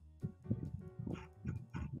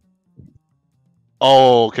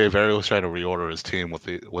 Oh, okay. Barry was trying to reorder his team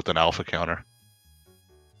with an alpha counter.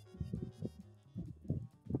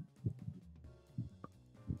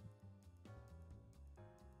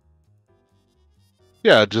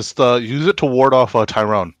 Yeah, just use it to ward off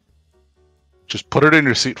Tyrone. Just put it in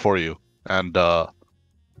your seat for you, and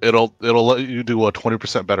it'll let you do a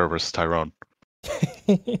 20% better versus Tyrone.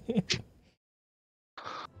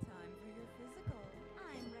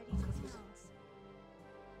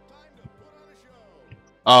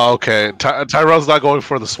 Oh, okay. Tyrone's not going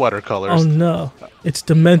for the sweater colors. Oh no, it's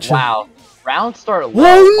dimension. Wow. Round start low.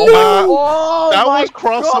 Whoa, no! Oh that my was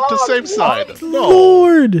crossed up to God, same side. what? No.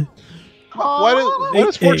 Lord! Why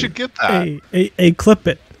does Fortune get that? Hey, clip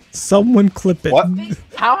it. Someone clip it. What?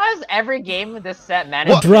 How has every game of this set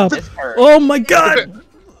managed Drop. to miss her? Oh my god!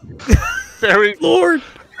 Barry, Lord!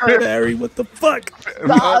 Barry, what the fuck?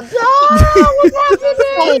 No, what's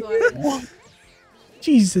happening?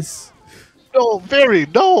 Jesus. No, very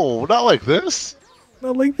no, not like this.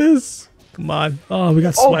 Not like this. Come on. Oh, we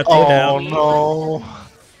got swept Oh down. no.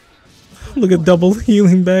 Look at double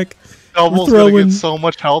healing back. Double's throwing- gonna get so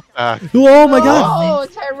much health back. Oh my god. Oh,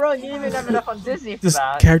 Tyrone, you didn't even have enough on Dizzy for This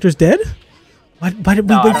that. character's dead? Why did we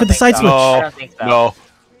No, I wait don't for the think side so. switch? I No, don't think so. no.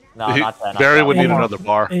 No, not that. Barry would One need more. another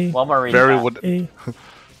bar. A, One more Barry reset. would. a,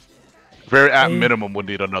 Barry at A. minimum would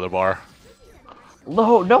need another bar.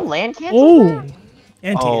 No land cancel. oh.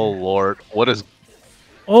 Anti. Oh lord, what is?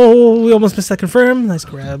 Oh, we almost missed that confirm. Nice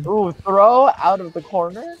grab. Ooh, throw out of the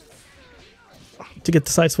corner. To get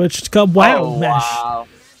the side switch. Wow, Oh, mash. wow.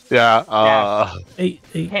 Yeah. Eight.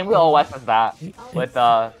 Pinwheel weapons that with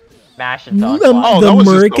mash and The, dodge. Oh, the that was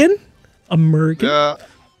just American? American? Yeah.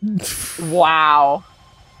 Wow.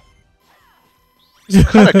 What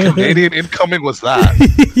kind of Canadian incoming was that?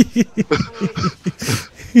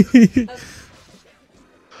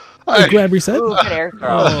 Oh, grab reset? Ooh, good air throw.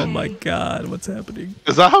 Oh my god, what's happening?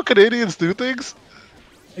 Is that how Canadians do things?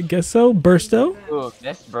 I guess so. Bursto? Ooh,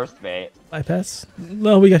 missed burst bait. Bypass?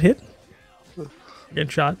 No, we got hit. Getting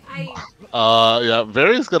shot. Yeah,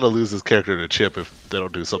 Barry's gonna lose his character to Chip if they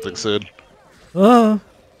don't do something soon. Oh.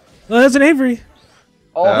 Oh, that's an Avery.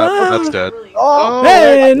 Oh, Yeah, that's dead. oh,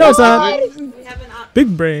 Hey, no, it's not. We have an op-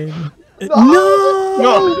 Big brain. No!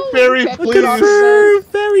 No, Barry, Check it please. out. Confirm,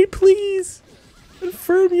 Barry, please.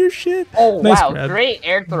 Confirm your shit. oh Nice wow, grab. great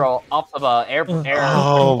air throw off of air.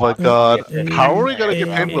 Oh my god. Yeah, How are we gonna get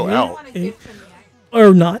yeah, Pinwheel yeah. I out? want to give him the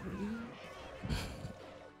Or not.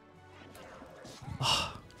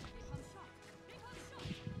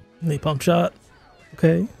 Napalm shot.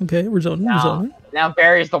 Okay, we're zoning, we're Now, zoning. now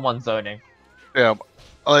Barry's the one zoning. Damn.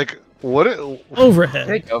 Like, what? It, Overhead.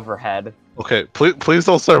 Big overhead. okay, please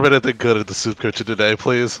don't serve anything good at the soup kitchen today,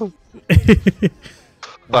 please.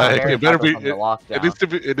 Like, Barry it better got be. us on the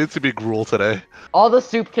lockdown. It needs to be gruel today. All the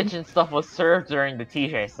soup kitchen stuff was served during the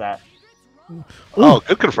TJ set. Oh,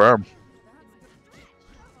 good confirm.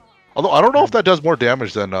 Although I don't know if that does more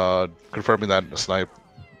damage than confirming that in a snipe,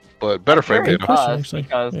 but better frame Very data. good. Question, does, actually.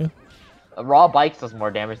 because- Yeah. Raw bikes does more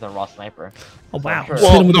damage than raw sniper. Oh wow. Well,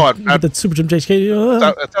 Just hit him with, no, the, with the super jump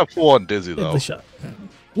JK. It's not full on dizzy though. The shot.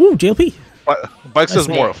 Ooh, JLP. Bikes does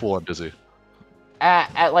Nice more man. at full on dizzy.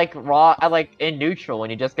 At like raw, at like in neutral, when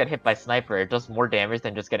you just get hit by sniper, it does more damage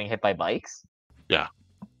than just getting hit by bikes. Yeah.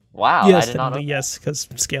 Wow, Yes, I did not know. technically, yes, because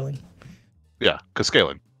scaling. Yeah, cause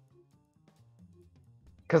scaling.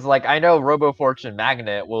 Because like I know Robo Fortune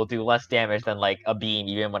Magnet will do less damage than like a beam,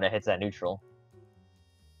 even when it hits at neutral.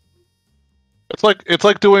 It's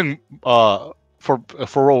like doing for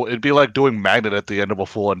roll. It'd be like doing magnet at the end of a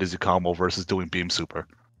full on dizzy combo versus doing beam super.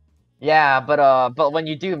 Yeah, but when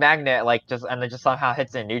you do magnet like just and it just somehow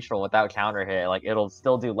hits in neutral without counter hit, like it'll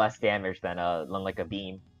still do less damage than like a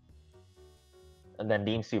beam. And then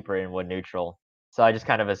beam super in would neutral. So I just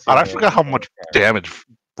kind of assumed. And I it forgot how was much there. damage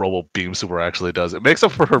Robo Beam Super actually does. It makes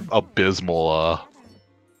up for her abysmal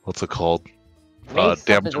what's it called? Makes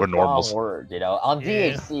Damage such a over normals. strong word, you know. On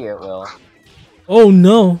Yeah. DHC it will. Oh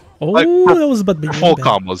no. Oh, Like, for- that was about to be Full bad.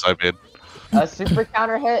 combos, I mean. A super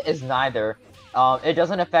counter hit is neither. It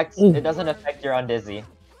doesn't affect Ooh. it doesn't affect your undizzy.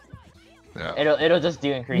 Yeah. It'll just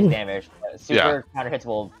do increased Ooh. damage. Super counter hits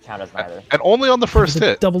will count as neither. And only on the first The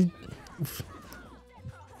hit. Double. Oof.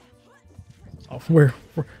 Oh, we're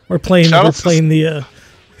playing. Shout We're outs to- playing the.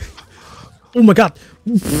 Oh my god.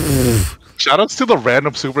 Shoutouts to the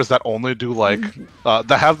random supers that only do like that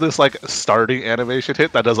have this like starting animation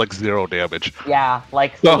hit that does like 0 damage. Yeah,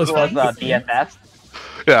 like No. was BFF.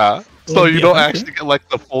 Yeah. So Oh, you yeah, don't okay. actually get like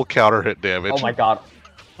the full counter hit damage. Oh my god.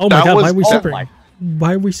 Oh my That god. was- Why are we oh supering? my-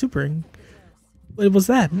 Why are we supering? What was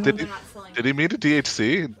that? Did they're he- not selling Did he mean to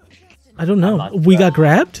DHC? I don't know. not We sure. got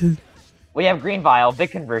grabbed. We have green vial, big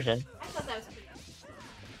conversion. I thought that was pretty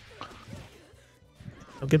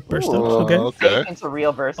good. Okay, burst up. Ooh, Okay. Okay. Fake into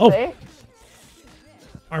real burst Oh. bait.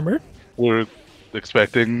 Armor. We're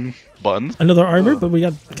expecting buttons. Another armor, but we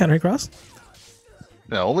got counter cross.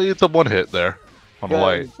 Yeah, only it's a one hit there on the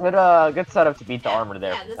light. Good setup to beat the armor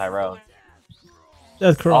there Yeah, from this is Tyrone.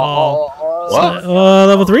 Death crawl. What?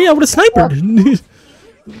 Level 3? I would have sniped. I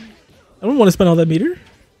don't want to spend all that meter.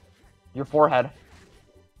 Your forehead.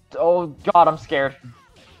 Oh god, I'm scared.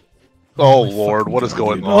 Oh my lord, fucking what is God,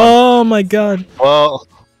 going dude. on? Oh my god. Well,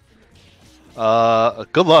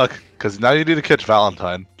 good luck, because now you need to catch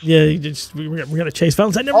Valentine. Yeah, we're gonna chase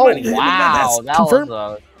Valentine. Never Oh mind. wow, That's that confirmed.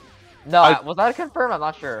 was a... No, was that a confirm? I'm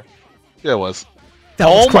not sure. Yeah, it was. That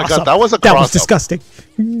Oh was my cross God, up. that was a That was cross up. disgusting.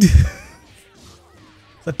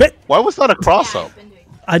 That bit. Why was that a cross Yeah, up? I've been doing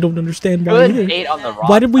I don't understand why Good either. date on the rock.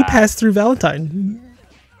 Why did we path. pass through Valentine?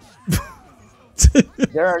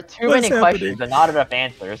 There are too What's many happening? questions and not enough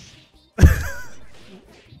answers.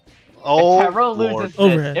 Oh, If Tyrone Lord. loses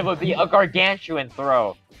Overhead. this, it would be a gargantuan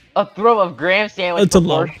throw. A throw of Graham sandwich It's a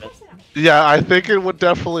low. proportions. Yeah, I think it would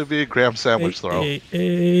definitely be a Graham sandwich throw.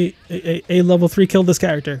 A level 3 kill this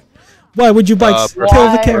character. Why would you bite Uh, kill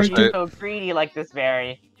Why the are character? you so greedy like this,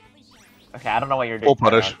 Barry? Okay, I don't know what you're doing. Full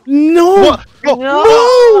punish. No! What? No!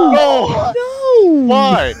 No! No! No!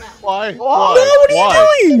 Why? Why? Why? Why? No, what are you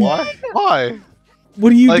Why? doing? Why? Why?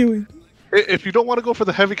 What are you Like, doing? If you don't want to go for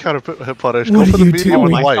the heavy counter punish, What go are for the you medium Oh doing?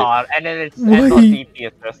 and my light. god, and then it Why? ends on DP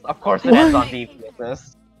assist. Of course it ends Why? on DP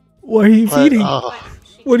assist. Why are you But, feeding? uh,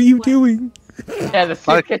 What are you doing? Yeah, the soup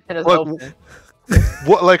Like, kitchen is like, open.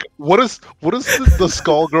 what is the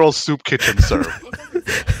Skullgirls Soup Kitchen serve?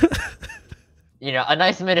 You know, a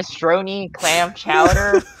nice minestrone, clam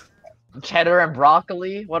chowder, cheddar and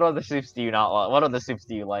broccoli. What other soups do you not like? What other soups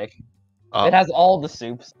do you like? It has all the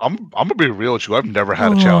soups. I'm gonna be real with you. I've never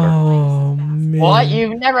had a chowder. Oh man. What?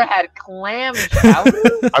 You've never had clam chowder?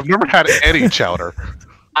 I've never had any chowder.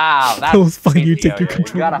 Wow, that's That was fun, you take your mediocre.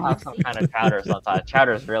 control. You gotta have some kind of chowder sometimes.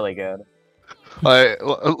 Chowder's really good.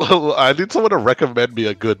 I need someone to recommend me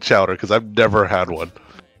a good chowder because I've never had one.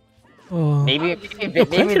 Oh. Maybe Yo, maybe clam the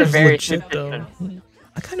chowder's very legit, soup though. kitchen.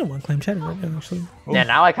 I kind of want clam chowder right now, actually. Yeah,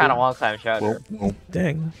 now I kind of want clam chowder.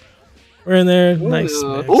 Dang. We're in there. Nice.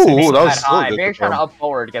 Ooh, mix. Ooh, Maybe that was that so high. good. Barry trying to up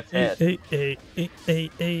forward gets hit. A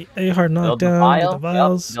hard Build the knockdown. vial. The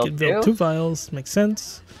vials. Yep, Get build build two. 2 vials. Makes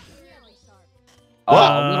sense.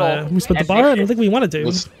 Oh, We split the bar. I don't think we wanted to.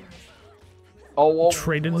 Was- Oh,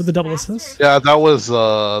 Traded with the double assist. Yeah, that was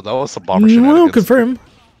some bomber No, shenanigans. confirm.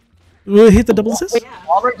 We'll hit the double assist. Wait,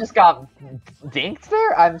 Walmer just got dinked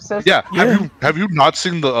there? I'm so Yeah, Yeah. have you not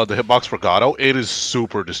seen the hitbox for Gato? It is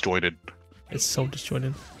super disjointed. It's so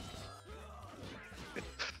disjointed.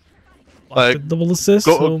 Like, The double assist.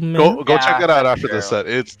 Go oh, man. go check Yeah, it out that's after the true. set.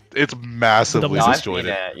 It's massively Double No, I've assist? seen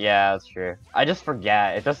disjointed. it. Yeah, that's true. I just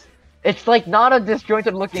forget. It's like not a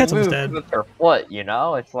disjointed looking Kettle's move dead. with her foot, you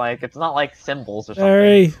know? It's like it's not like symbols or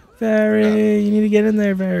something. Very, you need to get in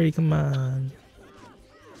there, Very. Come on.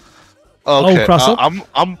 Okay, cross up? I'm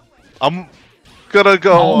gonna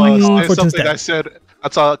go Oh, say Fortune's something dead. I said.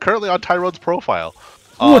 That's currently on Tyrone's profile.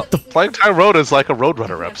 What the? Playing Tyrone is like a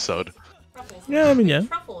Roadrunner episode. Yeah, I mean, yeah.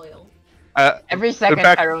 Truffle oil. Every second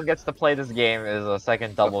fact- Tyrone gets to play this game is a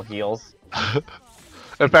second double heals.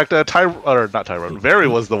 In fact, not Tyrone. Very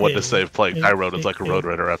was the one to say playing Tyrone is like a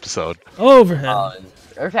Roadrunner episode. Overhead.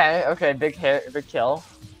 Okay, big hit, big kill.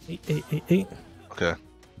 8. Okay.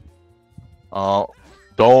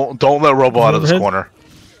 Don't let Robo out of this Overhead. corner.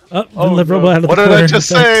 Oh, Oh, let no. Robo out of What the did corner. I just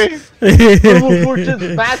say? Turbo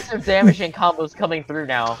Fortune's massive damaging combos coming through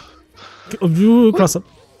now. Ooh, cross up.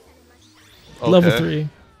 Level Okay. 3.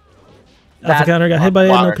 Alpha That's counter got hit by it.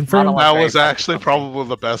 not No a- confirm. not a- That Very was fun. actually probably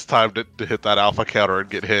the best time to hit that alpha counter and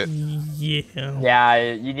get hit. Yeah. Yeah,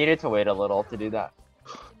 you needed to wait a little to do that.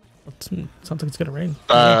 Sounds like it's gonna rain.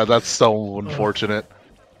 That's so unfortunate.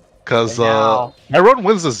 Because And now- Tyrone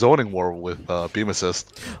wins the zoning war with beam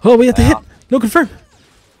assist. Oh, we have to hit. Yeah. No confirm.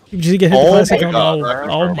 Did you get hit? Oh the classic? my God, Oh, that oh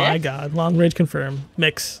confirmed. my god. Long range confirm.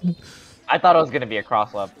 Mix. I thought it was gonna be a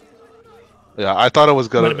cross up. Yeah, I thought it was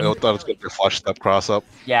gonna. Might have I been. thought it was gonna be a flush step cross up.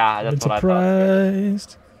 Yeah, I'm that's what I thought.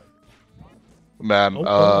 surprised. Man,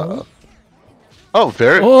 Oh,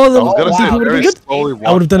 very. Oh, I that was gonna wow. say That would've very been good. slowly.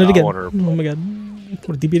 I would have done it walked again. corner. Oh my god.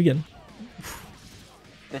 Would have DB'd again.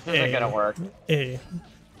 This isn't gonna work. Hey.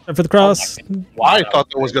 Time for the cross. I thought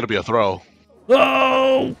there was gonna be a throw.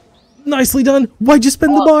 Oh! Nicely done. Why'd you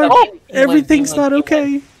spin the Oh, bar? oh, Everything's not England.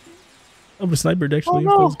 okay. I'm a sniper actually. Oh, If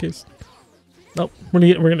no. that was the case. Nope. We're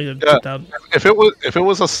gonna get Yeah. chipped out. If it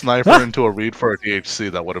was a sniper Ah! into a read for a DHC,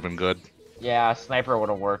 that would have been good. Yeah, sniper would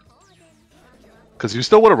have worked. Because you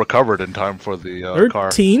still would have recovered in time for the car.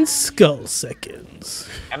 13 skull seconds.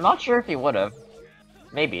 I'm not sure if he would have.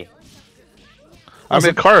 Maybe. I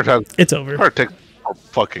mean, car has It's over. car takes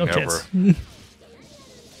fucking No ever. chance.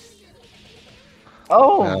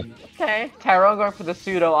 Oh, okay. Tyrone going for the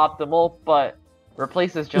pseudo optimal, but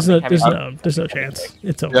replaces There's jumping no, heavy. there's no chance.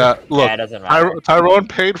 It's over. Yeah, look, Yeah, it doesn't matter. Tyrone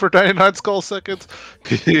paid for 99 skull seconds.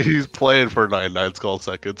 He's playing for 99 skull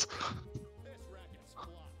seconds.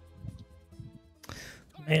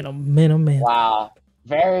 Man, oh man, oh man. Wow.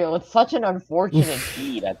 Very, with such an unfortunate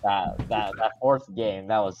feed at that fourth game.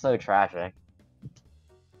 That was so tragic.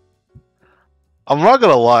 I'm not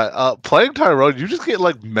gonna lie. Playing Tyrone, you just get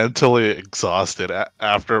like mentally exhausted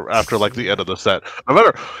after like the end of the set.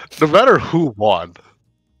 No matter who won,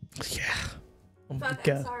 Yeah. Oh my Fuck,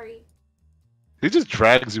 I'm god. sorry. he just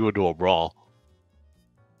drags you into a brawl.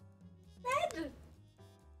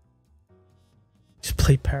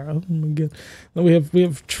 play Para. Oh my god. Then we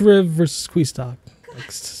have Triv versus Queestock.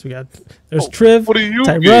 Next, so we got there's Triv. What do you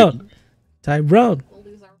Tyrone. mean? Tyrone. We'll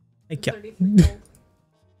lose our Thank you. 33 gold.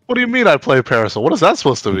 What do you mean I play Parasol? What is that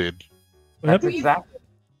supposed to mean? What That's happened? exactly.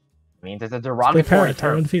 I mean, there's a Play derogatory Para. term.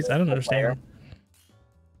 Tyrone defeats. I don't understand.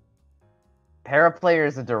 Para player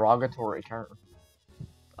is a derogatory term.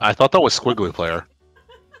 I thought that was Squiggly player.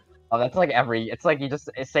 Oh, that's like it's like you just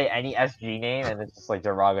say any SG name and it's just like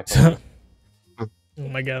derogatory. Oh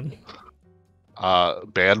my god.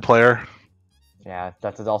 Band player. Yeah,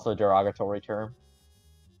 that's also a derogatory term.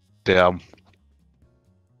 Damn.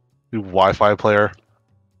 You Wi-Fi player.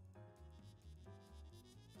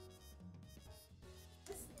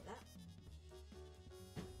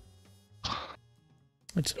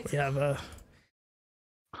 Which we have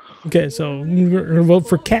okay, so we're gonna vote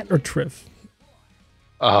for Cat or Triv.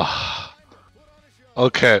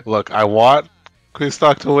 Okay, look, I want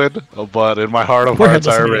Queestock to win, but in my heart of We're hearts,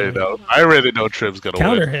 I headless already man. know. I already know Triv's gonna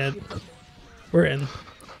Counter win. hit. We're in.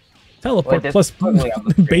 Teleport Wait, plus this is totally on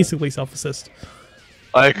the screen. basically self assist.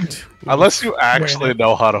 Like, unless you We're in actually it.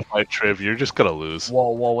 know how to fight Triv, you're just gonna lose. Whoa,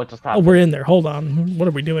 what just Oh, happened? we're in there. Hold on. What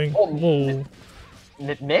are we doing? Oh, Whoa.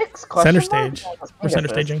 Mix? Center Question mark? stage. What We're is center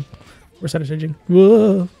this? staging. We're center staging.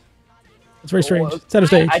 Whoa. It's very strange. Whoa. Center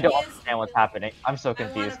stage. I don't understand what's happening. I'm so I want a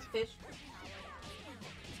confused. fish.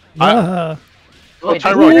 Ah. Wait,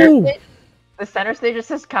 Tyrone, Ooh. the center stage is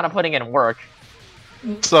just kind of putting in work.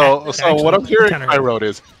 So Actually, what I'm hearing, counter hit. Tyrone,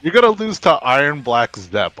 is you're gonna lose to Iron Black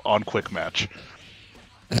Zep on quick match.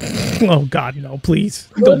 Oh god, no, please.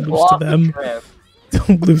 Don't lose to them.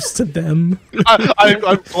 Don't lose to them. I'm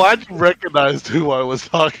glad you recognized who I was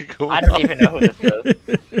talking about. I don't even know who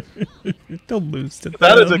this is. Don't lose to them.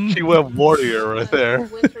 That is a QM warrior right there.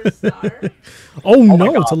 Winter Star. Oh, my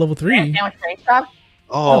no, God. it's a level 3. Sandwich train stop?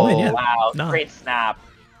 Oh, man, yeah. Wow, Nah. great snap.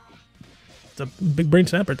 It's a big brain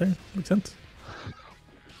snap right there. Makes sense.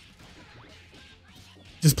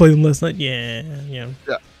 Just played them last night. Yeah.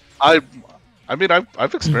 I mean,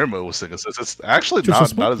 I've experimented with Sing Assist. It's actually Just so not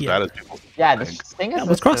small? as Yeah. bad as people Yeah, the think. thing Yeah, is,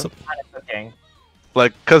 let's cross them. kind of cooking.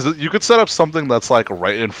 Like, because you could set up something that's like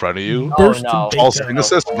right in front of you. Oh, Burst no. and All big Sing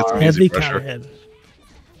Assist and get some Heavy easy counter pressure. head.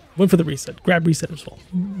 Went for the reset. Grab reset as well.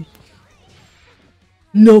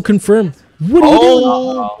 No confirm. What are you doing?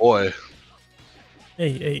 Oh boy,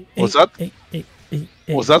 Hey. Was that- Hey.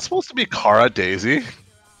 was that supposed to be Kara Daisy?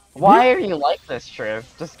 Why are you like this, Triv?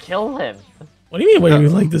 Just kill him. What do you mean? Why are you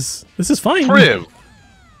like this? This is fine. Triv.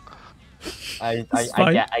 It's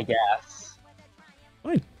fine. I guess.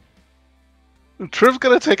 Fine. Triv's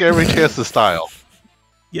gonna take every chance to style.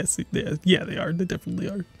 Yes, yeah, they are. They definitely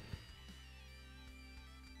are.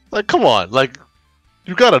 Like, come on, like,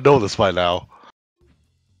 you gotta know this by now.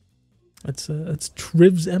 That's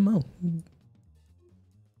Triv's MO.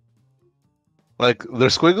 Like, they're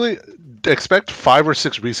squiggly. Expect 5 or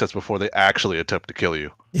 6 resets before they actually attempt to kill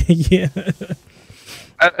you. Yeah.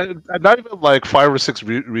 And not even like 5 or 6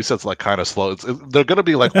 resets, like kind of slow. They're gonna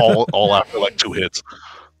be like all after like 2 hits.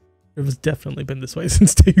 It has definitely been this way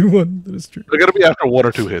since day one. That is true. They're gonna be after 1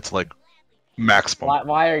 or 2 hits, like maximum.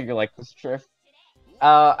 Why are you like this, Triv?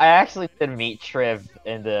 I actually did meet Triv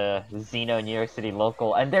in the Xeno New York City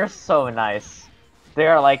local, and they're so nice. They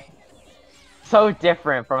are like so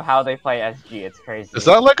different from how they play SG. It's crazy. Is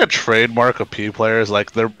that like a trademark of P players?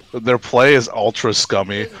 Like their play is ultra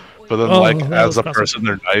scummy, but then Oh, like that as was a awesome. person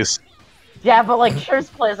they're nice. Yeah, but like Triv's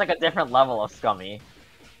play is like a different level of scummy.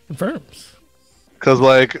 Confirms. Cause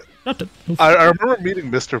like Nothing. I remember meeting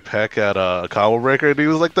Mr. Peck at Combo Breaker, and he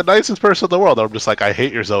was like the nicest person in the world. I'm just like, I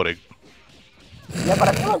hate your zoning. Yeah, but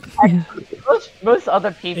I feel like most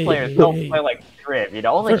other P Hey, players hey, don't hey. play like Triv. You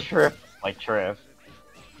know, only Sure. Triv like Triv.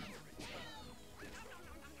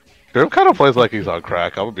 Grim kind of plays like he's on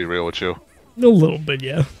crack. I'm gonna be real with you. A little bit,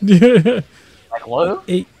 yeah. Like Lou?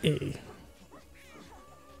 Hey.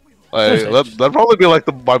 Like, Nice. that'd probably be like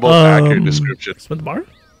my most accurate description. Spin the bar?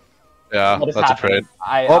 Yeah, What is that's a happening?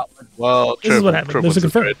 trade. Oh, well, This is what happened. Trip There's was a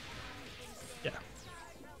a confirm. trade. Yeah.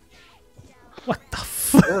 What the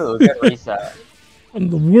fuck Ooh, good reset. in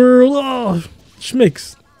the world? Oh,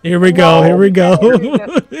 schmicks. Here we go. No, Here we go.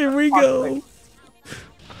 no, Here we go.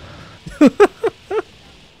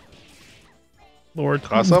 Lord,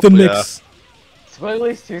 Cross up? the Yeah. mix.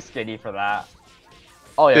 Squiggly's too skinny for that.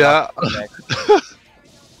 Oh yeah. Yeah. Okay.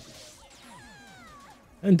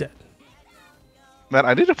 And dead. Man,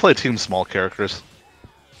 I need to play team small characters.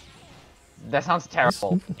 That sounds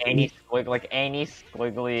terrible. Any squiggly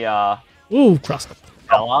Ooh, cross up.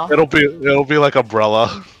 umbrella. It'll be like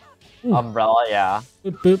Umbrella Umbrella, yeah.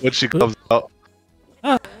 Boop, boop, when she boop. comes out.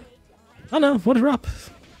 Oh no, what a drop.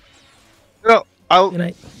 You know, Good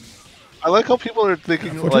night. I like how people are thinking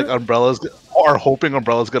like Unfortunate. Umbrella's are hoping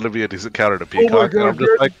Umbrella's gonna be a decent counter to Peacock, and I'm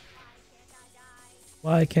just like,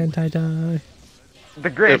 Why can't I die? The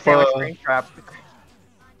great If, sandwich screen trap.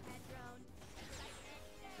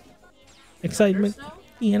 Excitement. Snow?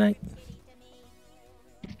 Ian, I.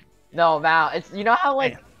 No, Mal, it's you know how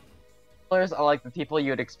like killers are like the people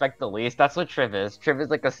you would expect the least. That's what Triv is. Triv is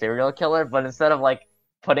like a serial killer, but instead of like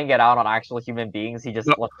putting it out on actual human beings, he just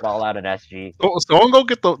No. lets it all out in SG. someone go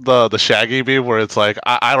get the Shaggy meme where it's like,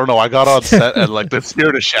 I don't know, I got on set and like the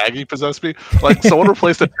spirit of Shaggy possessed me. Like someone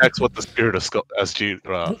replaced the text with the spirit of SG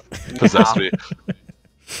possessed me.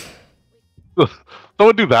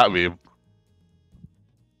 Someone do that meme.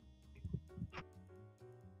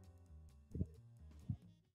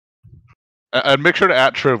 And make sure to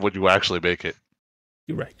at Triv when you actually make it.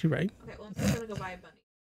 You're right. You're right. Okay, well, I'm just gonna go buy a bunny.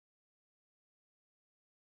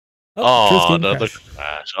 Triv's Oh, game another crashed.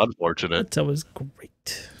 crash. Unfortunate. That was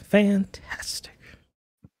great. Fantastic.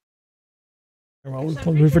 Well, So we're I'm waiting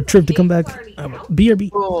for making Triv to come the back. party now. BRB.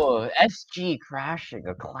 Oh, SG crashing,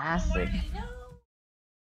 a classic.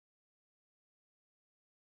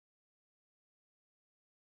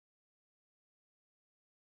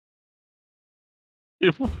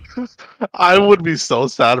 I would be so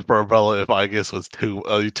sad for Umbrella if I guess was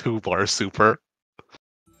two-bar super.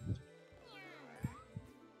 Beat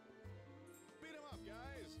 'em up,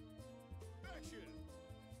 guys. Action.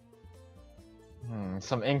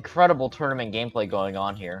 Some incredible tournament gameplay going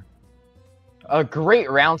on here. A great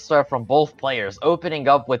round start from both players, opening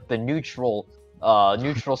up with the neutral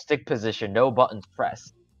stick position, no buttons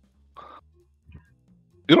pressed.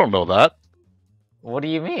 You don't know that. What do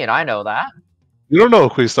you mean? I know that. You don't know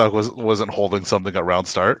Queen Stock wasn't holding something at round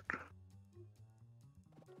start.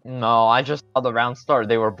 No, I just saw the round start.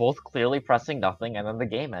 They were both clearly pressing nothing, and then the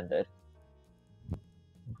game ended.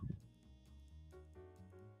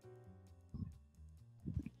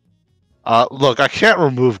 Look, I can't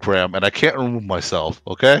remove Graham, and I can't remove myself,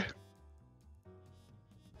 okay?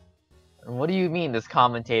 What do you mean this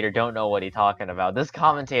commentator don't know what he's talking about? This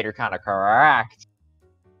commentator kind of correct.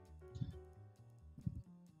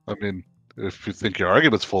 I mean, if you think your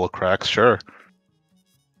argument's full of cracks, sure.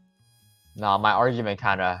 No, my argument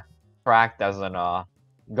kind of cracked doesn't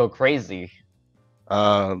go crazy.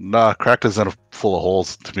 Nah, cracked isn't full of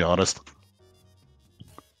holes, to be honest.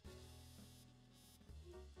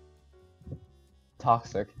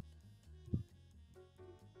 Toxic.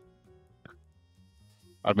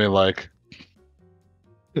 I mean, like,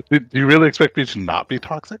 do you really expect me to not be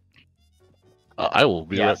toxic? I will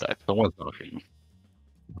be Yes. right back. Someone's talking.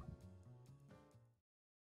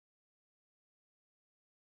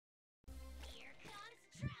 Here comes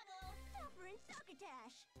trouble. Topper and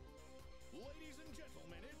Succotash. Ladies and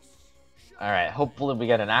gentlemen, it's Alright, hopefully we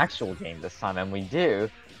get an actual game this time, and we do.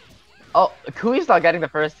 Oh, Kui's not getting the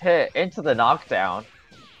first hit into the knockdown.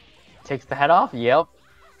 Takes the head off? Yep.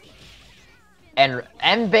 And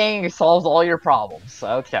M-Bang solves all your problems.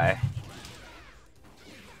 Okay.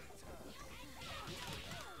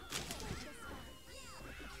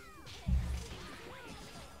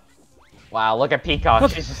 Wow, look at Peacock.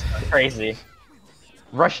 She's just crazy.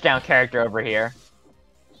 Rushdown character over here.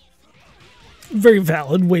 Very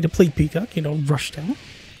valid way to play Peacock. You know, rush down.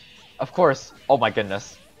 Of course. Oh my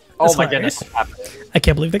goodness. That's Oh my goodness. hilarious. What's happening? I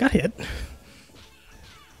can't believe they got hit.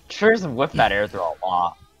 Trism whipped that air throw a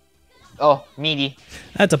lot. Oh, meaty.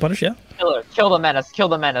 That's a punish, yeah. Kill her. Kill the menace. Kill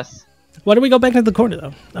the menace. Why did we go back into the corner,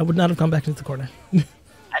 though? I would not have gone back into the corner.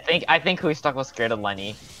 I think Huistuck was scared of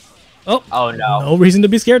Lenny. Oh, Oh no. no reason to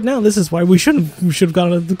be scared now. This is why we should have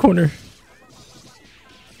gone into the corner.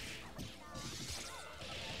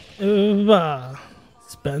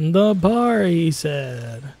 Spend the bar, he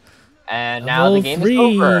said. And now the Level game 3, is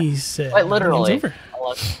over. he said. Quite The literally. game's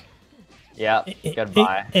over. Yeah,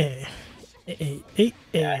 goodbye.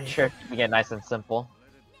 Yeah, sure, keep it nice and simple.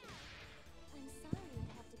 I'm sorry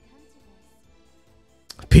I have to come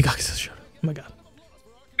to this. Peacock says shut up. Oh my god.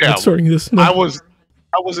 Yeah, Not starting this. No. I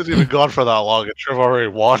wasn't even gone for that long, and Triv already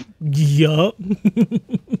won. Yup.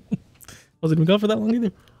 Wasn't even gone for that long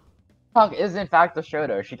either. Puck is in fact a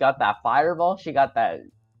Shoto. She got that fireball, she got that...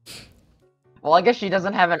 Well, I guess she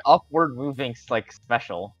doesn't have an upward moving, like,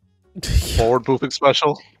 special. Forward moving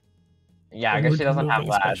special. Yeah, I guess she doesn't have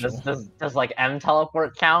Upward that. moving Does like, M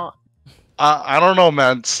teleport count? I don't know,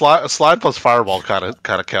 man. Slide plus fireball kind of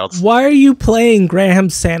counts. Why are you playing Graham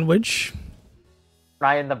Sandwich?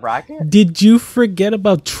 Right in the bracket? Did you forget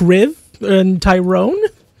about Triv and Tyrone?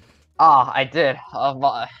 Ah, I did.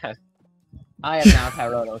 I am now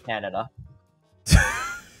Tyrono Canada.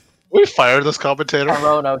 We fired this commentator.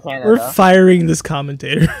 Tyrono Canada. We're firing this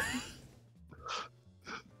commentator.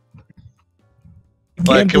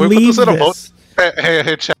 Can't can we put believe this in a vote? this.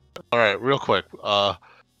 Hey, chat. All right, real quick.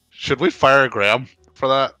 Should we fire Graham for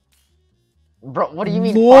that? Bro, what do you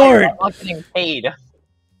mean? Lord. Fire? I'm not getting paid.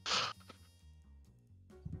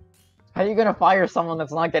 How are you gonna fire someone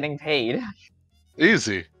that's not getting paid?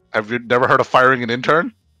 Easy. Have you never heard of firing an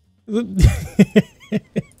intern?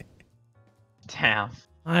 Damn.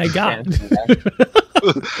 I got. Can't do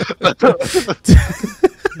that.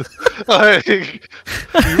 Like, you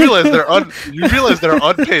realize they're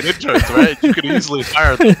unpaid interns, right? You could easily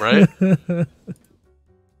fire them, right?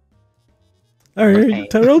 All right,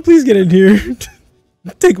 Tyrell, please get in here.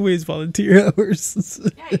 Take away his volunteer hours.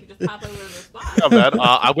 Yeah, you can just pop over to the spot. Yeah, man.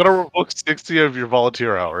 I'm gonna revoke 60 of your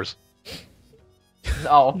volunteer hours.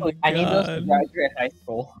 Oh, please, I need those to God. graduate high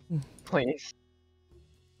school. Please.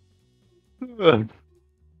 Ay,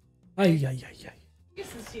 ay, ay, ay.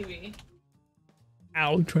 This is TV.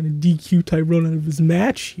 Ow, trying to DQ Tyrone out of his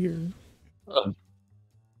match here.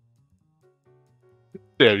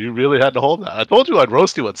 Damn, you really had to hold that. I told you I'd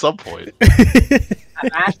roast you at some point. I'm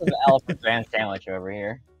actually the elephant grand sandwich over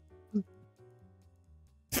here.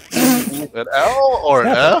 An L or an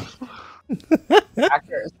F?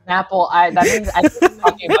 After Snapple, that means I think you're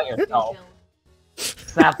talking about yourself.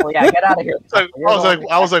 Snapple, yeah, get out of here.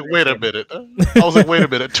 I was like, wait a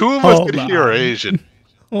minute. Two of us Hold can hear on. are Asian.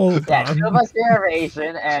 Hold Yeah, two of on. us here are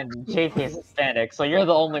Asian, and JP is Hispanic, so you're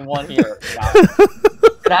the only one here. Yeah. You're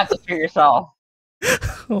gonna have to shoot yourself.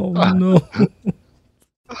 Oh no.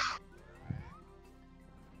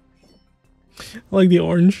 I like the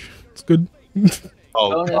orange. It's good. Oh,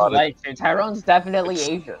 Tyrone is God. right, too. Tyrone's definitely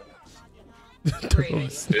Asian.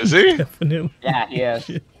 Tyrone's Is he? definitely. Yeah, he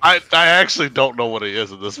is. I actually don't know what he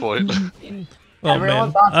is at this point. Oh, Everyone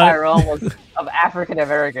man. thought Tyrone was of African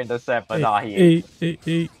American descent, but nah, he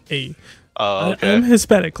is. Hey. Oh, okay. I'm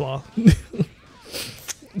Hispanic Claw.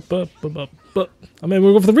 but, I mean,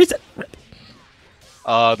 we'll go for the reset.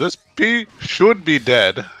 This P should be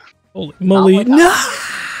dead. Holy moly. my No!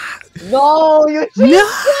 No, you changed No!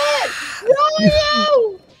 it!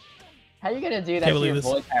 No! How are you gonna do that Can't to believe your this.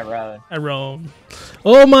 boy Tyrone? Tyrone.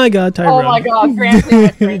 Oh my god, Tyrone. Oh my god, Grand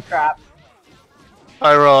Train Trap.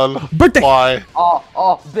 Tyrone, Birthday! why?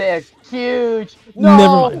 Oh, big, huge. No,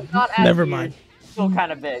 Never mind. Not as Never huge. mind. Still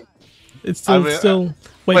kind of big. It's still, I mean, still.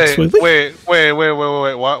 Wait, Wait, Swiggly?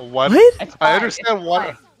 wait. What? What? It's I fine, understand it's what.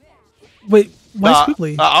 fine. Wait, why Nah,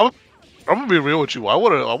 Squiggly? I'm gonna be real with you. I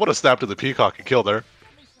would've snapped at the peacock and killed her.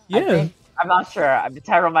 Yeah. I'm not sure.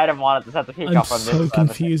 Tyrone might have wanted to set the peak I'm off on so this.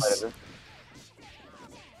 confused.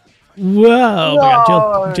 Wow. No, We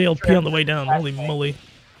got JLP on the way down. Trip. Holy moly.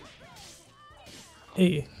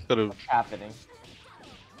 Hey. Could've. What's happening?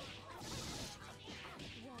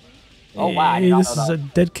 Oh, wow, I did Hey, not this know is that. a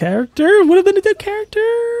dead character? Would have been a dead character?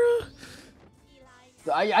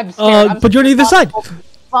 I'm scared. I'm But you're on either side.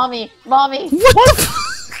 Mommy! What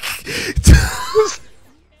the f-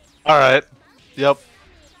 All right. Yep.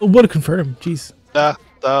 What a confirm. Jeez. Yeah.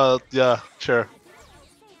 Yeah. Sure.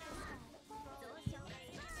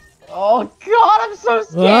 Oh god, I'm so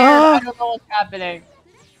scared! Ah. I don't know what's happening.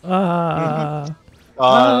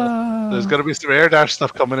 There's gonna be some air dash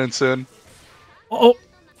stuff coming in soon. Oh.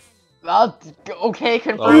 Well, okay,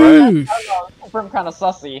 confirm. Alright. Oosh. Confirm kind of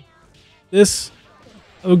sussy. This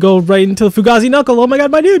will go right into the Fugazi Knuckle. Oh my god,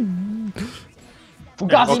 my dude.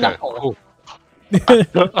 Fugazi Okay. knuckle.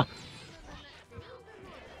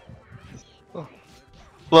 Cool.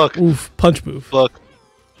 Look. Oof, punch move. Look.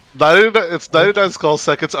 It's 99 skull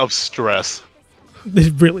seconds of stress.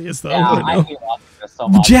 It really is, though. Yeah, I I know. hate this so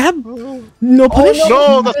much. Jab? No punish?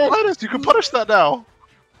 No, that's punish. You can punish that now.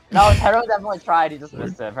 No, Tyrone definitely tried. He just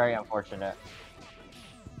missed it. Very unfortunate.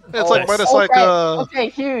 It's like minus okay, like okay,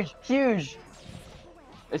 huge.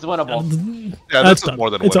 It's winnable. yeah, That's this is done. more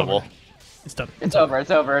than It's winnable. over. It's done. It's over.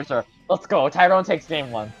 Let's go. Tyrone takes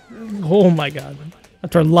game one. Oh my god.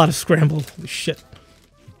 After a lot of scramble. Holy shit.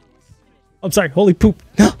 I'm sorry. Holy poop.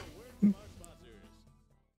 No.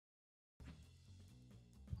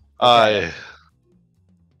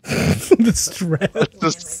 The stress.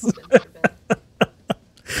 Just,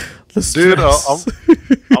 The dude, stress.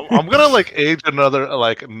 I'm gonna like age another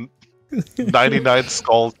like 99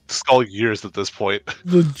 skull years at this point.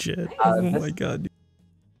 Legit. Oh this- my god.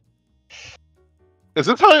 Is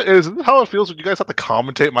this how it feels when you guys have to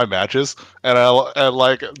commentate my matches and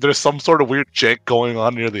like there's some sort of weird jank going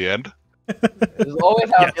on near the end? This is always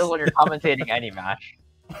how Yes. it feels when you're commentating any match.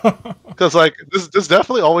 Because like this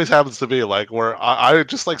definitely always happens to me, like where I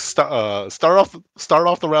just like start off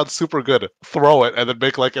the round super good, throw it, and then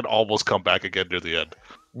make like an almost comeback again near the end.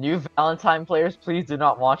 New Valentine players, please do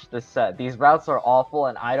not watch this set. These routes are awful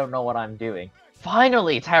and I don't know what I'm doing.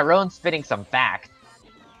 Finally, Tyrone's spitting some facts.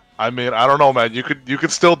 I mean, I don't know, man. You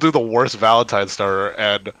could still do the worst Valentine starter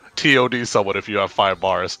and TOD someone if you have 5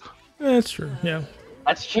 bars. That's true. Yeah.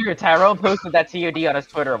 That's true. Tyrone posted that TOD on his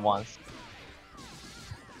Twitter once.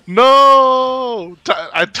 No,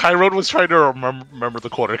 Tyrone was trying to remember the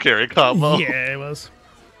quarter carry combo. Yeah, it was.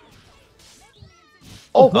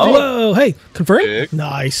 Oh, Whoa! Hey, confirm. Big.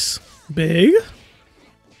 Nice. Big.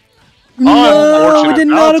 Oh, No, it unfortunate. did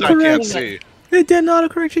not Valentine can't autocorrect. see. It did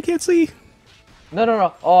not autocorrect. You can't see.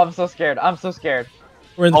 no. Oh, I'm so scared. I'm so scared.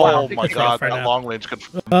 We're in the Oh final. my god, right that now. long range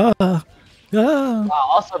confirm. Ah. Wow,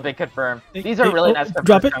 also big confirm. These are Hey, really oh, nice confirms.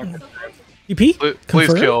 drop it. EP. Please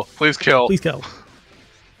Confirm? kill. Please kill. Please kill.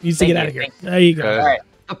 Needs to Thank get you, out of here. thank There you go. Okay. Alright,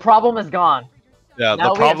 the problem is gone. Yeah, Now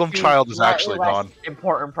the we problem have two child is slightly actually less gone.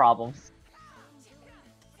 Important problems.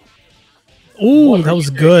 Ooh, that was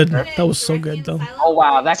good. That was so good, though. Oh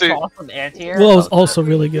wow, that See- cross from anti-air. Well, it was also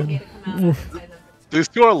really good. These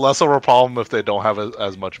two are less of a problem if they don't have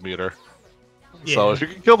as much meter. So Yeah. if you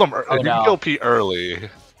can kill them, Oh, if you no. can kill Pete early,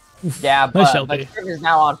 Yeah, Nice but LT. Triv is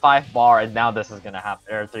now on 5 bar, and now this is gonna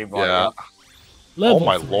happen. Or 3 bar. yeah. Level Oh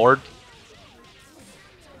my 3. lord.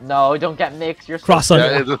 No, don't get mixed. You're so Cross Yeah,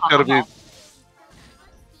 under. it's gonna be.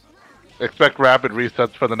 Expect rapid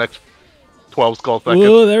resets for the next 12 skull seconds.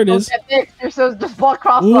 Ooh, there it Don't is. get mixed. You're so just block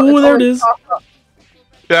cross. Ooh, there it is.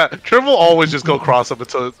 Yeah, Trim will always just go cross up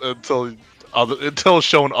until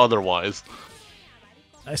shown otherwise.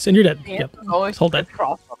 Nice, and you're dead. Yep. Always Hold that.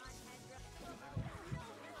 cross up.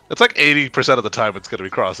 It's like 80% of the time it's gonna be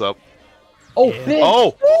cross up. Oh, Yeah. big.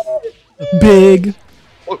 Oh Big.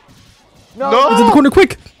 No! It's in the corner,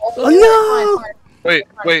 quick. Oh, no! wait,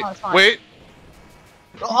 wait, Fine, fine. wait!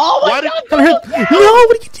 Oh my Why did- god! Gotta hurt. No,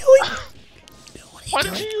 what are you doing? Why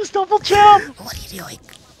did you use double jump?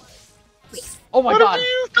 Oh my Why god! did you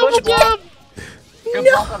use double Good block. jump? Good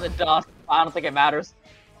block on the dust. I don't think it matters.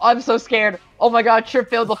 I'm so scared. Oh my god, Trip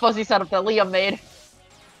failed the fuzzy setup that Liam made.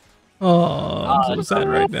 Oh, I'm so sad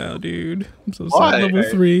no. right now, dude. I'm so Why? sad. Level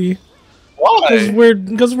 3. Why?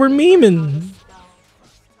 Because we're memeing.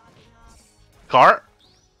 Cart?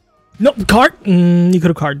 No, cart. You could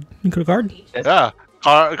have card. You could have card. Yeah,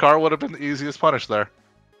 Car would have been the easiest punish there.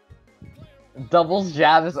 Doubles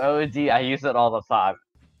jab is OD. I use it all the time.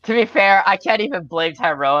 To be fair, I can't even blame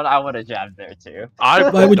Tyrone. I would have jabbed there too.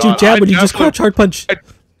 Why would you jab when you just crouch hard punch?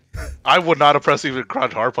 I would not have pressed even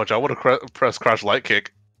crouch hard punch. I would have pressed crouch light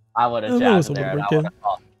kick. I would have Oh, that jabbed also there. would've and worked,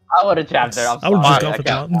 I would have jabbed there. I'm I would sorry. just go for I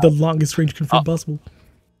can't. the longest range confirm possible.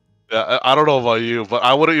 Yeah, I don't know about you, but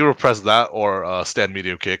I would have either pressed that or stand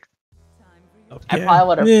medium kick. I probably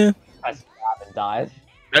would've- Yeah. Pressed jab and died.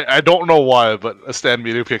 I don't know why, but a stand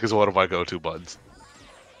medium kick is one of my go-to buttons.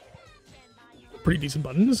 Pretty decent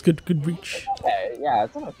button. It's good reach. Okay, yeah,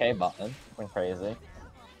 it's an okay button. Nothing crazy.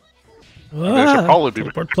 There should probably be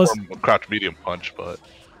teleport plus. a crouch medium punch, but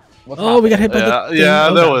What's Oh, we got hit by yeah, the yeah,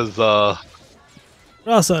 thing. there Oh, was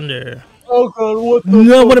cross under. Oh god, what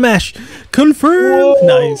No, what a mash. Confirm.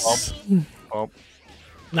 Nice. Bump.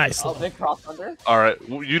 Nice. Oh, big cross under? all right.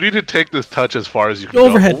 You need to take this touch as far as you can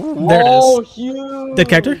Overhead. go. Ooh. There it Oh, is. huge! Dead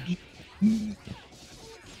character.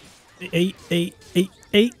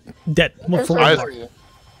 8. Dead. What There's for? I- three.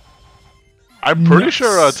 I'm pretty Nice.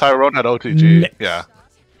 sure Tyrone had OTG. Nice. Yeah,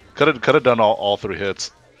 could have done all 3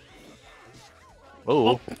 hits.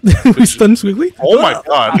 Oh, We stunned Squiggly. oh my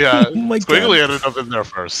god, yeah. Oh my Squiggly God. ended up in there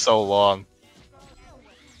for so long.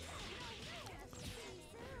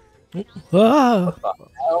 Ah.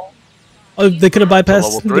 Hell? Oh, they could have bypassed.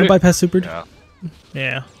 level They could have 3? bypassed Super. Yeah.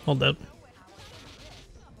 Yeah. Hold up.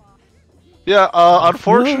 Yeah,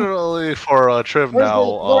 unfortunately for Triv Where's now,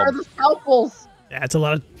 the, where are the scalpels? Yeah, it's a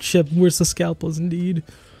lot of chip. Where's the scalpels, indeed?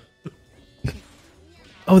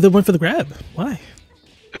 Oh, they went for the grab. Why?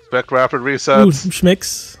 expect rapid Ooh, resets.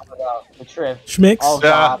 Schmicks. The trip. Schmicks. Oh, Yeah,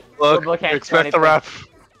 God. look, Robo can't do expect the anything. rap.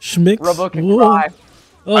 Schmicks. Robo can Whoa. cry.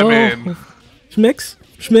 Oh. I mean, Schmicks.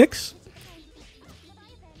 Schmicks.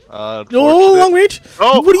 Oh, unfortunate- long range.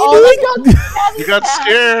 Oh, What are you Oh doing? my god! you got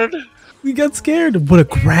scared. We got scared. What a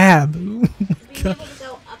grab. God.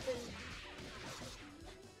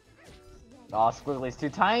 Oh, Squiggly's too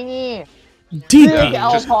tiny. Deep. Big Yeah,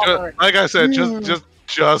 L just, popper. like I said, Mm.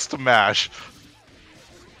 just mash.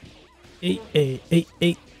 8.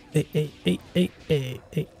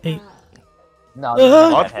 No, Uh, this is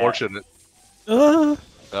not gonna hit. Unfortunate.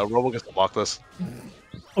 Robo gets to block this.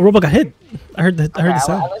 Oh, Robo got hit. I heard the Okay, I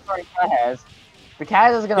sound. like where cat has. The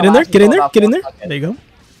cat is gonna Get in there. last Get in until there. about Get in 4 there. seconds. There you go.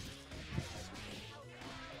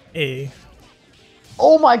 Hey.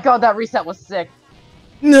 Oh my god, that reset was sick.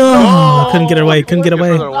 No, Oh, couldn't get away. Couldn't get Get away.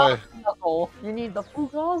 further away. Knuckle. You need the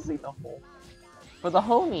Fugazi knuckle. For the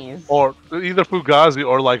homies. Or either Fugazi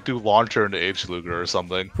or like do launcher into H Luger or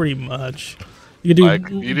something. Pretty much. You could do Like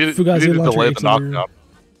you need to Fugazi launcher delay the H Luger. knockdown.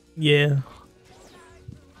 Yeah.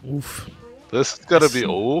 Oof. This is gonna be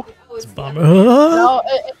Oh, it's Bummer. No,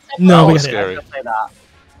 No, we was got it. scary. Say that.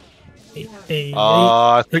 Hey,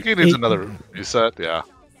 I think he needs eight. another reset. Yeah.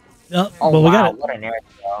 Oh, Oh well, wow, we got it. what an air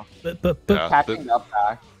though. But Yeah. Catching up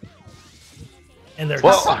back. and there it is.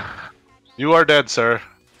 Well, you are dead, sir.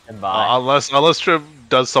 Goodbye. Unless Trip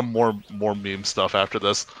does some more meme stuff after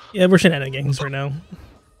this. Yeah, we're shenanigans right now.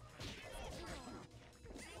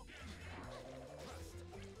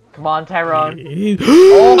 Come on, Tyrone.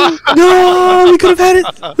 No, we could have had it.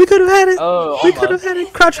 We could have had it. Oh, We could have had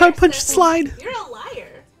it. Crouch hard punch slide. You're a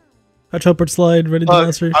liar. Crouch hard punch slide. Ready to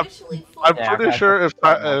master. I'm Yeah, pretty sure if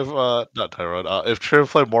not Tyrone, if Trip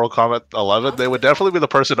played Mortal Kombat 11, they would definitely be the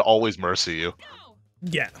person to always mercy you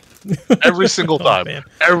Yeah. every single Oh, time. man.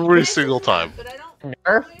 Every single time. But I don't.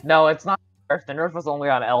 Nerf? No, it's not nerf. The nerf was only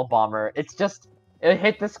on L Bomber. It's just it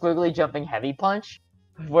hit the squiggly jumping heavy punch,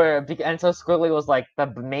 and so squiggly was like the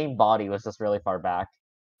main body was just really far back.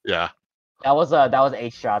 Yeah. That was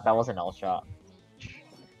H shot. That was an L shot.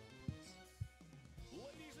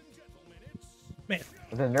 Man,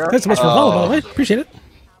 The nerf. thanks so much for the follow, by the way. Appreciate it.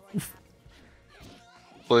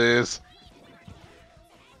 Please.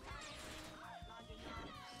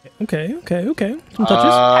 Okay. Some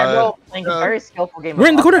touches. Tyro playing a very skillful game. We're of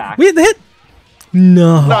in the corner. back. We hit the hit.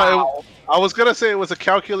 No. No, I was gonna say it was a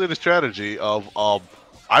calculated strategy of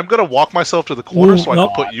I'm gonna walk myself to the corner Ooh, so I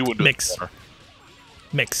nope. can put you into Mix. the corner.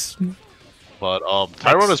 Mix. But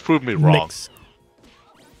Tyrone has proved me wrong. Mix.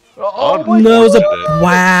 Oh my No, it was a Unfortunate.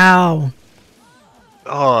 wow.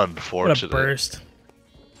 What a Unfortunate. burst.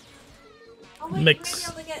 Oh, wait, Mix.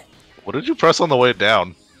 you might be able to get. What did you press on the way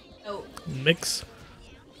down? Oh, Mix.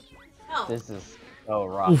 no. This is so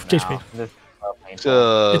rough. Oof, now. JP. This is so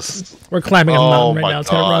painful. Just We're climbing a Oh mountain right my now. It's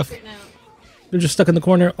kind of God. rough. Right now. They're just stuck in the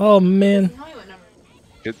corner. Oh man. Tell me what number.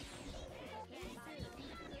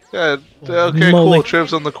 yeah. Okay, Moly. cool.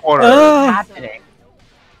 Triv's on the corner. What's Ah. happening?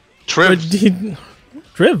 Triv,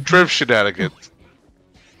 Triv. Triv shenanigans.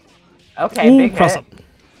 Okay, Ooh, big cross hit. up.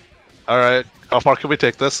 All right, how far can we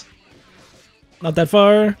take this? Not that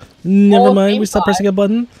far. Never Oh, mind. aim We stopped pressing a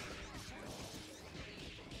button.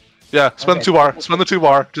 Yeah, spend Okay. the 2 bar. Spend the 2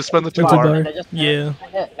 bar. Just spend the 2 Two bar. bar. Magnet, just Yeah.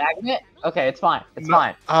 Magnet? Okay, it's fine. It's No.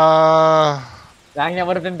 fine. Magnet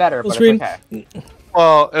would have been better, Full but screen. it's okay.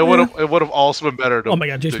 Well, it would have also been better to, Oh my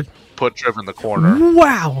god, to Jason. put Triv in the corner.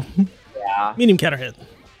 Wow. Yeah. Medium counter hit.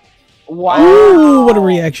 Wow. Ooh, what a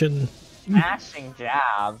reaction. Smashing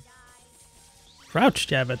jab. Crouch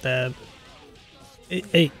jab at that.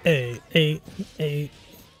 Hey.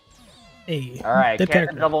 Alright, Dead can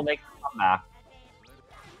character. the double make a comeback?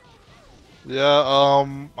 Yeah,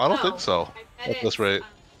 I don't think so. I At this rate.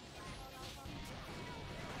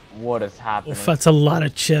 What is happening? Oof, that's a lot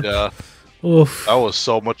of chip. Yeah, Oof. that was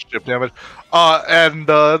so much chip damage. And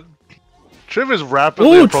Triv is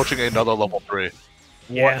rapidly Ooh. approaching another level 3.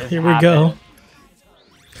 Yeah, is here we go. happening?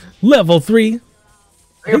 Level 3. You're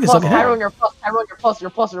think it's plus, okay. Tyrone, you're plus, Tyrone, you're plus, you're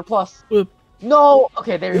plus, you're plus. Whoop. No!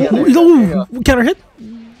 Okay, there you go, there you go, there you go. Ooh, counter hit.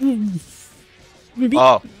 Maybe.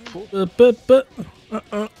 Oh,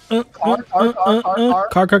 Car.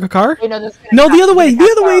 Wait, no, this is gonna No, the catch- other way. it's The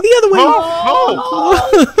gonna other way. catch The other way.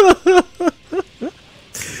 no!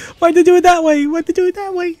 Why'd they do it that way? Why'd they do it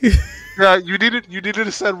that way? Yeah, you needed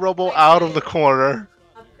to send Robo out of the corner.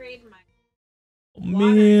 Upgrade my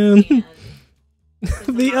Man. water can.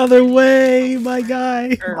 The other way, my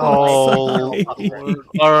guy. Oh, Sorry.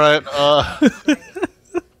 all right.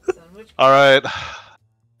 Sandwich. All right.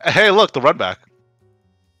 Hey, look, the run back.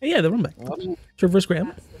 Yeah, the run back. Traverse Graham.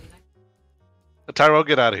 That's the next- Tyrone,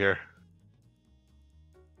 get out of here.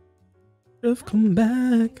 Have come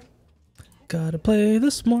back. Gotta play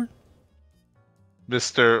this more.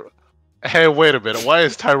 Mr. Hey, wait a minute. Why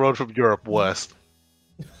is Tyrone from Europe West?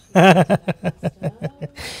 Up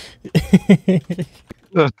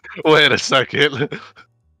Wait a second.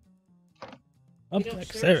 We don't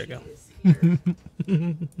next. share There we go. shoes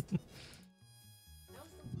here.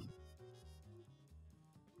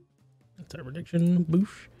 That's our prediction.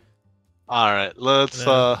 Boosh. All right, let's. Just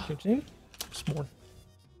more.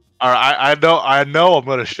 All right, I know. I'm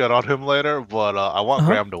gonna shut on him later, but I want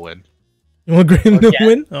Uh-huh. Graham to win. You want Graham to Okay.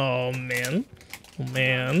 win? Oh man. Oh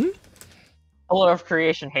man. Pillar of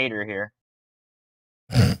Creation hater here.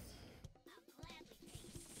 I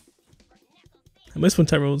miss when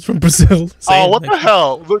Tyrone was from Brazil. Oh, saying, what the like,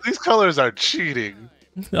 hell? Look, these colors are cheating.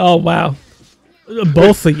 Oh wow.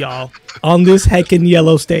 Both of y'all on this heckin'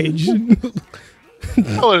 yellow stage.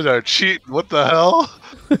 Colors are cheating. What the hell?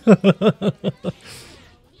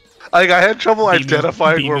 Like I had trouble Beat me,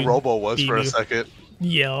 identifying beat where me, Robo was beat for a me. second.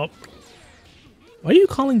 Yep. Why are you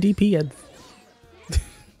calling DP at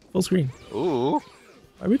full screen? Ooh.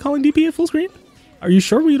 Are we calling DP at full screen? Are you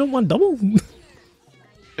sure we don't want double?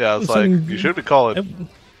 Yeah, it's like Something- you should be calling.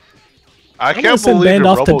 I I'm gonna can't send believe Band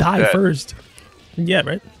your off to Robo's die dead. first. Yeah,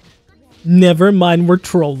 right. Never mind, we're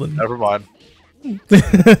trolling. Never mind. Did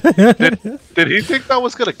he think that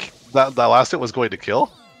was gonna that last hit was going to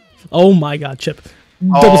kill? Oh my god, Chip.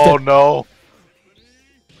 Double Oh stick. no.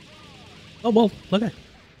 Oh well, okay.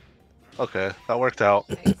 Okay, that worked out.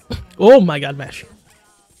 Oh my god, Mash.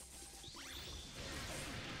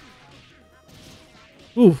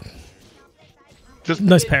 Ooh, Just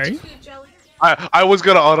nice parry. Two jelly. I was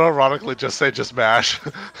gonna unironically just say just mash.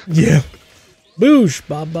 Yeah. Boosh,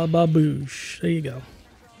 ba ba ba boosh. There you go.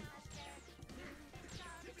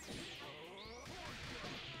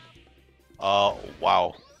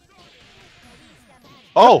 Wow.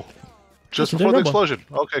 Oh, just That's a before the dead Robo. explosion.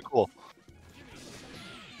 Okay, cool.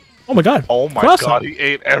 Oh my god. Oh my Cross god, him. he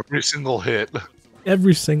ate every single hit.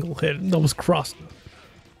 Every single hit that was crossed.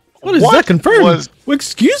 What is What that confirmed? was-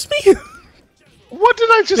 Excuse me? What did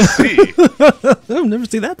I just see? I've never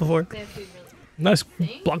seen that before. They have to be really Nice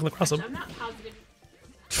think. block the cross up. I'm not positive.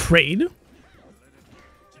 Trade?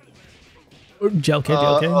 Or gel kid,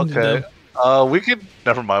 gel kid. Okay. We can.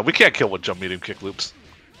 Never mind. We can't kill with jump medium kick loops.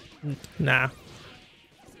 Nah.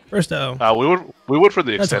 First though. We would for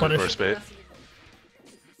the That's a extended punish. first bait.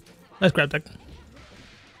 Nice grab tech.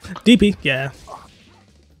 DP, yeah.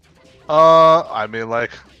 I mean,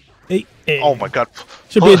 like, Hey, hey. oh my god.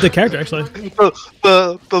 Should be a good character actually.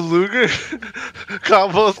 The Luger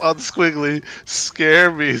combos on Squiggly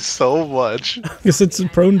scare me so much, Because it's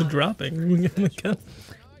prone to dropping. Oh my god.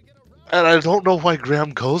 and I don't know why Graham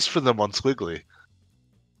goes for them on Squiggly.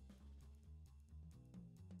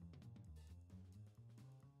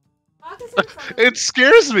 Fuck is in front of It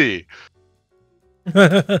scares me.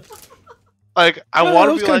 Like I Oh, want that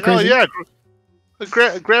to was be kinda like, oh crazy.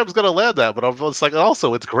 yeah, Graham's gonna land that, but I'm just like,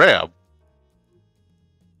 also it's Graham.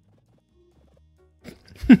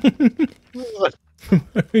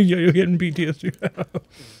 You're getting PTSD.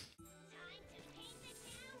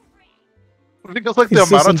 Because like He the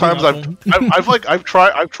says amount of something times I've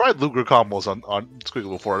tried Luger combos on Squiggly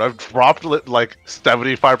before, and I've dropped it like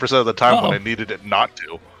 75% of the time when Uh-oh. I needed it not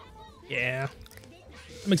to. Yeah.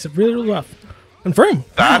 That makes it really, really rough. Confirm.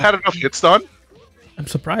 That had enough hits done. I'm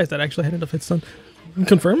surprised that actually had enough hits done.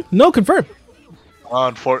 Confirm? No, confirm.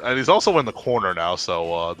 And he's also in the corner now,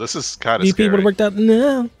 so this is kind of DP scary. would have worked out.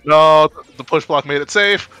 No. No, the push block made it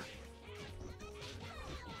safe.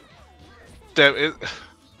 Damn it!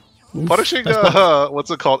 Oof, Punishing nice block. what's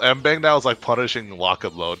it called? M-bang now is like punishing lock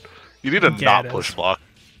and load. You need to Yeah, not it push is. block.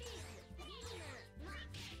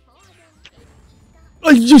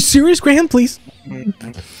 Are you serious, Graham? Please.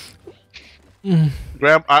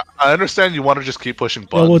 Graham, I understand you want to just keep pushing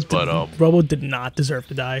Robo, buttons, but Robo did not deserve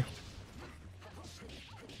to die.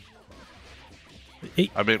 Hey,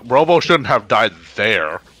 I mean, Robo shouldn't have died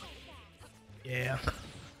there. yeah.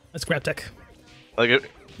 Let's grab tech. Like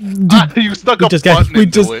you stuck We a just button we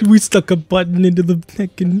into just it. we stuck a button into the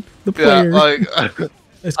fucking the Yeah, player. like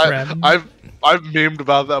Let's grab. I've memed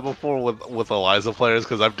about that before with Eliza players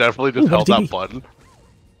because I've definitely just Ooh, held what that button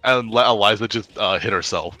and let Eliza just hit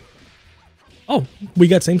herself. Oh, we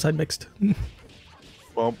got same side mixed.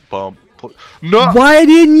 Bump bump. No. Why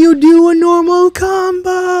didn't you do a normal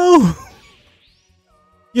combo?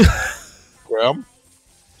 Graham?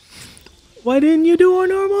 Why didn't you do a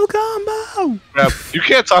normal combo? Graham, you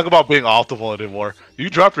can't talk about being optimal anymore. You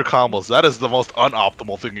drop your combos. That is the most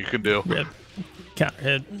unoptimal thing you can do. Rip.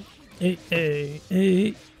 Counter hit. Hey.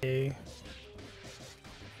 And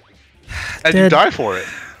you Dead. die for it.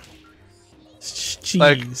 Jeez.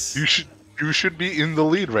 Like you should be in the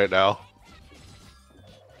lead right now.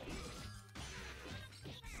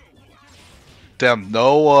 Damn,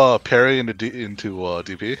 no parry into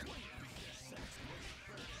DP.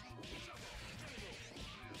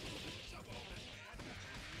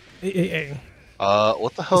 Hey.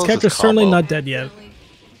 What the hell This is character's this certainly combo? not dead yet.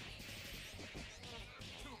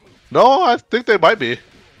 No, I think they might be.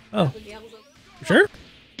 Oh, sure?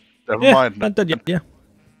 Never Yeah, mind. not dead yet. Yeah.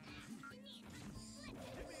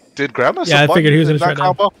 Did Graham miss Yeah, a I button figured he was in gonna that try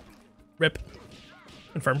to- combo? Rip.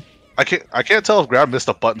 Confirm. I can't tell if Graham missed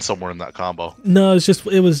a button somewhere in that combo. No,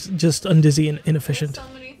 it was just undizzy and inefficient. So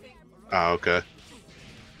many things. Ah, okay.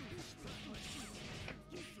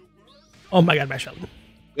 Oh my god, mash up.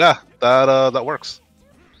 Yeah, that works.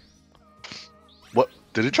 What?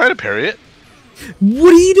 Did he try to parry it? What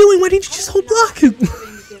are you doing? Why didn't you just hold block? Thing to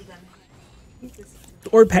give them.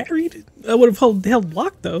 Or parried. I would have held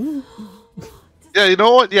block though. Yeah, you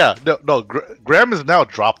know what? Yeah, no. Graham is now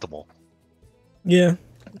droptimal. Yeah.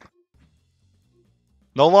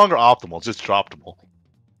 No longer optimal, just droptimal.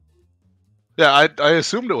 Yeah, I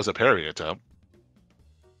assumed it was a parry attempt.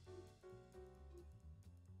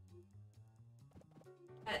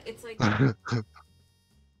 It's like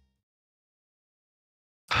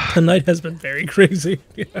Tonight has been very crazy.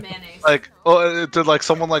 Yeah. mayonnaise. Like, oh, did like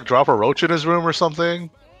someone like drop a roach in his room or something?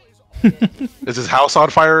 Is his house on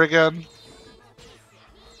fire again?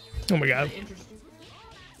 Oh my god. Interesting.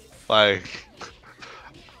 Like,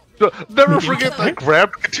 never forget that Graham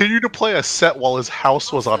continued to play a set while his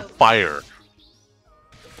house was on fire.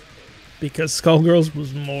 Because Skullgirls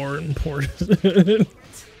was more important.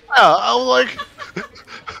 Yeah, I was like,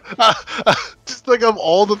 just like of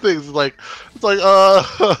all the things, like, it's like,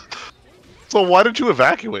 so why did you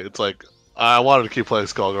evacuate? It's like, I wanted to keep playing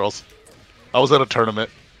Skullgirls. I was at a tournament.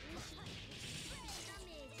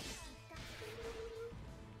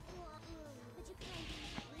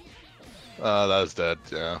 That was dead,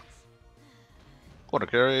 yeah. Corner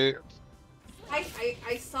carry. I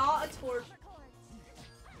saw a torch.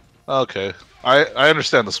 Okay, I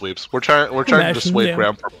understand the sweeps. We're trying to Imagine, dissuade yeah.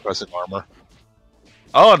 Graham from pressing armor.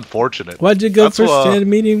 Oh, unfortunate. Why'd you go That's for what- stand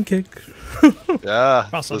medium kick? Yeah,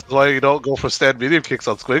 Awesome. this is why you don't go for stand medium kicks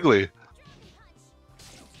on Squiggly.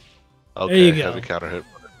 Okay, There you go. heavy counter hit.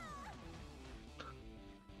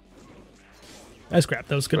 Nice grab.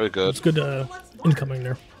 That was good. Very good. That was good incoming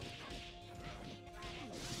there.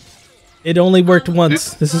 It only worked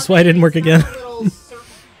once. This is why it didn't work again. Little circle.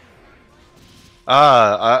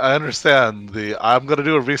 I understand. I'm gonna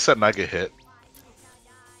do a reset and I get hit.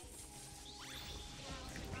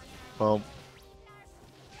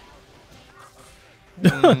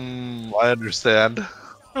 I understand.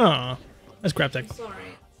 Aw. Nice grab tech. It's alright.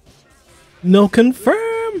 No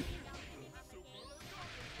confirm.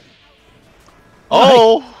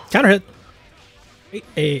 Oh! Counter hit.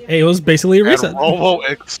 It was basically a And reset. Robo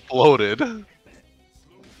exploded. Have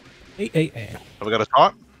Hey. we got a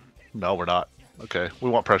taunt? No, we're not. Okay, we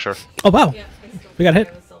want pressure. Oh wow. Yeah, I still We got think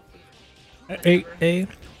hit. I was selfie. Hey.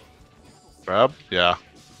 Grab? Yeah.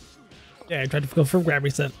 Yeah, I tried to go for grab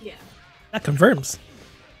reset. Yeah. That confirms.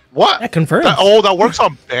 What? That confirms. That works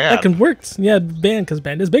on ban. That can works. Yeah, banned because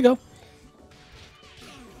banned is big O.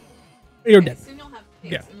 You're dead. Soon you'll have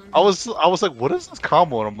Yeah. pigs, and then- I was like, what is this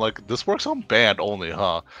combo? And I'm like, this works on band only,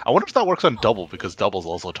 huh? I wonder if that works on double because double's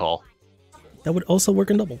also tall. That would also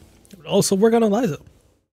work on double. It would also work on Eliza.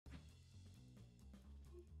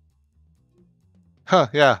 Huh,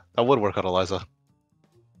 yeah, that would work on Eliza.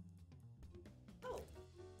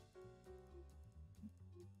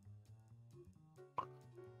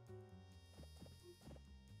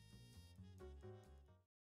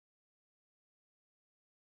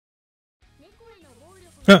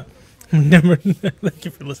 Huh. Never. Thank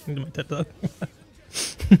you for listening to my TED Talk.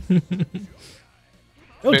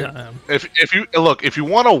 Go time. If you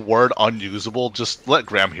want a word unusable, just let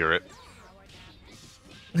Graham hear it.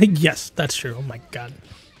 Yes, that's true. Oh my god.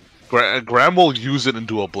 Graham will use it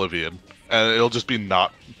into oblivion, and it'll just be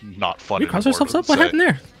not fun. We crossed anymore ourselves to up. What say. happened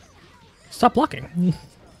there? Stop blocking.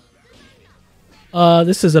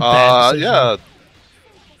 This is a bad decision. Yeah.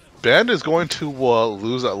 Band is going to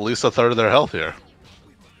lose at least a third of their health here.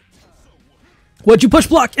 What'd you push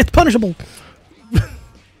block? It's punishable.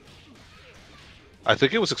 I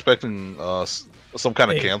think it was expecting some kind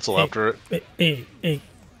of Hey, cancel hey, after it. Hey.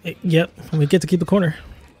 Yep. We get to keep the corner.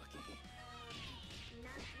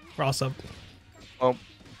 Cross up.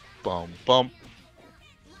 Bump.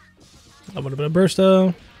 A little bit of burst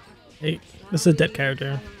though. Hey, this is a dead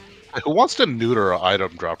character. Who wants to neuter an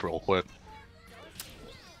item drop real quick?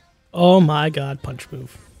 Oh my god, punch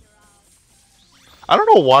move. I don't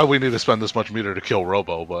know why we need to spend this much meter to kill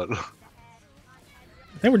Robo, but I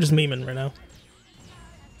think we're just memeing right now.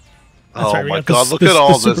 oh we my got the god, look at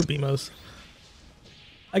all super this. BMOs.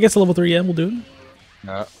 I guess a level 3 we'll do it.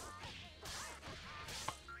 Yeah.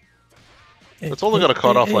 Hey, It's only gonna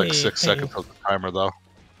cut off like hey, 6 hey. seconds of the timer though.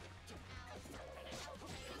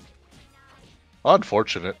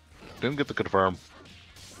 Unfortunate. Didn't get the confirm.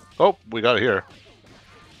 Oh, we got it here.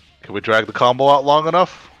 Can we drag the combo out long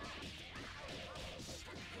enough?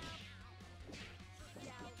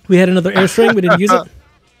 We had another airstring, we didn't use it.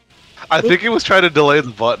 I think he was trying to delay the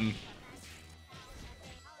button.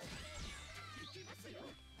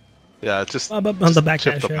 Yeah, it just On the back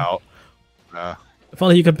chipped dash, him yeah. out. Yeah. If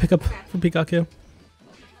only you could pick up from Peacock here.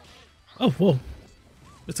 Oh, whoa.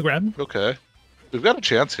 It's a grab. Okay. We've got a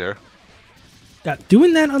chance here. God,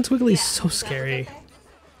 doing that on Squiggly is so scary. Yeah,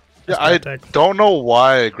 That's I bad tech. don't know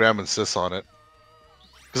why Graham insists on it.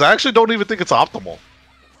 Because I actually don't even think it's optimal.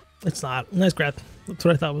 It's not. Nice grab. That's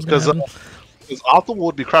what I thought was going to happen. Because optimal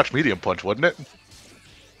would be crouch medium punch, wouldn't it?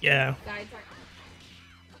 Yeah. Guys are-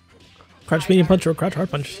 Crouch medium punch or crouch hard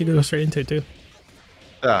punch. You can go straight into it too.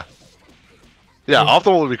 Yeah. Yeah,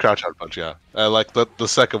 optimal would be crouch hard punch, yeah. Like the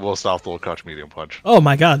second most optimal crouch medium punch. Oh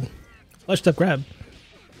my god. Flush step grab.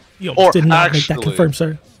 You Or almost did not make that actually- confirm,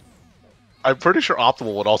 sir. I'm pretty sure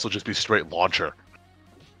optimal would also just be straight launcher.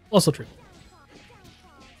 Also true.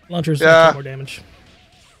 Launchers Yeah. more damage.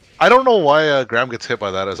 I don't know why Graham gets hit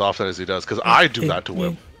by that as often as he does, because I do that to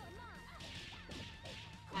him.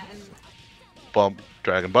 and- Bump,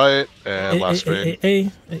 dragon bite, and last string.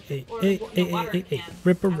 or the water can.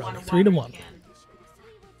 Ripper I want run. a 3 to water 1. can.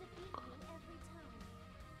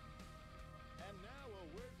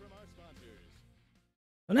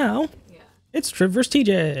 Now, Yeah. it's Triv vs.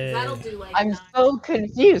 TJ. That'll do like I'm 9. so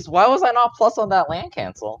confused. Why was I not plus on that land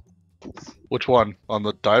cancel? Which one? On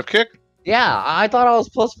the dive kick? Yeah, I thought I was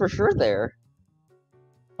plus for sure there.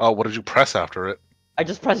 Oh, what did you press after it? I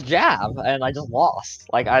just pressed jab and I just lost.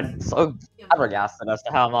 Like I'm so flabbergasted as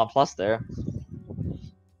to how I'm not plus there.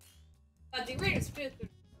 The greatest fifth.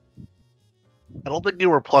 I don't think you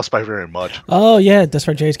were plus by very much. Oh yeah, that's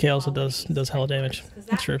right. JSK also does hella damage.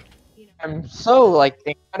 That's true. I'm so like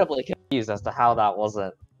incredibly confused as to how that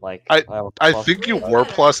wasn't like. was I plus. think you were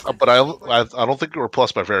plus, but I don't think you were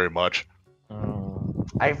plus by very much.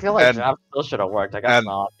 I feel like And- jab still should have worked. I guess and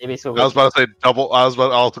not. Maybe so. I was about to say double. I was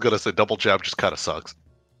also gonna say double jab just kind of sucks.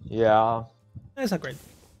 Yeah, That's not great.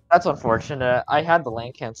 that's unfortunate. I had the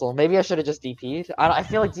lane cancel. Maybe I should have just DP'd. I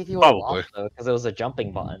feel like DP would have Probably. lost though because it was a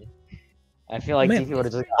jumping button. I feel like Man. DP would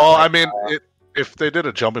have just. Oh, I mean, if they did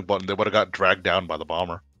a jumping button, they would have got dragged down by the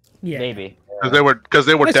bomber. Yeah. Maybe. Because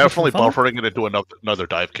they were Nice definitely switch from buffering it into another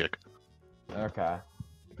dive kick. Okay. I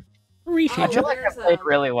Appreciate feel you. like I There's, played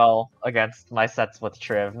really well against my sets with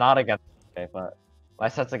Triv. Not against but my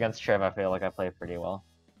sets against Triv, I feel like I played pretty well.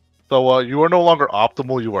 So you are no longer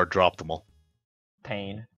optimal; you are droptimal.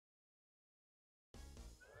 Pain.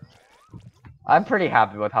 I'm pretty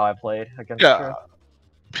happy with how I played against Yeah.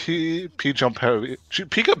 Triv. P jump heavy.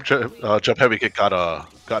 P jump heavy kick got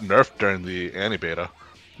nerfed during the anti beta.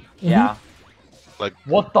 Yeah. Like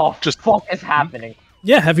What the just- fuck is happening?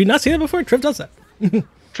 Yeah, have you not seen it before? Triv does that.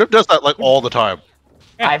 Trip does that like all the time.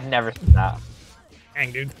 I've never seen that.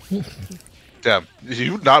 Dang, dude. Damn,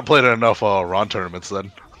 you've not played in enough Ron tournaments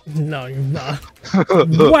then. No, you're not.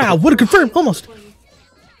 Wow, what a confirm! Almost.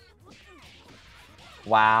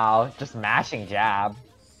 Wow, just mashing jab.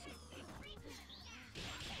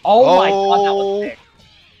 Oh, my god, that Oh. was sick.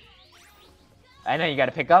 I know you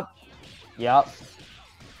gotta pick up. Yup.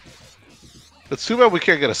 It's too bad we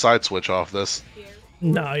can't get a side switch off this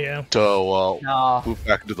No, yeah. to No, move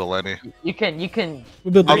back into the Lenny. you can We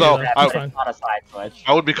built the Although, game, I- it's it's fine. not a side switch.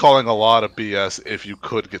 I would be calling a lot of BS if you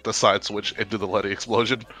could get the side switch into the Lenny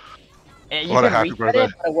explosion. You What a can happy reset birthday.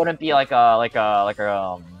 it, but it wouldn't be like a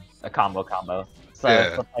combo. So Yeah.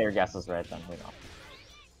 if the player guesses right, then we know.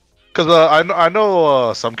 Because I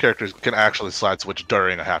know some characters can actually side switch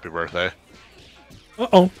during a happy birthday.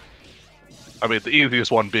 Uh-oh. I mean, the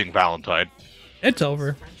easiest one being Valentine. It's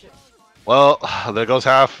over. Friendship. Well, there goes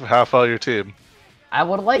half of your team. I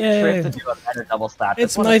would like Yay. Triff to do a better double stat.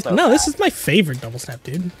 It's my... No, this is my favorite double snap,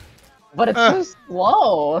 dude. But it's so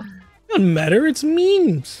slow. Doesn't matter, it's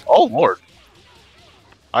memes. Oh lord,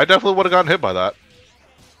 I definitely would have gotten hit by that.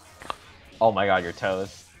 Oh my god, your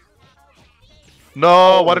toes.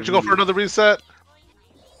 No, why did you go for another reset?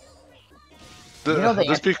 You know the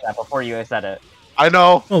This answer to that before you said it. I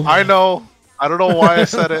know, Oh, I man. know. I don't know why I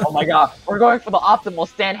said it. Oh my god, we're going for the optimal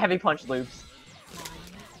stand heavy punch loops.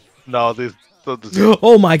 No, these.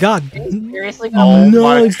 Oh my god. Seriously? Oh No,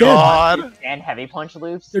 my it's dead. god! Stand heavy punch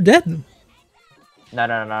loops? They're dead.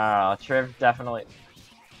 No. Triv definitely.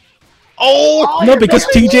 Oh! No, because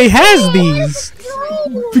TJ has these.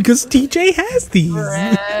 Because TJ has these.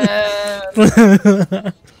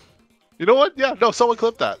 Triv. You know what? Yeah, no, someone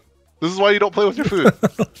clip that. This is why you don't play with your food.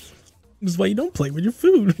 This is why you don't play with your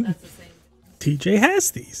food. That's the same. TJ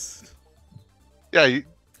has these. Yeah, you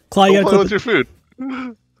Claw, you don't gotta play clip with it. your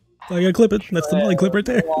food. Claw, you gotta clip it. That's the Molly clip right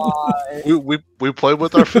there. Why? We played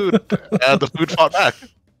with our food, and the food fought back.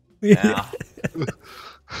 Yeah.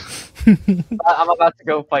 I'm about to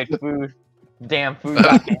go fight food. Damn food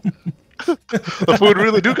got me. The food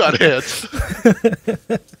really do got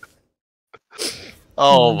hit.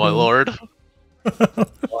 Oh my lord.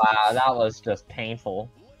 Wow, that was just painful.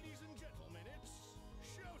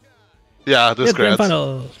 Yeah, this Yes, grand grants.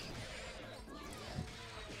 final.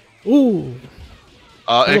 Ooh.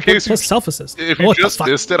 In case you, Plus self-assist. if you What the just fuck?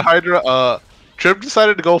 missed it, Hydra, Trip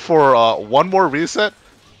decided to go for one more reset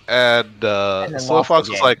And then Slow lost Fox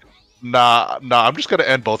the was game. like, nah, I'm just gonna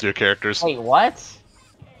end both your characters. Wait, what?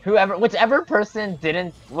 Whichever person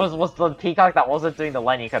was the peacock that wasn't doing the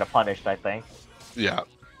Lenny could have punished, I think. Yeah.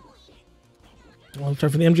 I'll try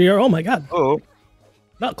for the MGR. Oh my god. Oh.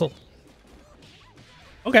 Not cool.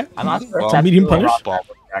 Okay. I'm not sure Well, if that's medium really punish? not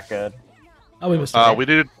that good. Oh, we missed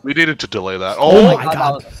it. We needed to delay that. Oh Oh, my that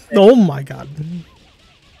god. was a mistake. Oh my god.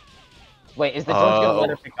 Wait, is the George gonna let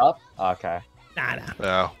her pick up? Okay. Nah.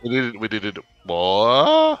 yeah. We needed.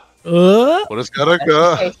 What? What What is gonna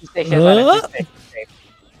go? She's safe, she's safe.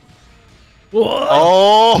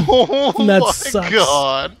 Oh That my sucks.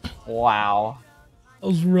 god. Wow. That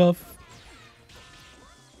was rough.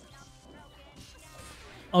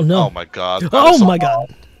 Oh no. Oh my god. That Oh is so- my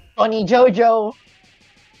god. Funny Jojo.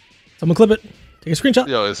 Someone clip it. Take a screenshot.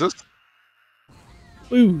 Yo, is this?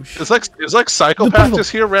 Whoosh. It's like Psychopath beautiful-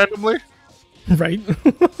 just here randomly. Right.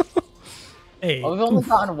 Hey. Well, we've only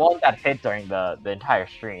gotten one that hit during the entire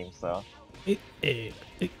stream, so. Hey.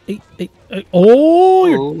 Oh,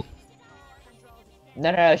 you're... Ooh.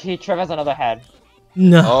 No, Trev has another head.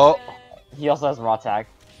 No. Oh. He also has raw tag.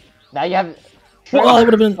 Now you have. Well, it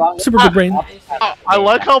would have been super good brain. I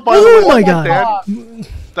like how by the Oh way my god.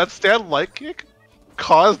 that stand light kick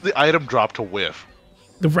caused the item drop to whiff.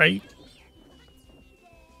 Right.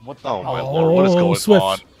 What the Oh hell? my lord, what is going Swift.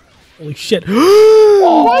 on? Holy shit.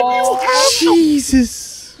 Oh,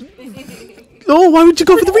 Jesus. Oh, why would you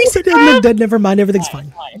go for the reset? Then never mind, everything's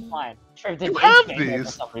fine. It's fine. Trev did You have insane there for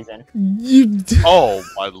these. some reason. You... Oh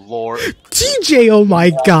my lord. TJ, oh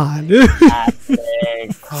my god. Fantastic.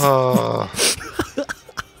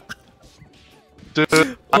 Dude,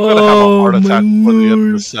 I'm gonna have a heart Oh, attack my before the end of the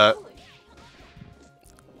lord. set.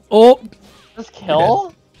 Oh, This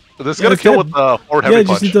kill? This is Yeah, gonna it's kill good. with the forward yeah, heavy just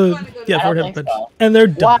punch. need You wanna to... go Yeah, down? forward I heavy don't punch. think so. And they're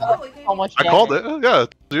done. Wow, so much I damage. called it. Yeah,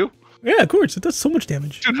 do. Yeah, of course. It does so much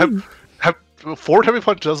damage. Dude, have forward heavy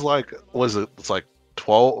punch does like was it? It's like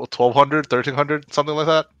 1200, 1300, something like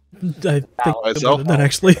that. I think Right, about so? that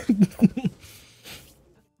actually. It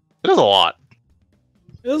does a lot.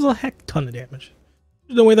 It does a heck ton of damage.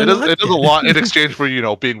 There's no way they're It does, not it does a dead. lot in exchange for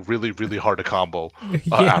being really really hard to combo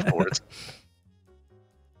Yeah. afterwards.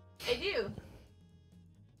 I do.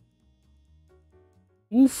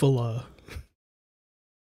 Oofala.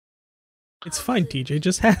 It's fine, TJ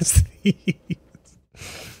just has these.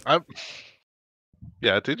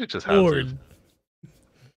 Yeah, dude, it just has. Lord. It.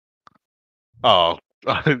 Oh,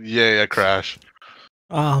 yeah, crash.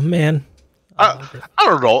 Oh man. I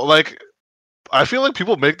don't know. Like, I feel like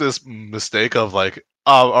people make this mistake of like,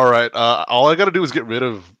 all right, all I gotta do is get rid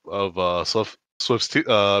of Swift's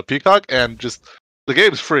Peacock, and just the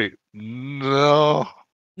game's free. No,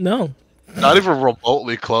 No. not even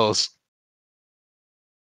remotely close.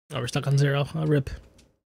 Oh, we're stuck on 0. I'll rip.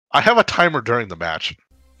 I have a timer during the match.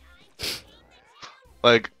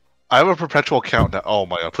 Like, I have a perpetual countdown. Oh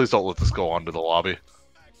my god! Please don't let this go on to the lobby.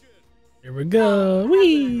 Here we go.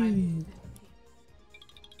 Whee!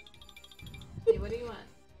 Hey, what do you want?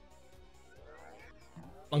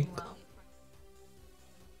 Bonk. Well,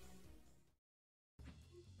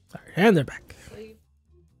 Sorry, and they're back. so you...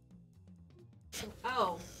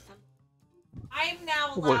 Oh. I'm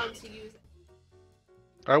now What? allowed to use it.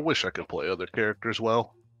 I wish I could play other characters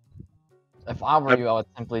well. If I were you, I would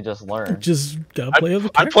simply just learn. Just gotta play other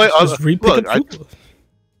I characters. play Just other- re-pick look, up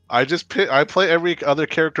Fupa. I play every other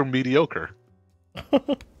character mediocre.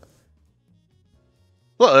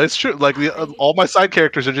 Well, it's true. Like all my side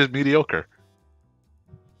characters are just mediocre.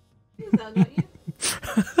 You sound, don't you?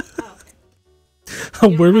 Oh,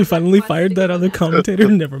 okay. Where we finally fired that other commentator.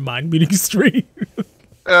 Never mind, meeting stream.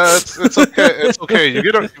 It's okay. It's okay. You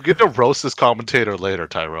get to roast this commentator later,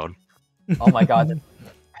 Tyrone. Oh my god.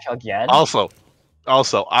 Again? Also, I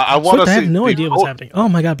want to see. I have no the idea what's po- happening. Oh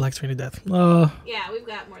my god, Black Screen of Death. Yeah, we've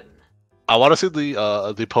got more than that. I want to see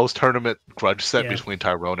the post tournament grudge set Yeah. between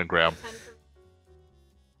Tyrone and Graham. Time for...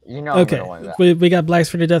 You know I'm Okay, gonna win that. we got Black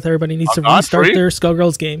Screen of Death. Everybody needs to I'm not restart free. their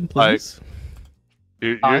Skullgirls game, Like- please.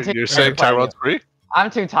 You're saying Tyrone's free? I'm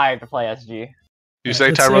too tired to play SG. You say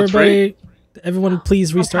Let's Tyrone's free? Everyone,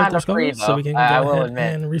 please restart their kinda free, Skullgirls so we can though. go I will ahead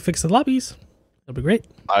admit. and refix the lobbies. That'll be great.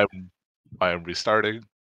 I am restarting.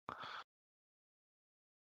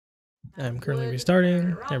 I'm currently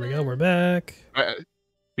restarting. There we go. We're back.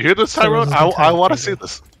 You hear this, Tyrone? Tyrone's I want to crazy. see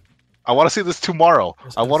this. I want to see this tomorrow.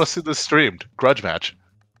 Where's I want to this? see this streamed grudge match.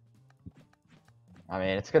 I mean,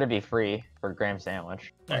 it's gonna be free for Graham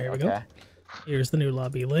Sandwich. There Like, we go. Here's the new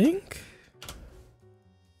lobby link.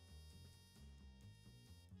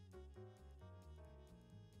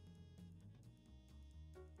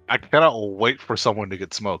 I cannot wait for someone to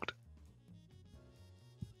get smoked.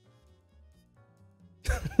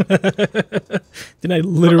 Didn't I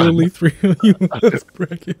literally throw you in this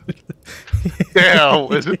bracket?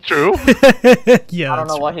 Damn, is it true? Yeah. I don't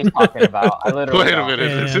know that's what he's talking about. I literally Wait a don't. minute,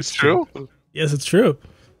 Yeah, is it's this true? Yes, it's true.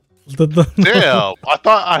 Damn,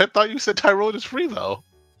 I thought you said Tyrone is free though.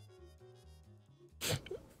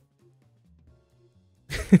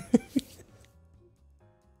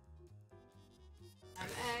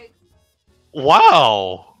 Have eggs.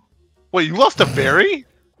 Wow. Wait, you lost to Barry?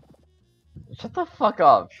 Shut the fuck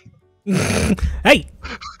up. Hey!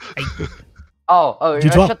 Oh, You you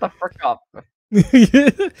drop- shut the frick up.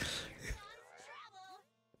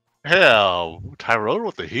 Hell, Tyrone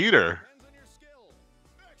with the heater.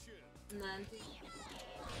 And then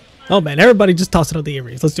Oh man, everybody just toss it on the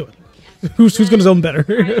Aries. Let's do it. Who's gonna zone better?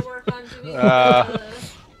 try to work on doing I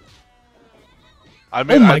Oh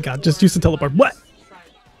mean, my god, just use the teleport. What?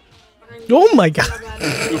 Oh my god.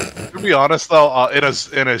 to be honest though,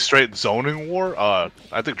 in a straight zoning war, I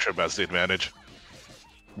think Trip has the advantage.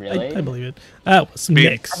 Really? I believe it. That was Me-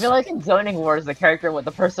 mixed. I feel like in Zoning Wars, the character with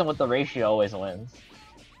the person with the ratio always wins.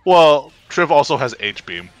 Well, Trip also has H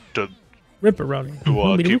beam to Ripperoni. to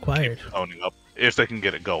Won't be keep required. zoning up if they can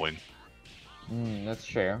get it going. That's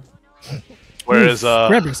true. Whereas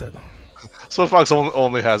Grab reset. Swiftfox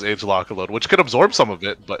only has H lock load, which can absorb some of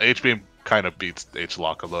it, but H beam kind of beats H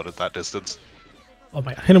lock load at that distance. Oh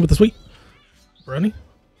my god, hit him with the sweep. Running.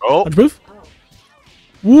 Oh, Proof.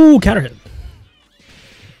 Woo, counter hit.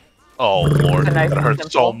 oh lord, Nice that hurts so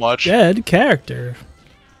simple. much. Dead character.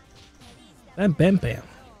 Bam, bam, bam.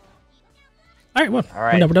 Alright, well,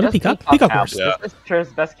 Alright. we're done with just Peacock. Peacock now. Wars. Yeah. This is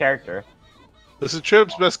Trip's best character. This is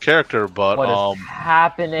Trip's best character, but What is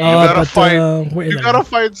happening? gotta but, fight- we're in you there. gotta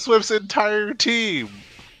fight Swift's entire team.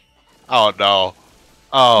 Oh no.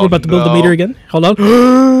 Oh, We're about to build the no. meter again. Hold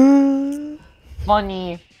on.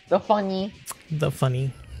 Funny. The funny. The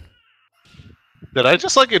funny. Did I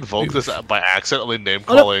just like invoke this by accidentally name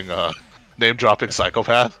Oh, no. calling, name dropping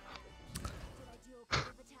psychopath?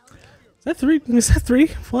 Is that three? Is that three?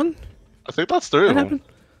 One? I think that's three What of them. happened?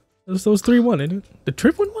 Those 3-1, isn't it? The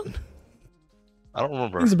Trip win one? I don't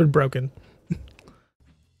remember. Things have been broken.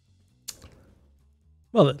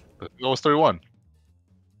 Well then, It was 3-1.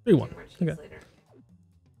 3-1. Okay.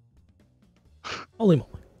 Holy moly.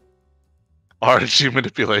 RNG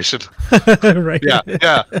manipulation. Right. Yeah,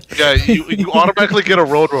 yeah, yeah. You automatically get a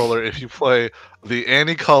road roller if you play the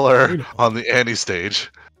Annie color on the Annie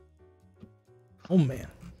stage. Oh man.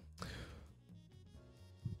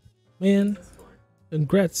 Man,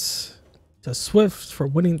 congrats to Swift for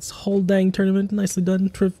winning this whole dang tournament. Nicely done.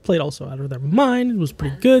 Triv played also out of their mind. It was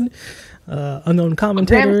pretty good. Unknown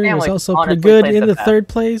commentator was Sandwich also pretty honestly good played in the the best. third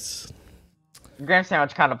place. Graham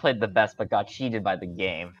Sandwich kind of played the best, but got cheated by the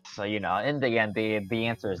game. So, you know, in the end, the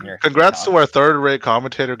answer is near. Congrats to our third-rate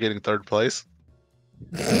commentator getting third place.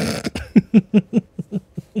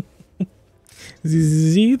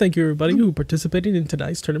 ZZZ, thank you everybody who participated in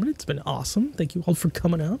tonight's tournament. It's been awesome. Thank you all for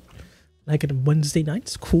coming out. Like it Wednesday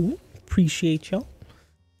nights. Cool. Appreciate y'all. If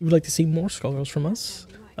you would like to see more Skullgirls from us,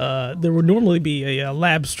 there would normally be a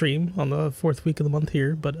lab stream on the 4th week of the month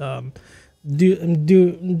here, but I'm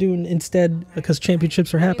doing instead, because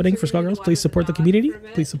championships are happening for Skullgirls. Please support the community.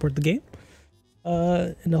 Please support the game.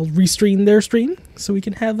 And I'll restream their stream so we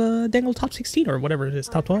can have a dangle top 16 or whatever it is,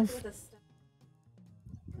 top 12.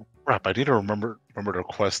 Crap, I need to remember to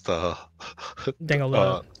request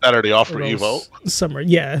Dangle Saturday off for Rose Evo. Summer.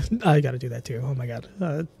 Yeah, I gotta do that too. Oh my god.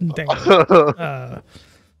 Dangle.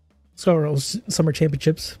 Skullgirls Summer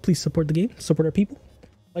Championships. Please support the game. Support our people.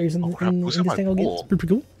 Players in, crap, in who's this in my Dangle game. pool? It's pretty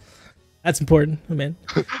cool. That's important, oh, man.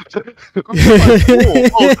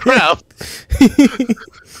 Oh crap!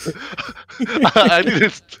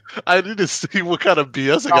 I need to see what kind of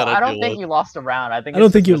BS I gotta I don't deal think with. you lost a round. I think I don't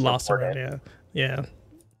it's think you just lost reported. around. Yeah.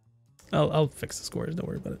 I'll fix the scores. Don't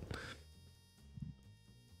worry about it.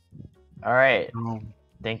 All right.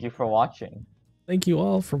 Thank you for watching. Thank you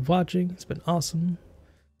all for watching. It's been awesome.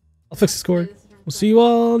 I'll fix the score. We'll see you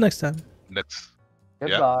all next time. Next.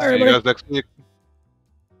 Goodbye. Yeah. See Everybody. you guys next week.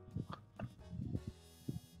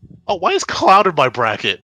 Oh, why is Cloud in my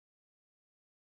bracket?